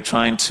 when they're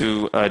trying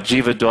to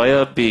jiva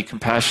doya, be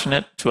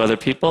compassionate to other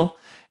people,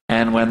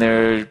 and when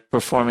they're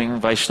performing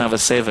Vaishnava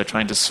seva,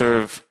 trying to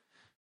serve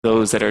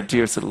those that are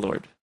dear to the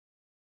Lord.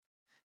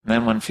 And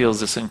then one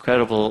feels this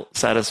incredible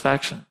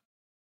satisfaction.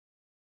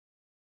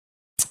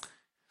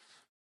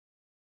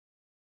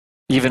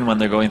 Even when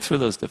they're going through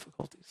those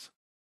difficulties.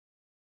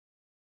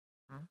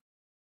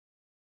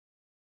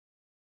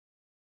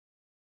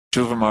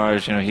 Dhruva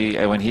Maharaj,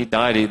 when he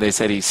died, they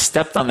said he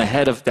stepped on the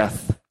head of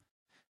death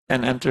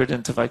and entered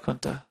into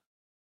Vaikuntha.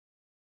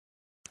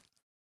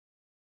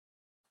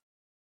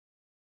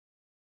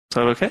 Is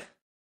that okay?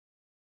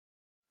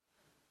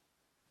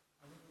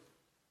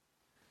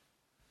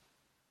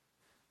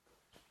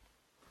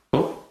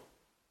 Cool.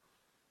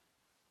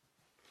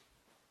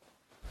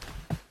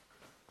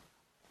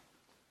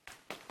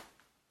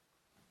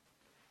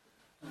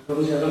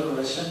 Prabhuji, I have a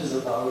question is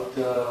about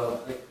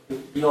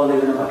we all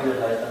live in a material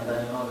life, and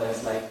then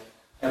there's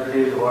every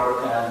day we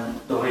work, and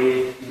the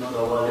way the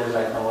world is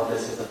right now,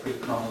 this is a free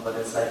economy, but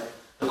it's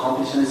the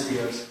competition is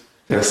fierce.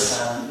 Yes.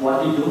 And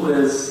what we do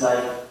is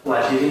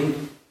while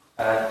living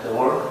at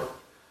work,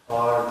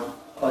 or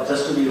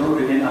just to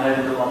remain ahead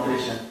in the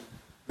competition,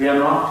 we are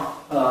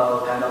not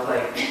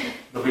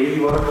the way we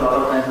work. A lot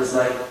of times is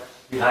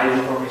we hide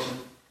information.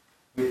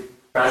 We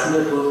present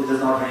the truth, which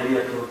is not really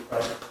a truth,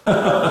 right?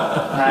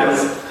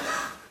 Yes.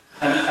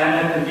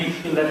 And we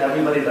feel that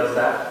everybody does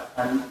that,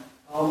 and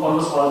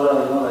almost all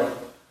the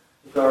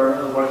if you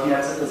are working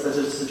at such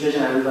a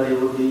situation, everybody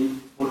would be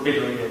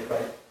doing it,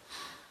 right?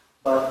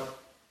 But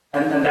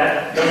and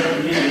that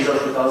doesn't really ease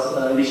us,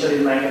 because initially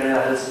in my career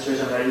I had a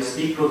situation where you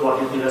speak truth,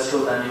 what you feel is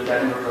truth, and you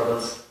get into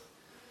troubles.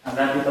 And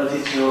then people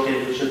teach you,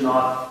 okay, you should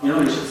not,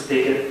 you should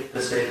take it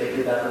this way, take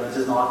it that way, which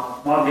is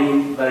not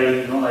being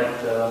very,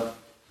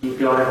 be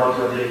pure about what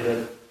you're dealing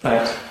with.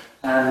 Right.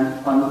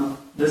 And on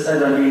this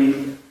side, when we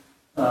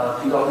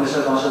think of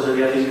Krishna consciousness,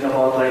 we are thinking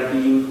about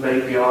being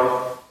very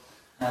pure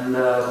and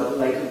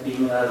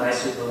being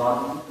nice to people,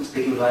 not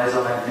speaking lies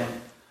or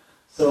anything.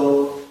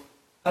 So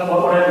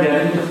what I'm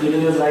getting the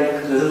feeling is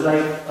this is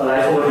a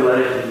life over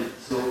duality.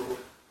 So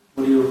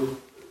would you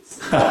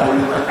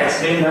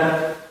explain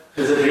that?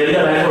 Is it really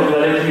a life of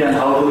duality, and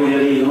how do we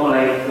really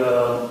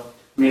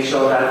make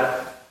sure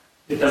that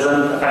it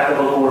doesn't affect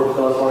our core?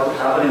 Because what will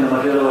happen in the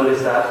material world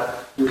is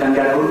that you can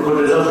get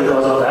good results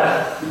because of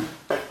that.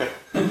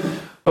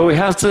 Well, we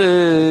have to.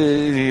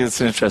 It's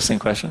an interesting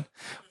question.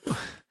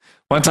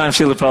 One time,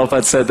 Srila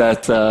Prabhupada said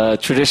that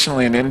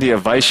traditionally in India,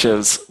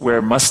 Vaishyas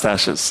wear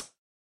mustaches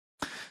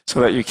so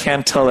that you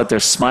can't tell that they're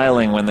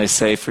smiling when they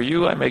say, "For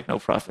you, I make no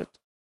profit."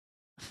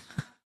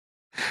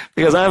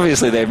 Because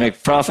obviously they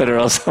make profit, or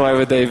else why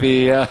would they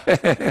be?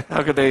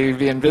 How could they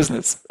be in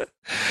business?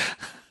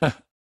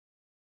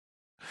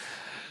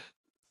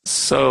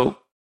 So,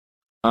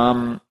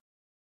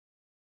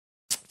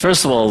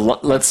 first of all,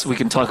 we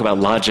can talk about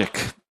logic.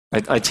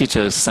 I teach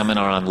a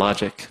seminar on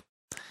logic,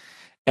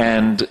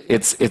 and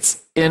it's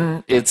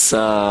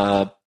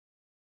a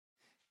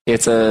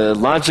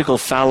logical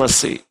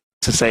fallacy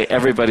to say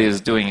everybody is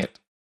doing it.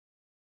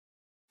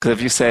 Because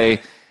if you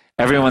say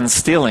everyone's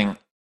stealing,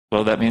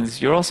 well, that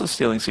means you're also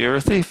stealing, so you're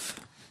a thief.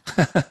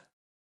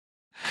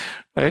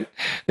 Right?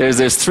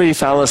 There's three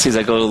fallacies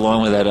that go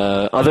along with that.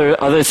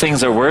 Other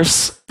things are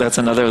worse. That's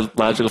another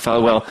logical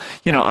fallacy. Well,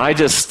 I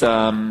just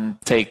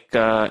take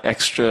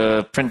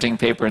extra printing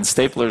paper and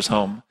staplers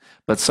home,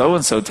 but so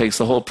and so takes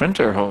the whole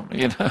printer home.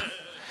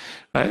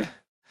 Right?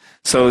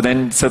 So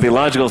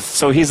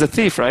he's a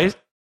thief, right?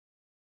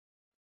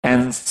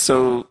 And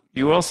so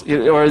you also,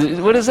 or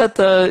what is that?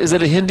 Is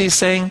it a Hindi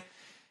saying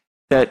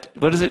that?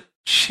 What is it?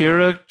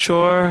 Shira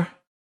chor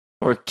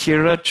or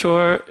Kira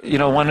chor?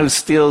 One who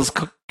steals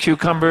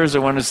cucumbers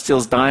or one who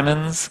steals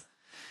diamonds.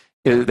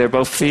 They're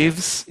both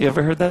thieves. You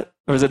ever heard that?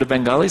 Or is it a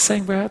Bengali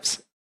saying,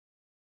 perhaps?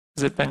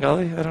 Is it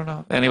Bengali? I don't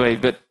know. Anyway,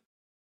 but,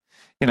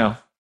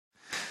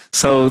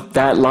 so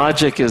that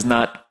logic is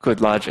not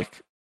good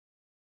logic.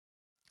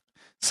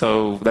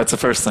 So that's the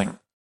first thing,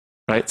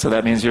 right? So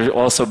that means you're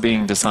also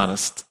being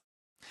dishonest.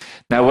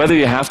 Now, whether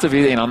you have to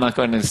be, I'm not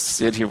going to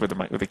sit here with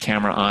the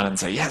camera on and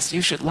say, yes,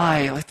 you should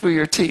lie through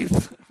your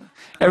teeth.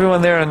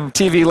 Everyone there in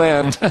TV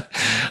land.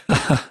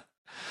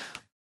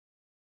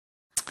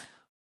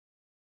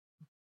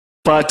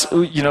 But,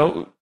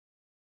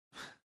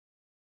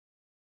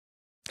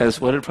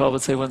 as what did Prabhu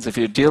say once, if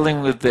you're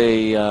dealing with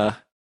a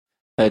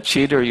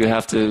cheater, you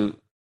have to,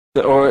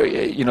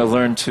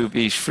 learn to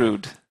be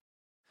shrewd.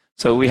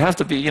 So we have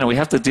to be, we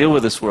have to deal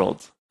with this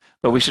world.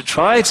 But we should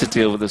try to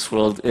deal with this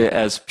world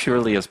as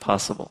purely as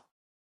possible.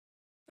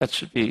 That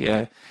should be,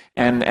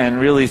 and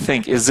really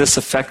think, is this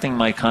affecting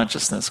my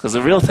consciousness? Because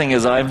the real thing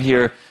is I'm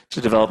here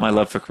to develop my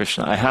love for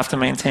Krishna. I have to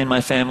maintain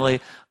my family.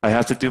 I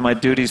have to do my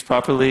duties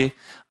properly.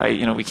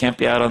 We can't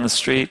be out on the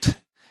street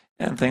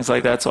and things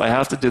like that. So I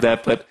have to do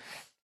that. But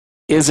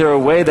is there a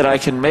way that I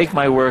can make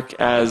my work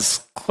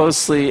as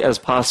closely as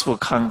possible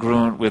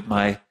congruent with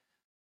my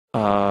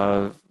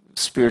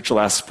spiritual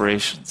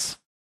aspirations?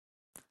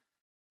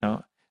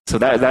 So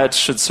that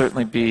should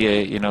certainly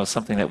be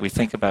something that we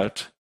think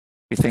about.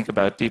 We think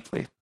about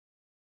deeply.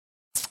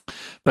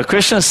 But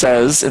Krishna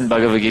says in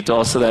Bhagavad Gita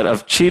also that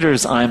of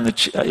cheaters, I'm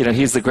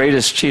he's the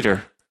greatest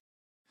cheater.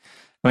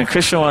 When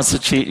Krishna wants to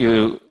cheat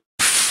you,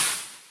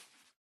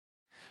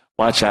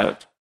 watch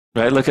out,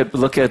 right? Look at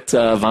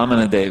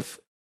Vamanadev.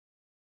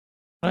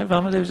 Right,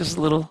 Vamanadev is just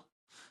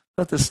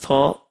about this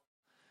tall,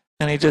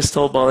 and he just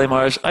told Bali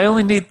Maharaj, "I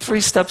only need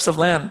 3 steps of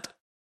land,"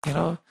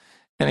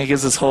 and he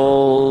gives this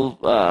whole,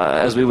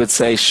 as we would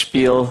say,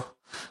 spiel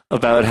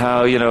about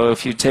how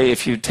if you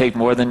take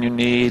more than you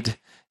need,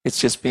 it's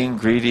just being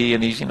greedy,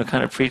 and he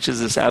kind of preaches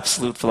this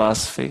absolute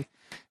philosophy.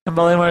 And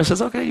Bali Maharaj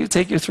says, "Okay, you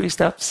take your 3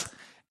 steps,"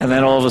 and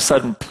then all of a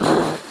sudden,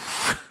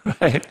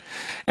 right?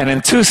 And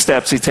in 2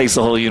 steps, he takes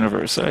the whole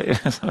universe, right?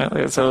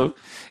 So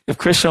if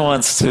Krishna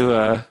wants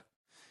to,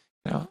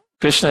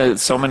 Krishna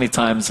so many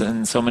times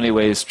in so many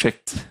ways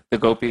tricked the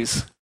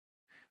gopis,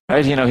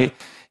 right?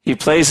 He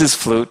plays his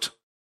flute.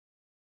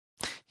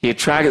 He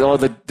attracted all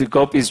the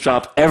gopis,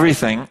 drop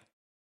everything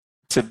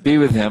to be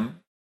with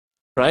him,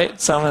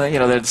 right? Some of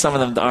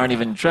them aren't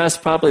even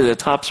dressed properly. The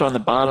tops are on the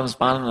bottoms,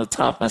 bottom on the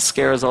top,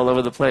 mascara's all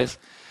over the place.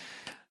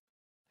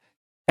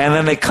 And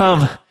then they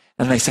come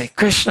and they say,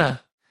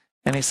 "Krishna,"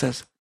 and he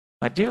says,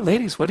 "My dear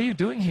ladies, what are you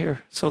doing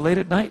here so late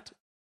at night?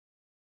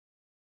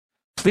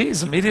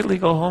 Please immediately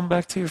go home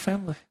back to your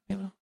family.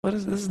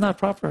 This is not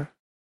proper."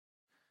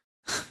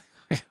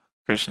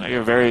 Krishna,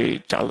 you're very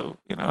chalu,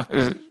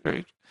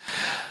 very.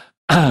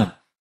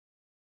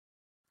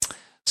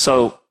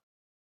 So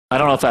I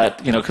don't know if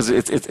that, because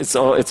it's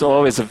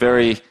always a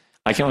very,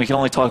 we can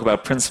only talk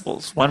about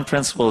principles. One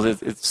principle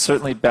is it's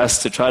certainly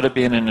best to try to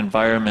be in an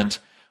environment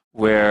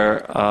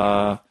where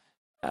our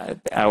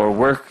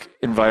work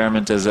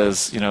environment is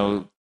as,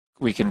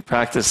 we can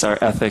practice our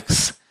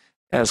ethics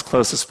as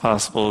close as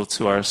possible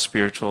to our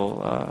spiritual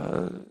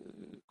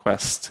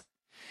quest.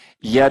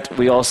 Yet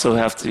we also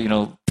have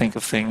to, think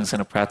of things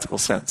in a practical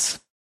sense.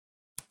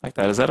 Like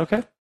that. Is that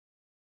okay?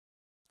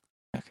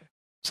 Okay.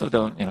 So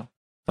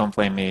don't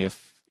blame me if,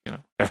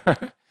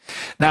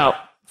 Now,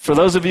 for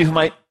those of you who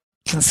might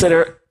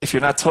consider, if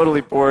you're not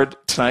totally bored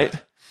tonight,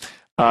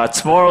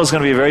 tomorrow is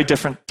going to be a very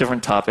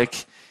different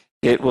topic.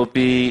 It will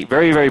be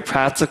very, very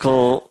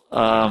practical.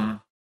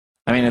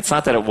 It's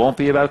not that it won't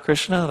be about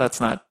Krishna.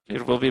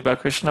 It will be about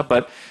Krishna.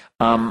 But,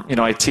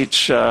 I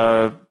teach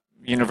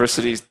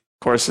university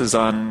courses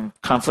on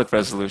conflict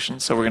resolution.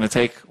 So we're going to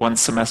take one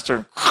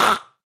semester,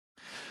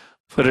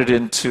 put it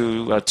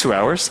into 2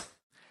 hours,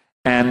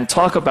 and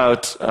talk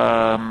about,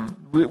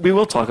 we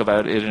will talk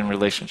about it in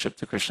relationship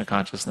to Krishna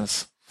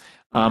consciousness,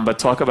 but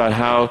talk about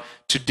how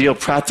to deal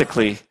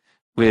practically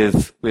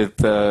with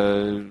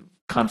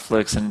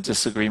conflicts and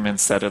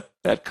disagreements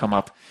that come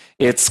up.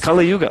 It's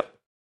Kali Yuga.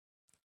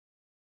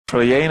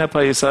 Prayena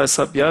payasa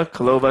sabya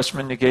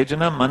kalovashman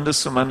nigejana manda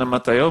sumanda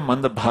matayo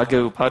manda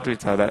bhagya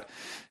upadrita. That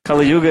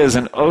Kali Yuga is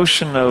an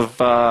ocean of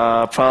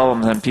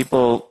problems, and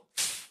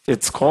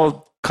it's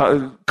called,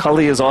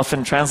 Kali is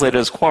often translated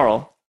as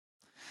quarrel.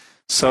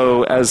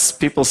 So as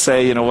people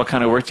say, what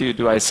kind of work do you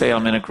do? I say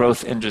I'm in a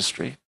growth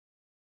industry.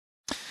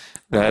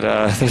 That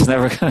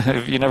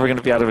you're never going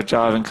to be out of a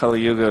job in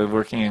Kali Yuga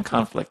working in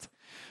conflict.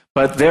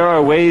 But there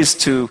are ways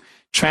to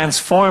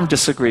transform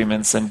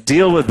disagreements and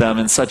deal with them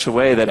in such a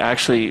way that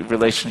actually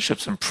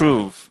relationships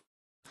improve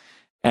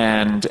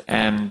and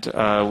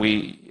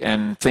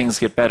things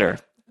get better.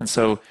 And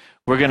so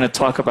we're going to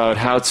talk about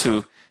how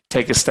to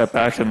take a step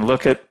back and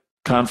look at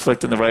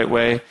conflict in the right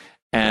way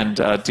and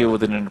deal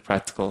with it in a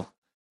practical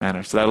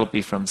manner. So that'll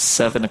be from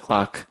 7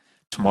 o'clock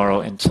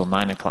tomorrow until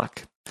 9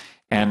 o'clock.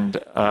 And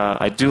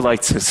I do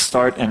like to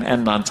start and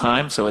end on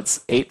time, so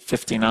it's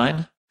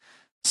 8:59.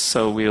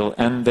 So we'll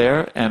end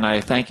there. And I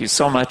thank you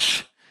so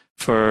much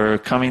for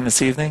coming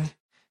this evening.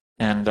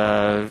 And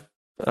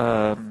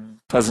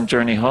pleasant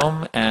journey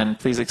home. And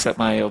please accept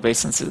my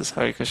obeisances.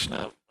 Hare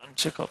Krishna.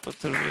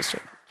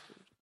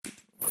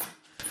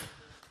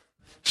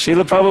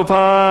 Srila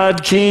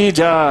Prabhupada ki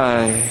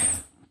jai.